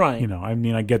like. Right. You know, I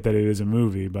mean, I get that it is a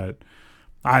movie, but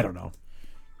I don't know.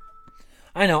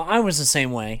 I know. I was the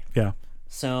same way. Yeah.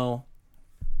 So.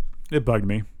 It bugged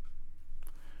me.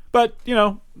 But, you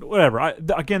know, whatever.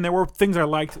 Again, there were things I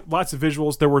liked. Lots of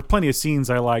visuals. There were plenty of scenes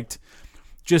I liked.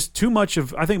 Just too much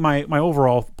of... I think my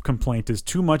overall complaint is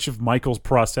too much of Michael's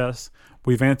process.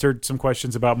 We've answered some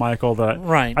questions about Michael that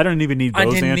right. I don't even need those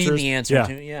answers. I didn't need the answer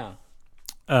to, yeah.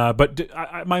 But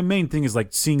my main thing is like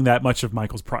seeing that much of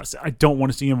Michael's process. I don't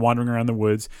want to see him wandering around the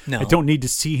woods. No. I don't need to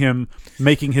see him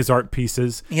making his art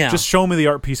pieces. Yeah. Just show me the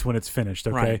art piece when it's finished,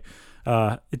 okay?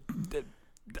 Right.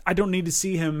 I don't need to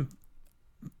see him.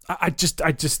 I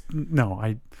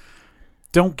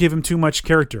don't give him too much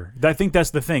character. I think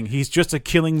that's the thing. He's just a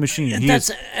killing machine. He's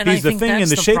the thing in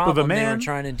the shape of a man. They were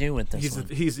trying to do with this one.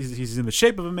 He's in the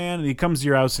shape of a man, and he comes to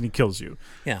your house and he kills you.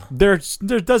 Yeah. There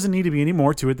doesn't need to be any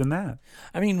more to it than that.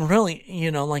 I mean, really,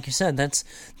 you know, like you said, that's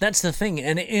the thing,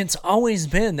 and it's always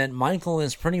been that Michael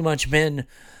has pretty much been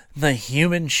the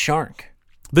human shark.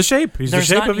 The shape. He's the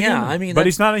shape of a human. I mean, but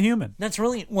he's not a human. That's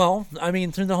really well. I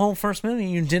mean, through the whole first movie,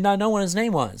 you did not know what his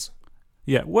name was.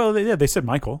 Yeah, well, they said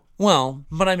Michael. Well,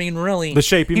 but I mean, really, the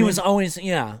shape. He was always,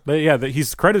 yeah. But yeah,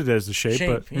 he's credited as the shape.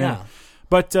 But yeah.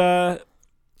 But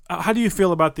how do you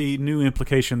feel about the new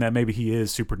implication that maybe he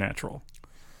is supernatural?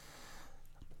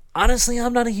 Honestly,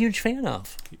 I'm not a huge fan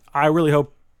of. I really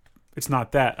hope it's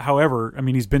not that. However, I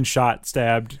mean, he's been shot,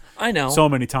 stabbed. I know so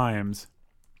many times.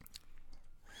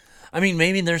 I mean,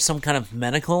 maybe there's some kind of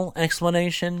medical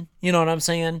explanation. You know what I'm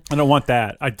saying? I don't want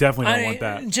that. I definitely don't want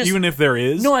that. Even if there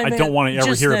is, I don't want to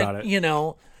ever hear about it. You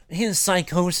know, his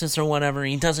psychosis or whatever,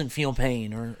 he doesn't feel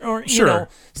pain or sure. You know,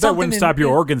 that wouldn't stop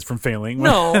your organs from failing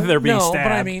when they're being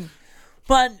stabbed.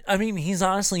 But I mean, he's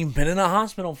honestly been in a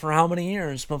hospital for how many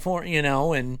years before, you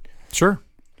know, and sure.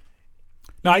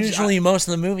 No, usually most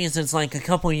of the movies, it's like a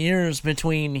couple years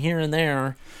between here and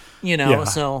there, you know, yeah.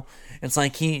 So it's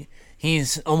like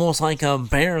He's almost like a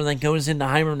bear that goes into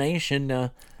hibernation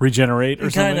to regenerate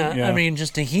or something. Yeah. I mean,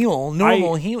 just to heal,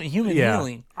 human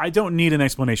healing. I don't need an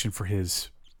explanation for his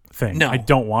thing. No. I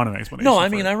don't want an explanation. No, I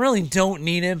mean, I really don't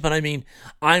need it, but I mean,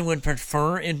 I would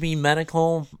prefer it be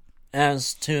medical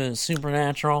as to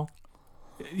supernatural.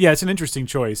 Yeah, it's an interesting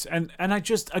choice. And I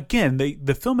just, again, the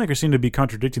filmmakers seem to be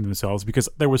contradicting themselves because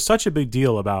there was such a big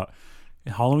deal about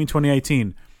Halloween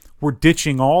 2018. We're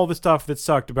ditching all the stuff that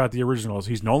sucked about the originals.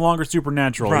 He's no longer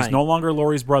supernatural. Right. He's no longer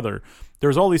Laurie's brother.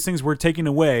 There's all these things we're taking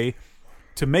away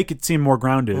to make it seem more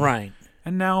grounded. Right.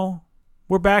 And now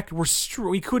we're back.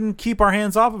 We couldn't keep our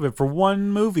hands off of it for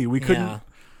one movie. We couldn't. Yeah.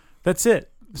 That's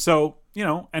it. So, you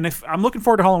know, and if I'm looking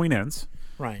forward to Halloween Ends.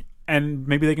 Right. And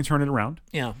maybe they can turn it around.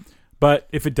 Yeah. But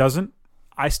if it doesn't,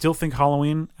 I still think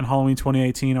Halloween and Halloween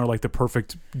 2018 are like the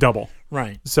perfect double.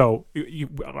 Right. So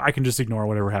I can just ignore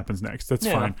whatever happens next. That's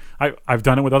fine. I've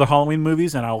done it with other Halloween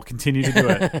movies, and I'll continue to do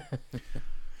it.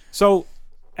 So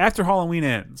after Halloween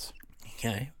Ends,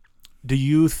 okay, do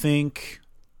you think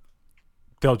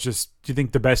do you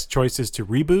think the best choice is to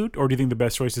reboot, or do you think the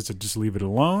best choice is to just leave it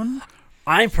alone?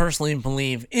 I personally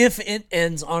believe if it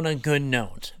ends on a good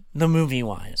note, the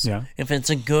movie-wise, if it's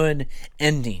a good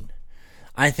ending,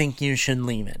 I think you should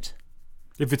leave it.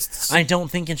 I don't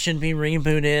think it should be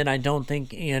rebooted. I don't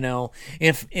think, you know,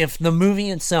 if the movie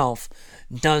itself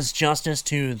does justice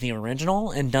to the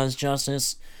original and does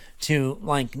justice to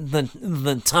like the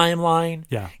timeline,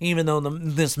 even though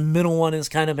this middle one has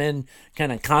kind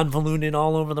of convoluted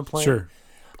all over the place. Sure.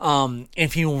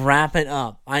 If you wrap it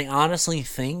up, I honestly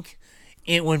think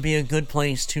it would be a good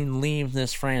place to leave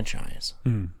this franchise.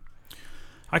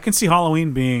 I can see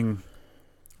Halloween being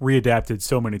readapted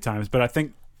so many times, but I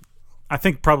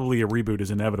think probably a reboot is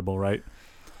inevitable, right?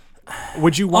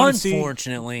 Would you want to see?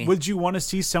 Unfortunately, would you want to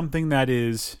see something that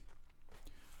is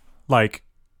like,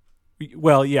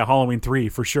 well, yeah, Halloween 3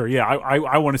 for sure. Yeah,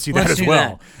 I want to see that as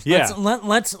well. That. Yeah,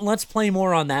 let's play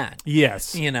more on that.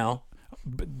 Yes, you know,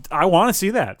 I want to see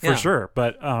that for sure.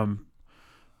 But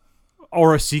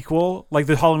or a sequel like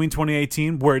the Halloween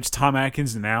 2018 where it's Tom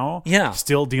Atkins now,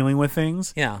 still dealing with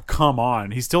things. Yeah, come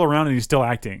on, he's still around and he's still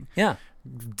acting. Yeah.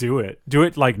 Do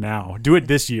it like now. Do it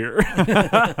this year.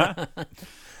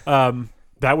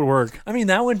 That would work. I mean,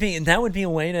 that would be a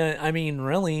way to. I mean,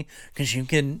 really, because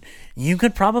you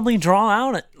could probably draw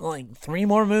out like 3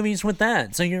 more movies with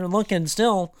that. So you're looking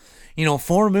still,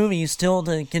 4 movies still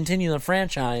to continue the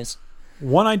franchise.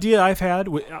 One idea I've had,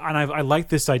 and I like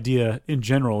this idea in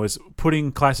general, is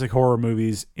putting classic horror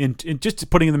movies in just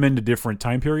putting them into different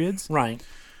time periods. Right.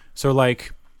 So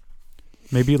like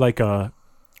maybe like a,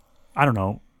 I don't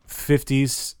know,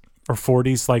 50s or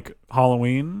 40s like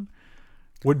Halloween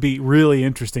would be really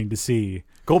interesting to see.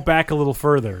 Go back a little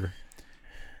further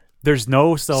There's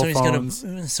no cell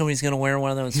phones. So he's gonna wear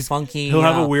one of those funky. He'll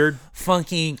have a weird,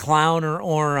 funky clown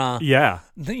or yeah.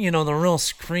 The real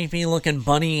creepy looking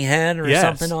bunny head or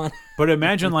something on. But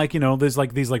imagine there's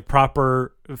like these like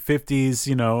proper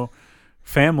 50s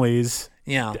families.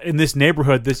 Yeah. In this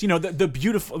neighborhood, the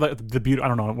beautiful, I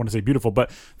don't know, I want to say beautiful, but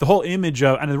the whole image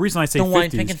of, and the reason I say the 50s,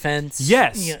 white picket fence,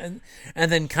 yes, yeah,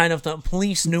 and then kind of the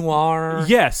police noir,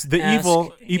 yes, the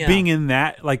evil being in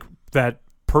that like that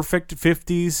perfect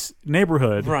 50s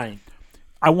neighborhood, right?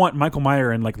 I want Michael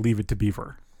Myers and like Leave It to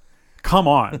Beaver. Come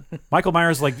on, Michael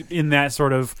Myers like in that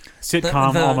sort of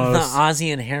sitcom almost. The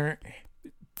Ozzy and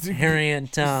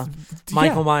Harriet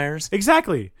Michael Myers,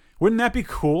 exactly. Wouldn't that be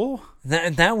cool?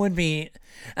 That would be,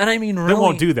 and I mean, really, they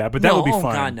won't do that, but that would be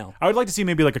fun. God, no. I would like to see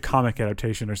maybe like a comic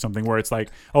adaptation or something where it's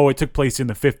like, oh, it took place in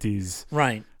the 50s.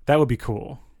 Right. That would be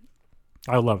cool.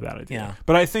 I love that idea. Yeah.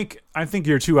 But I think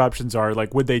your two options are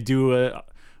like, would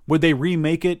they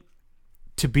remake it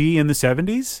to be in the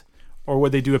 70s, or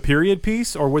would they do a period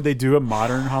piece, or would they do a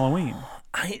modern Halloween?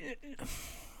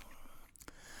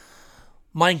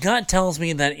 My gut tells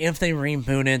me that if they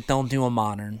reboot it, they'll do a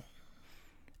modern.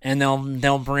 And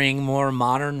they'll bring more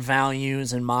modern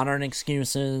values and modern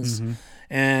excuses,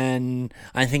 and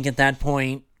I think at that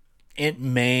point it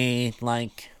may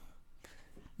like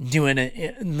doing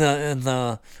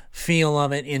the feel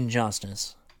of it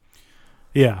injustice.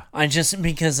 Yeah,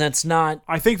 because that's not.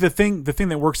 I think the thing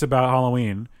that works about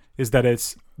Halloween is that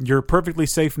it's your perfectly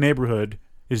safe neighborhood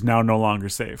is now no longer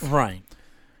safe, right?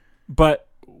 But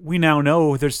we now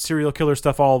know there's serial killer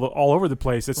stuff all over the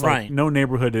place. It's like right. No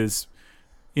neighborhood is.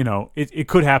 It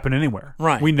could happen anywhere.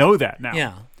 Right. We know that now.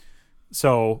 Yeah.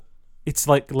 So it's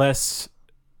like less.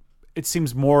 It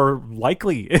seems more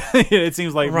likely. It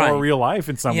seems like more real life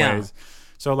in some ways.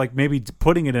 So like maybe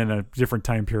putting it in a different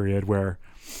time period where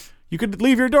you could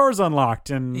leave your doors unlocked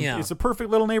and it's a perfect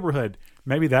little neighborhood.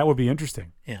 Maybe that would be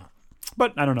interesting. Yeah.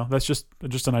 But I don't know. That's just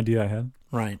an idea I had.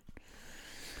 Right.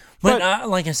 But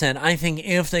like I said, I think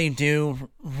if they do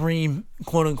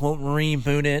quote unquote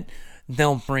reboot it,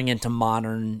 they'll bring it to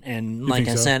modern, and like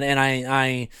I said, and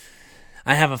I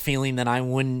have a feeling that I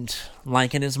wouldn't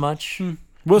like it as much.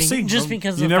 We'll see. Just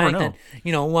because of the fact that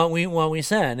what we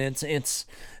said, it's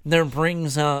there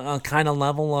brings a kind of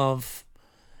level of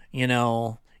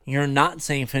you're not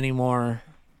safe anymore.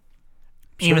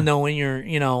 Sure. Even though when you're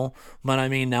but I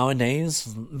mean nowadays,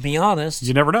 be honest,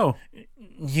 you never know.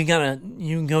 You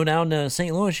can go down to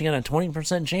St. Louis, you got a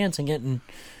 20% chance of getting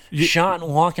shot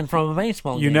and walking from a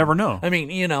baseball game. You never know. I mean,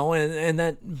 and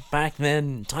that back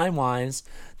then, time-wise,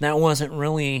 that wasn't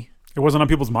really... It wasn't on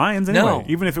people's minds anyway. No.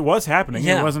 Even if it was happening,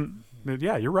 it wasn't...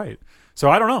 Yeah, you're right.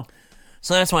 So I don't know.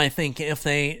 So that's why I think if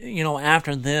they,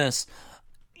 after this,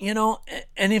 and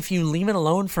if you leave it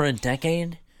alone for a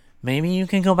decade, maybe you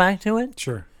can go back to it.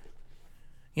 Sure.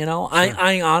 Sure.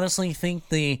 I honestly think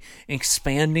the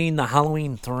expanding the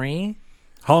Halloween 3...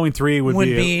 Halloween 3 would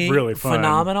be really fun.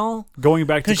 Phenomenal. Going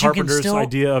back to Carpenter's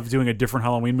idea of doing a different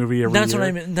Halloween movie every year.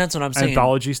 That's what I'm saying.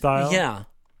 Anthology style. Yeah.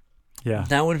 Yeah.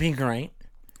 That would be great.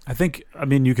 I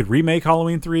mean, you could remake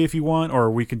Halloween 3 if you want, or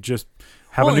we could just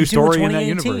have a new story in that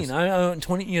universe.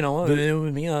 It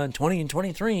would be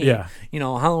 2023. Yeah.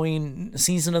 Halloween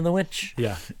season of the witch.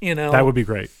 Yeah. That would be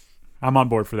great. I'm on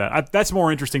board for that. That's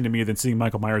more interesting to me than seeing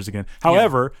Michael Myers again.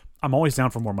 However, I'm always down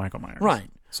for more Michael Myers. Right.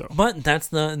 So, but that's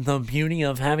the beauty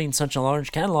of having such a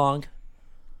large catalog.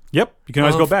 Yep, you can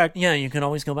always go back. Yeah, you can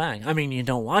always go back. I mean, you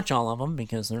don't watch all of them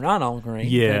because they're not all great.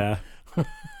 Yeah,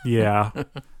 yeah.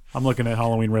 I'm looking at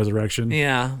Halloween Resurrection.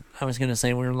 Yeah, I was gonna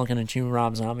say we were looking at you,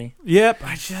 Rob Zombie. Yep,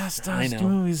 I know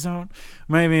movies don't.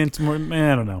 Maybe it's more.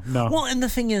 I don't know. No. Well, and the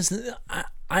thing is,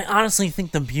 I honestly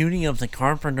think the beauty of the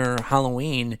Carpenter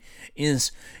Halloween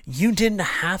is you didn't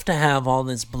have to have all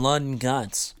this blood and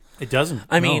guts. It doesn't.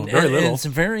 I mean, very little. It's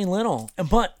very little.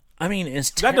 But I mean,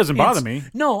 that doesn't bother me.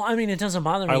 No, I mean it doesn't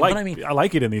bother me. I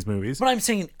like it in these movies. But I'm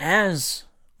saying, as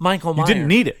Michael Myers, you didn't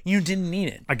need it. You didn't need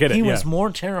it. I get it. He was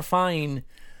more terrifying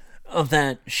of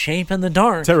that shape in the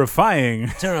dark. Terrifying.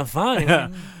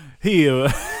 He.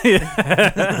 Yeah,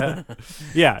 exactly.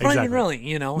 But I mean,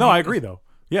 really, No, I agree though.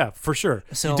 Yeah, for sure.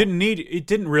 So it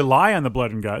didn't rely on the blood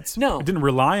and guts. No, it didn't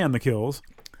rely on the kills.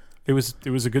 It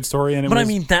was a good story, and I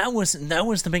mean that was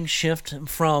the big shift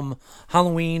from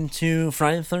Halloween to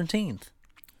Friday the 13th.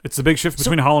 It's the big shift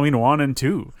between Halloween 1 and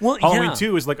 2. Well, Halloween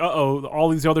 2 is like, all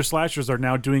these other slashers are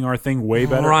now doing our thing way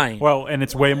better. Right. Well, and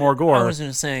it's way more gore. I was going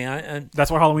to say,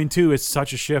 that's why Halloween 2 is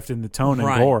such a shift in the tone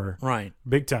and gore. Right.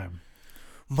 Big time.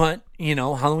 But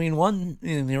Halloween 1,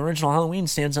 the original Halloween,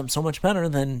 stands up so much better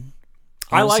than.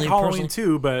 I like Halloween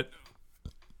 2, but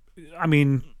I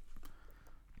mean.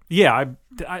 Yeah,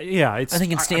 it's. I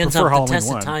think it stands up the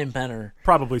test of time better.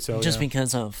 Probably so. Just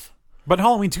because of. But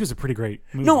Halloween 2 is a pretty great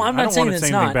movie. No, I'm not saying it's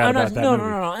not.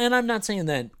 No, and I'm not saying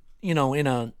that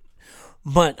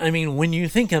But I mean, when you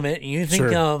think of it, you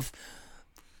think of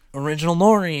original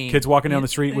Laurie, kids walking down the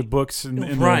street with books and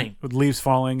with leaves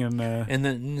falling and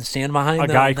then stand behind a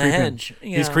guy the creeping. hedge.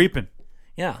 Yeah. He's creeping.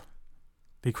 Yeah,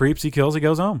 he creeps. He kills. He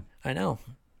goes home. I know.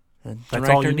 The That's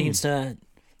all director you needs to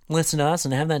listen to us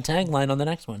and have that tagline on the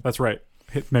next one. That's right.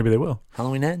 Maybe they will.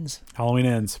 Halloween ends. Halloween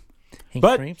ends. He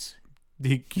creeps.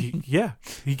 He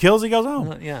kills. He goes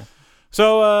home. Yeah.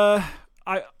 So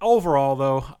overall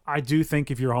though, I do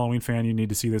think if you're a Halloween fan, you need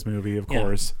to see this movie. Of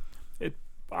course,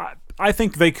 I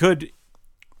think they could.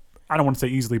 I don't want to say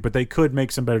easily, but they could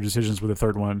make some better decisions with the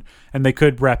third one, and they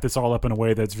could wrap this all up in a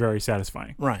way that's very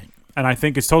satisfying. Right. And I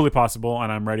think it's totally possible,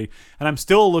 and I'm ready, and I'm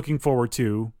still looking forward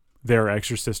to their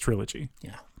Exorcist trilogy.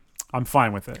 Yeah. I'm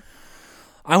fine with it.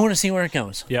 I want to see where it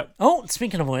goes. Yep. Oh,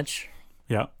 speaking of which.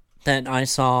 Yeah. That I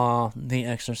saw The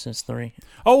Exorcist 3.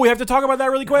 Oh, we have to talk about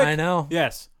that really quick? I know.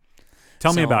 Yes.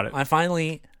 Tell me about it. I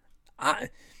finally...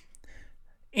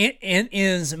 It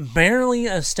is barely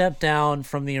a step down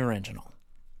from the original.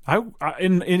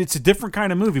 And it's a different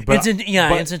kind of movie. But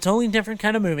it's a totally different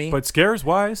kind of movie. But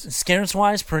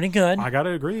scares-wise, pretty good. I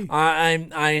gotta agree.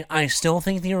 I still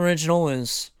think the original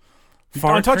is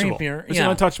far untouchable. creepier. It's an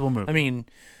untouchable movie. I mean,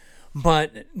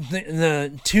 but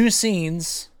the two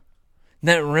scenes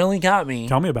that really got me.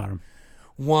 Tell me about them.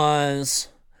 Was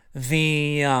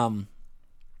the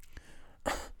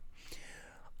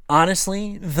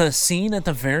honestly the scene at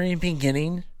the very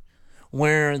beginning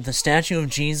where the statue of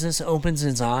Jesus opens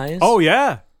its eyes. Oh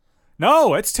yeah.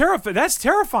 No, it's terrifying. That's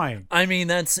terrifying. I mean,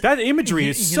 that imagery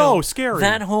is so scary.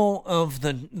 That whole of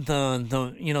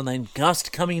the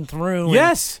gust coming through.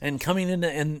 Yes. And coming into,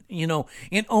 and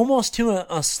it almost to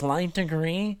a slight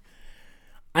degree,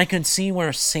 I could see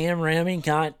where Sam Raimi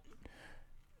got,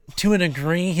 to a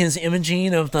degree, his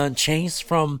imaging of the chase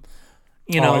from,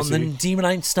 the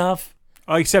Demonite stuff.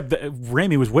 Except that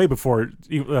Raimi was way before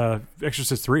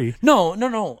Exorcist 3. No,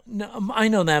 I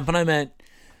know that, but I meant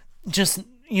just,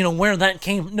 where that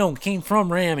came from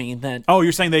Raimi. That. Oh,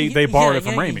 you're saying they borrowed it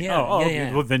from Raimi? Yeah,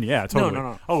 okay. Well, then totally.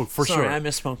 No. Oh, for Sorry, sure. I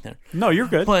misspoke there. No, you're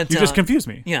good. But, you just confused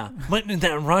me. Yeah, but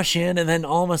that rush in and then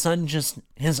all of a sudden just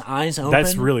his eyes open.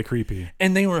 That's really creepy.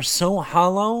 And they were so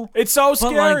hollow. It's so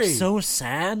scary. But like so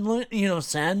sad,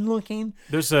 sad looking.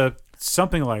 There's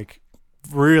something like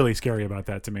really scary about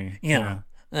that to me. Yeah.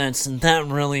 That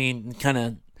really kind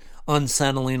of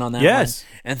unsettling on that yes.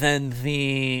 one. And then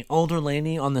the older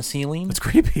lady on the ceiling. It's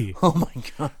creepy. Oh my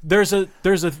god. There's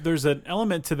an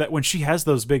element to that when she has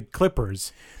those big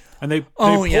clippers. And they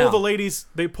pull the ladies,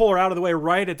 they pull her out of the way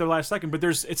right at the last second. But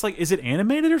it's like, is it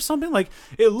animated or something? Like,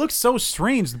 it looks so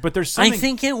strange, but there's something. I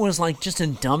think it was like just a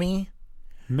dummy.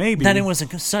 Maybe. That it was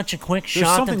such a quick shot.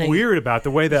 There's something weird about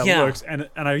the way that looks. And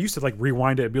I used to like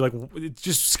rewind it and be like, it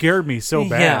just scared me so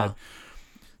bad. Yeah.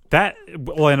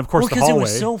 And of course the hallway. Because it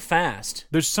was so fast.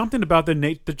 There's something about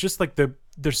just like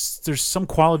there's some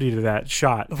quality to that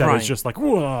shot that is just like,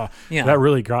 whoa. Yeah. That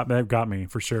really got me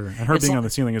for sure. And her being on the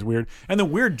ceiling is weird. And the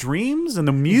weird dreams and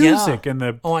the music and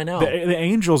the I know. The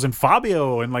angels and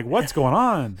Fabio and like what's going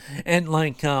on. And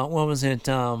like what was it?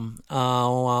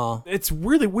 It's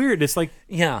really weird. It's like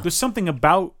there's something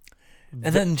about.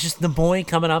 And then just the boy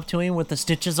coming up to him with the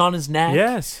stitches on his neck.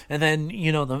 Yes. And then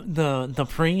the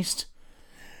priest.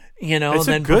 It's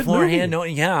then a good beforehand,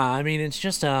 movie. I mean, it's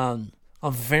just a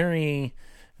very,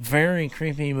 very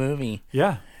creepy movie.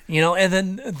 Yeah. And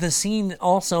then the scene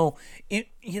also,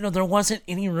 there wasn't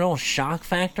any real shock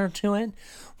factor to it,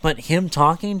 but him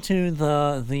talking to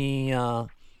the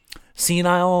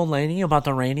senile old lady about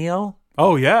the radio.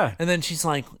 Oh, yeah. And then she's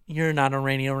like, "You're not a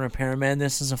radio repairman.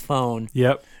 This is a phone."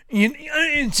 Yep.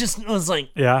 It just was like...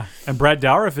 Yeah. And Brad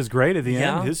Dourif is great at the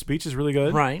end. His speech is really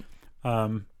good. Right.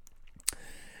 Much.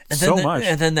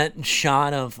 And then that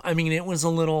shot of, I mean, it was a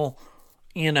little,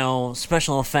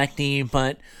 special effecty,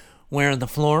 but where the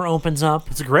floor opens up.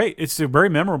 It's a very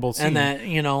memorable scene.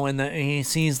 And that, he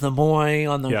sees the boy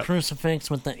on the crucifix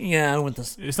with the.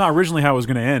 It's not originally how it was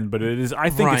going to end, but it is. I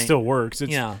think it still works.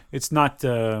 It's not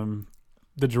the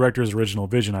director's original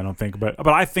vision, I don't think, but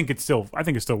I think it still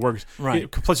works. Right.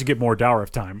 Plus, you get more Dourif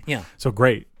time. Yeah. So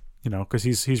great, because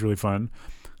he's really fun.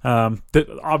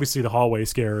 Obviously the hallway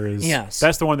scare is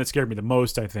that's the one that scared me the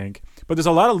most, I think. But there's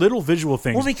a lot of little visual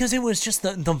things. Well, because it was just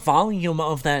the volume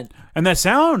of that and that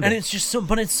sound, and it's just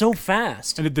but it's so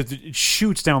fast, and it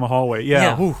shoots down the hallway.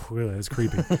 Yeah. Ooh, really, that's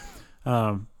creepy.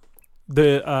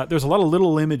 there's a lot of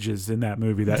little images in that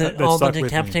movie that all the stuck with me.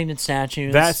 decapitated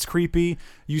statues. That's creepy.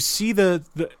 You see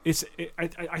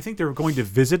I think they're going to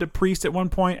visit a priest at one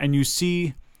point, and you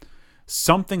see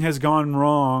something has gone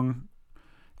wrong,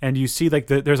 and you see like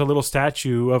there's a little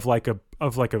statue of like a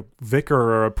vicar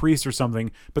or a priest or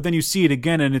something, but then you see it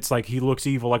again, and it's like he looks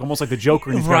evil, like almost like the Joker,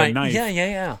 and he's got a knife.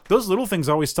 Yeah. Those little things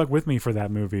always stuck with me for that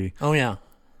movie. Oh yeah,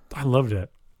 I loved it.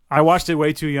 I watched it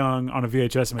way too young on a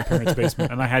VHS in my parents' basement,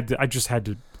 and I just had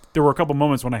to. There were a couple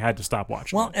moments when I had to stop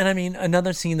watching. Well, and I mean,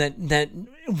 another scene that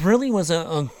really was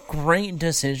a great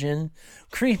decision,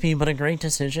 creepy but a great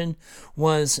decision,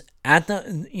 was at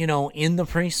the in the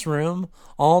priest's room,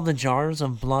 all the jars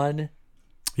of blood.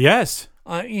 Yes.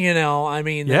 I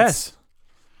mean, yes.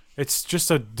 It's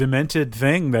just a demented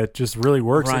thing that just really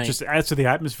works. Right. It just adds to the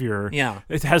atmosphere. Yeah.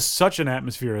 It has such an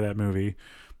atmosphere, that movie.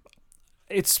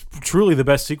 It's truly the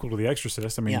best sequel to The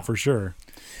Exorcist. I mean, for sure.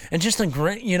 And just a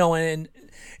great, and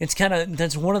it's kind of,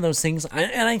 that's one of those things,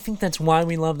 and I think that's why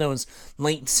we love those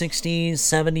late 60s,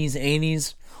 70s,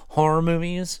 80s horror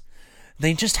movies.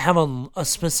 They just have a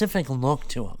specific look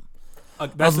to them.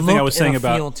 That's the thing I was saying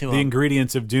about the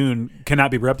ingredients of Dune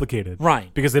cannot be replicated.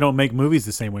 Right. Because they don't make movies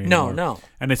the same way anymore. No.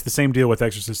 And it's the same deal with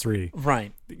Exorcist 3.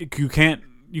 Right. You can't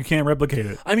replicate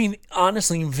it. I mean,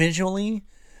 honestly, visually,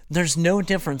 there's no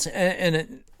difference,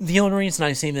 and the only reason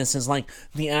I say this is like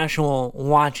the actual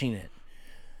watching it,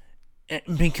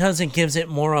 because it gives it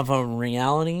more of a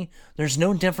reality. There's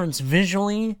no difference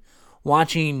visually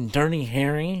watching Dirty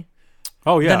Harry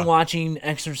than watching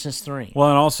Exorcist 3. Well,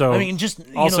 and also, I mean, just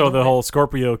the whole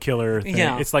Scorpio killer thing.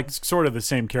 Yeah. It's like sort of the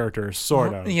same character,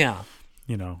 sort of. Yeah.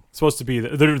 Supposed to be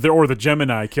the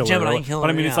Gemini killer. But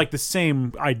I mean, it's like the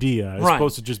same idea. It's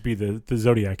supposed to just be the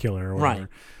Zodiac killer or whatever. Right.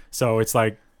 So it's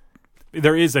like,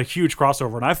 there is a huge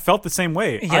crossover, and I've felt the same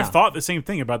way. Yeah. I've thought the same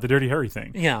thing about the Dirty Harry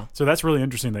thing. Yeah. So that's really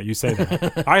interesting that you say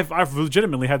that. I've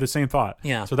legitimately had the same thought.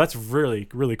 Yeah. So that's really,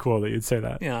 really cool that you'd say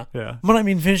that. Yeah. Yeah. But I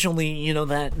mean, visually,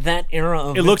 that era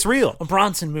of it looks real. A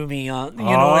Bronson movie. Yeah.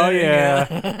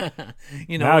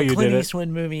 Now you Clint Eastwood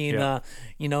movie. Yeah.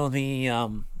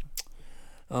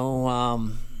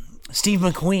 Steve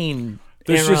McQueen.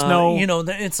 There's just no,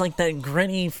 it's like that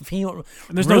gritty feel.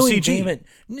 And there's really no CG.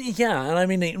 And I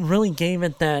mean, it really gave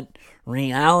it that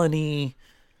reality.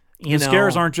 The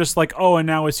scares aren't just like, and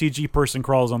now a CG person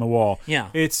crawls on the wall. Yeah,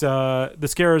 it's the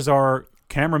scares are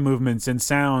camera movements and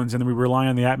sounds, and then we rely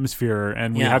on the atmosphere,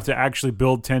 and we have to actually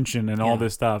build tension and all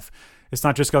this stuff. It's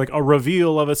not just like a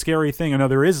reveal of a scary thing. I know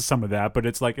there is some of that, but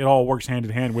it's like it all works hand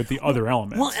in hand with the other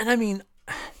elements. Well, and I mean,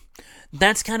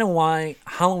 that's kind of why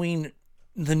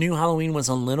the new Halloween was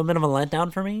a little bit of a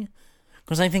letdown for me,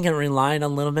 because I think it relied a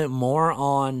little bit more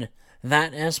on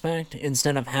that aspect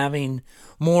instead of having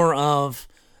more of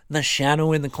the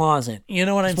shadow in the closet. You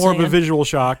know what I'm saying? It's more of a visual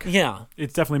shock. Yeah.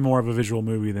 It's definitely more of a visual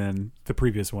movie than the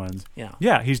previous ones. Yeah.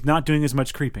 Yeah, he's not doing as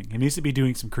much creeping. He needs to be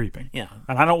doing some creeping. Yeah.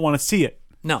 And I don't want to see it.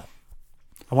 No.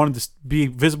 I wanted to be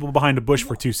visible behind a bush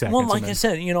for 2 seconds. Well, like I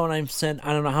said, and I've said,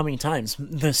 I don't know how many times,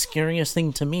 the scariest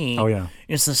thing to me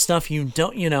is the stuff you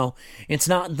don't, it's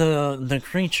not the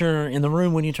creature in the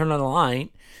room when you turn on the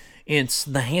light. It's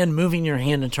the hand moving your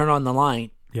hand to turn on the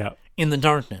light in the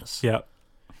darkness. Yeah.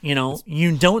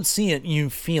 You don't see it, you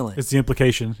feel it. It's the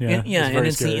implication. Yeah. And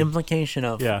it's scary. the implication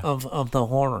of the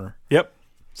horror. Yep.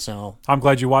 So I'm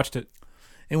glad you watched it.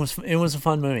 It was a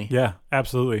fun movie. Yeah,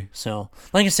 absolutely. So,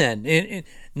 like I said, it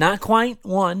not quite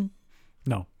one.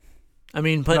 No. I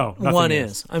mean, but one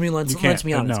is. I mean, let's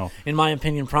be honest. No. In my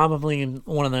opinion, probably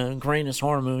one of the greatest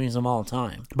horror movies of all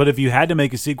time. But if you had to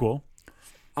make a sequel,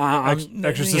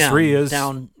 Exorcist 3 is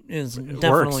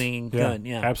definitely good.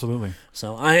 Yeah, absolutely.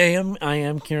 So I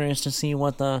am curious to see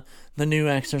what the new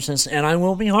Exorcist, and I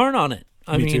will be hard on it.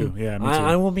 Me too. Yeah, me too.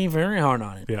 I will be very hard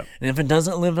on it. Yep. And if it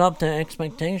doesn't live up to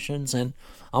expectations, and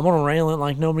I'm gonna rail it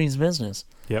like nobody's business.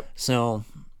 Yep. So,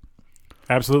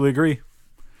 absolutely agree.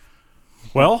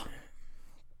 Well,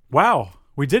 wow,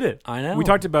 we did it. I know. We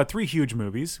talked about 3 huge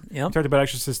movies. Yep. We talked about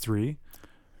Exorcist 3.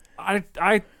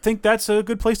 I think that's a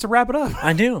good place to wrap it up.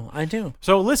 I do.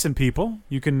 So listen, people,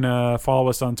 you can follow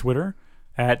us on Twitter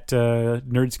at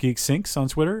Nerds Geek Sinks on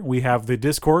Twitter. We have the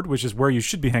Discord, which is where you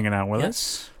should be hanging out with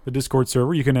us. The Discord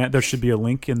server. You can there should be a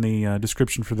link in the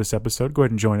description for this episode. Go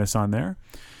ahead and join us on there.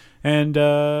 And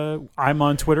I'm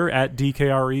on Twitter at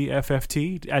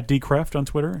DKREFFT, at DCreft on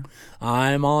Twitter.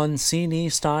 I'm on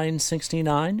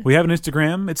CDStein69. We have an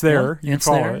Instagram. It's there. Yep, you can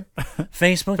follow it.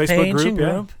 Facebook page group, and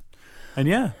group. And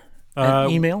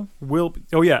Email?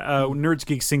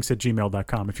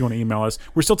 nerdsgeeksinks@gmail.com if you want to email us.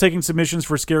 We're still taking submissions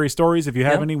for scary stories. If you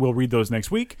have any, we'll read those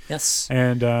next week. Yes.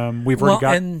 And we've already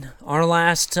got... And our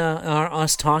last,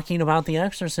 us talking about The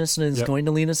Exorcist is going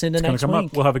to lead us into next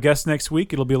week. We'll have a guest next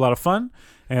week. It'll be a lot of fun.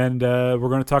 And we're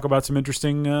going to talk about some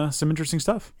interesting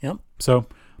stuff. Yep. So,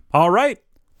 all right.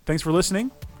 Thanks for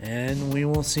listening. And we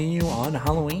will see you on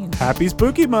Halloween. Happy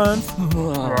Spooky Month.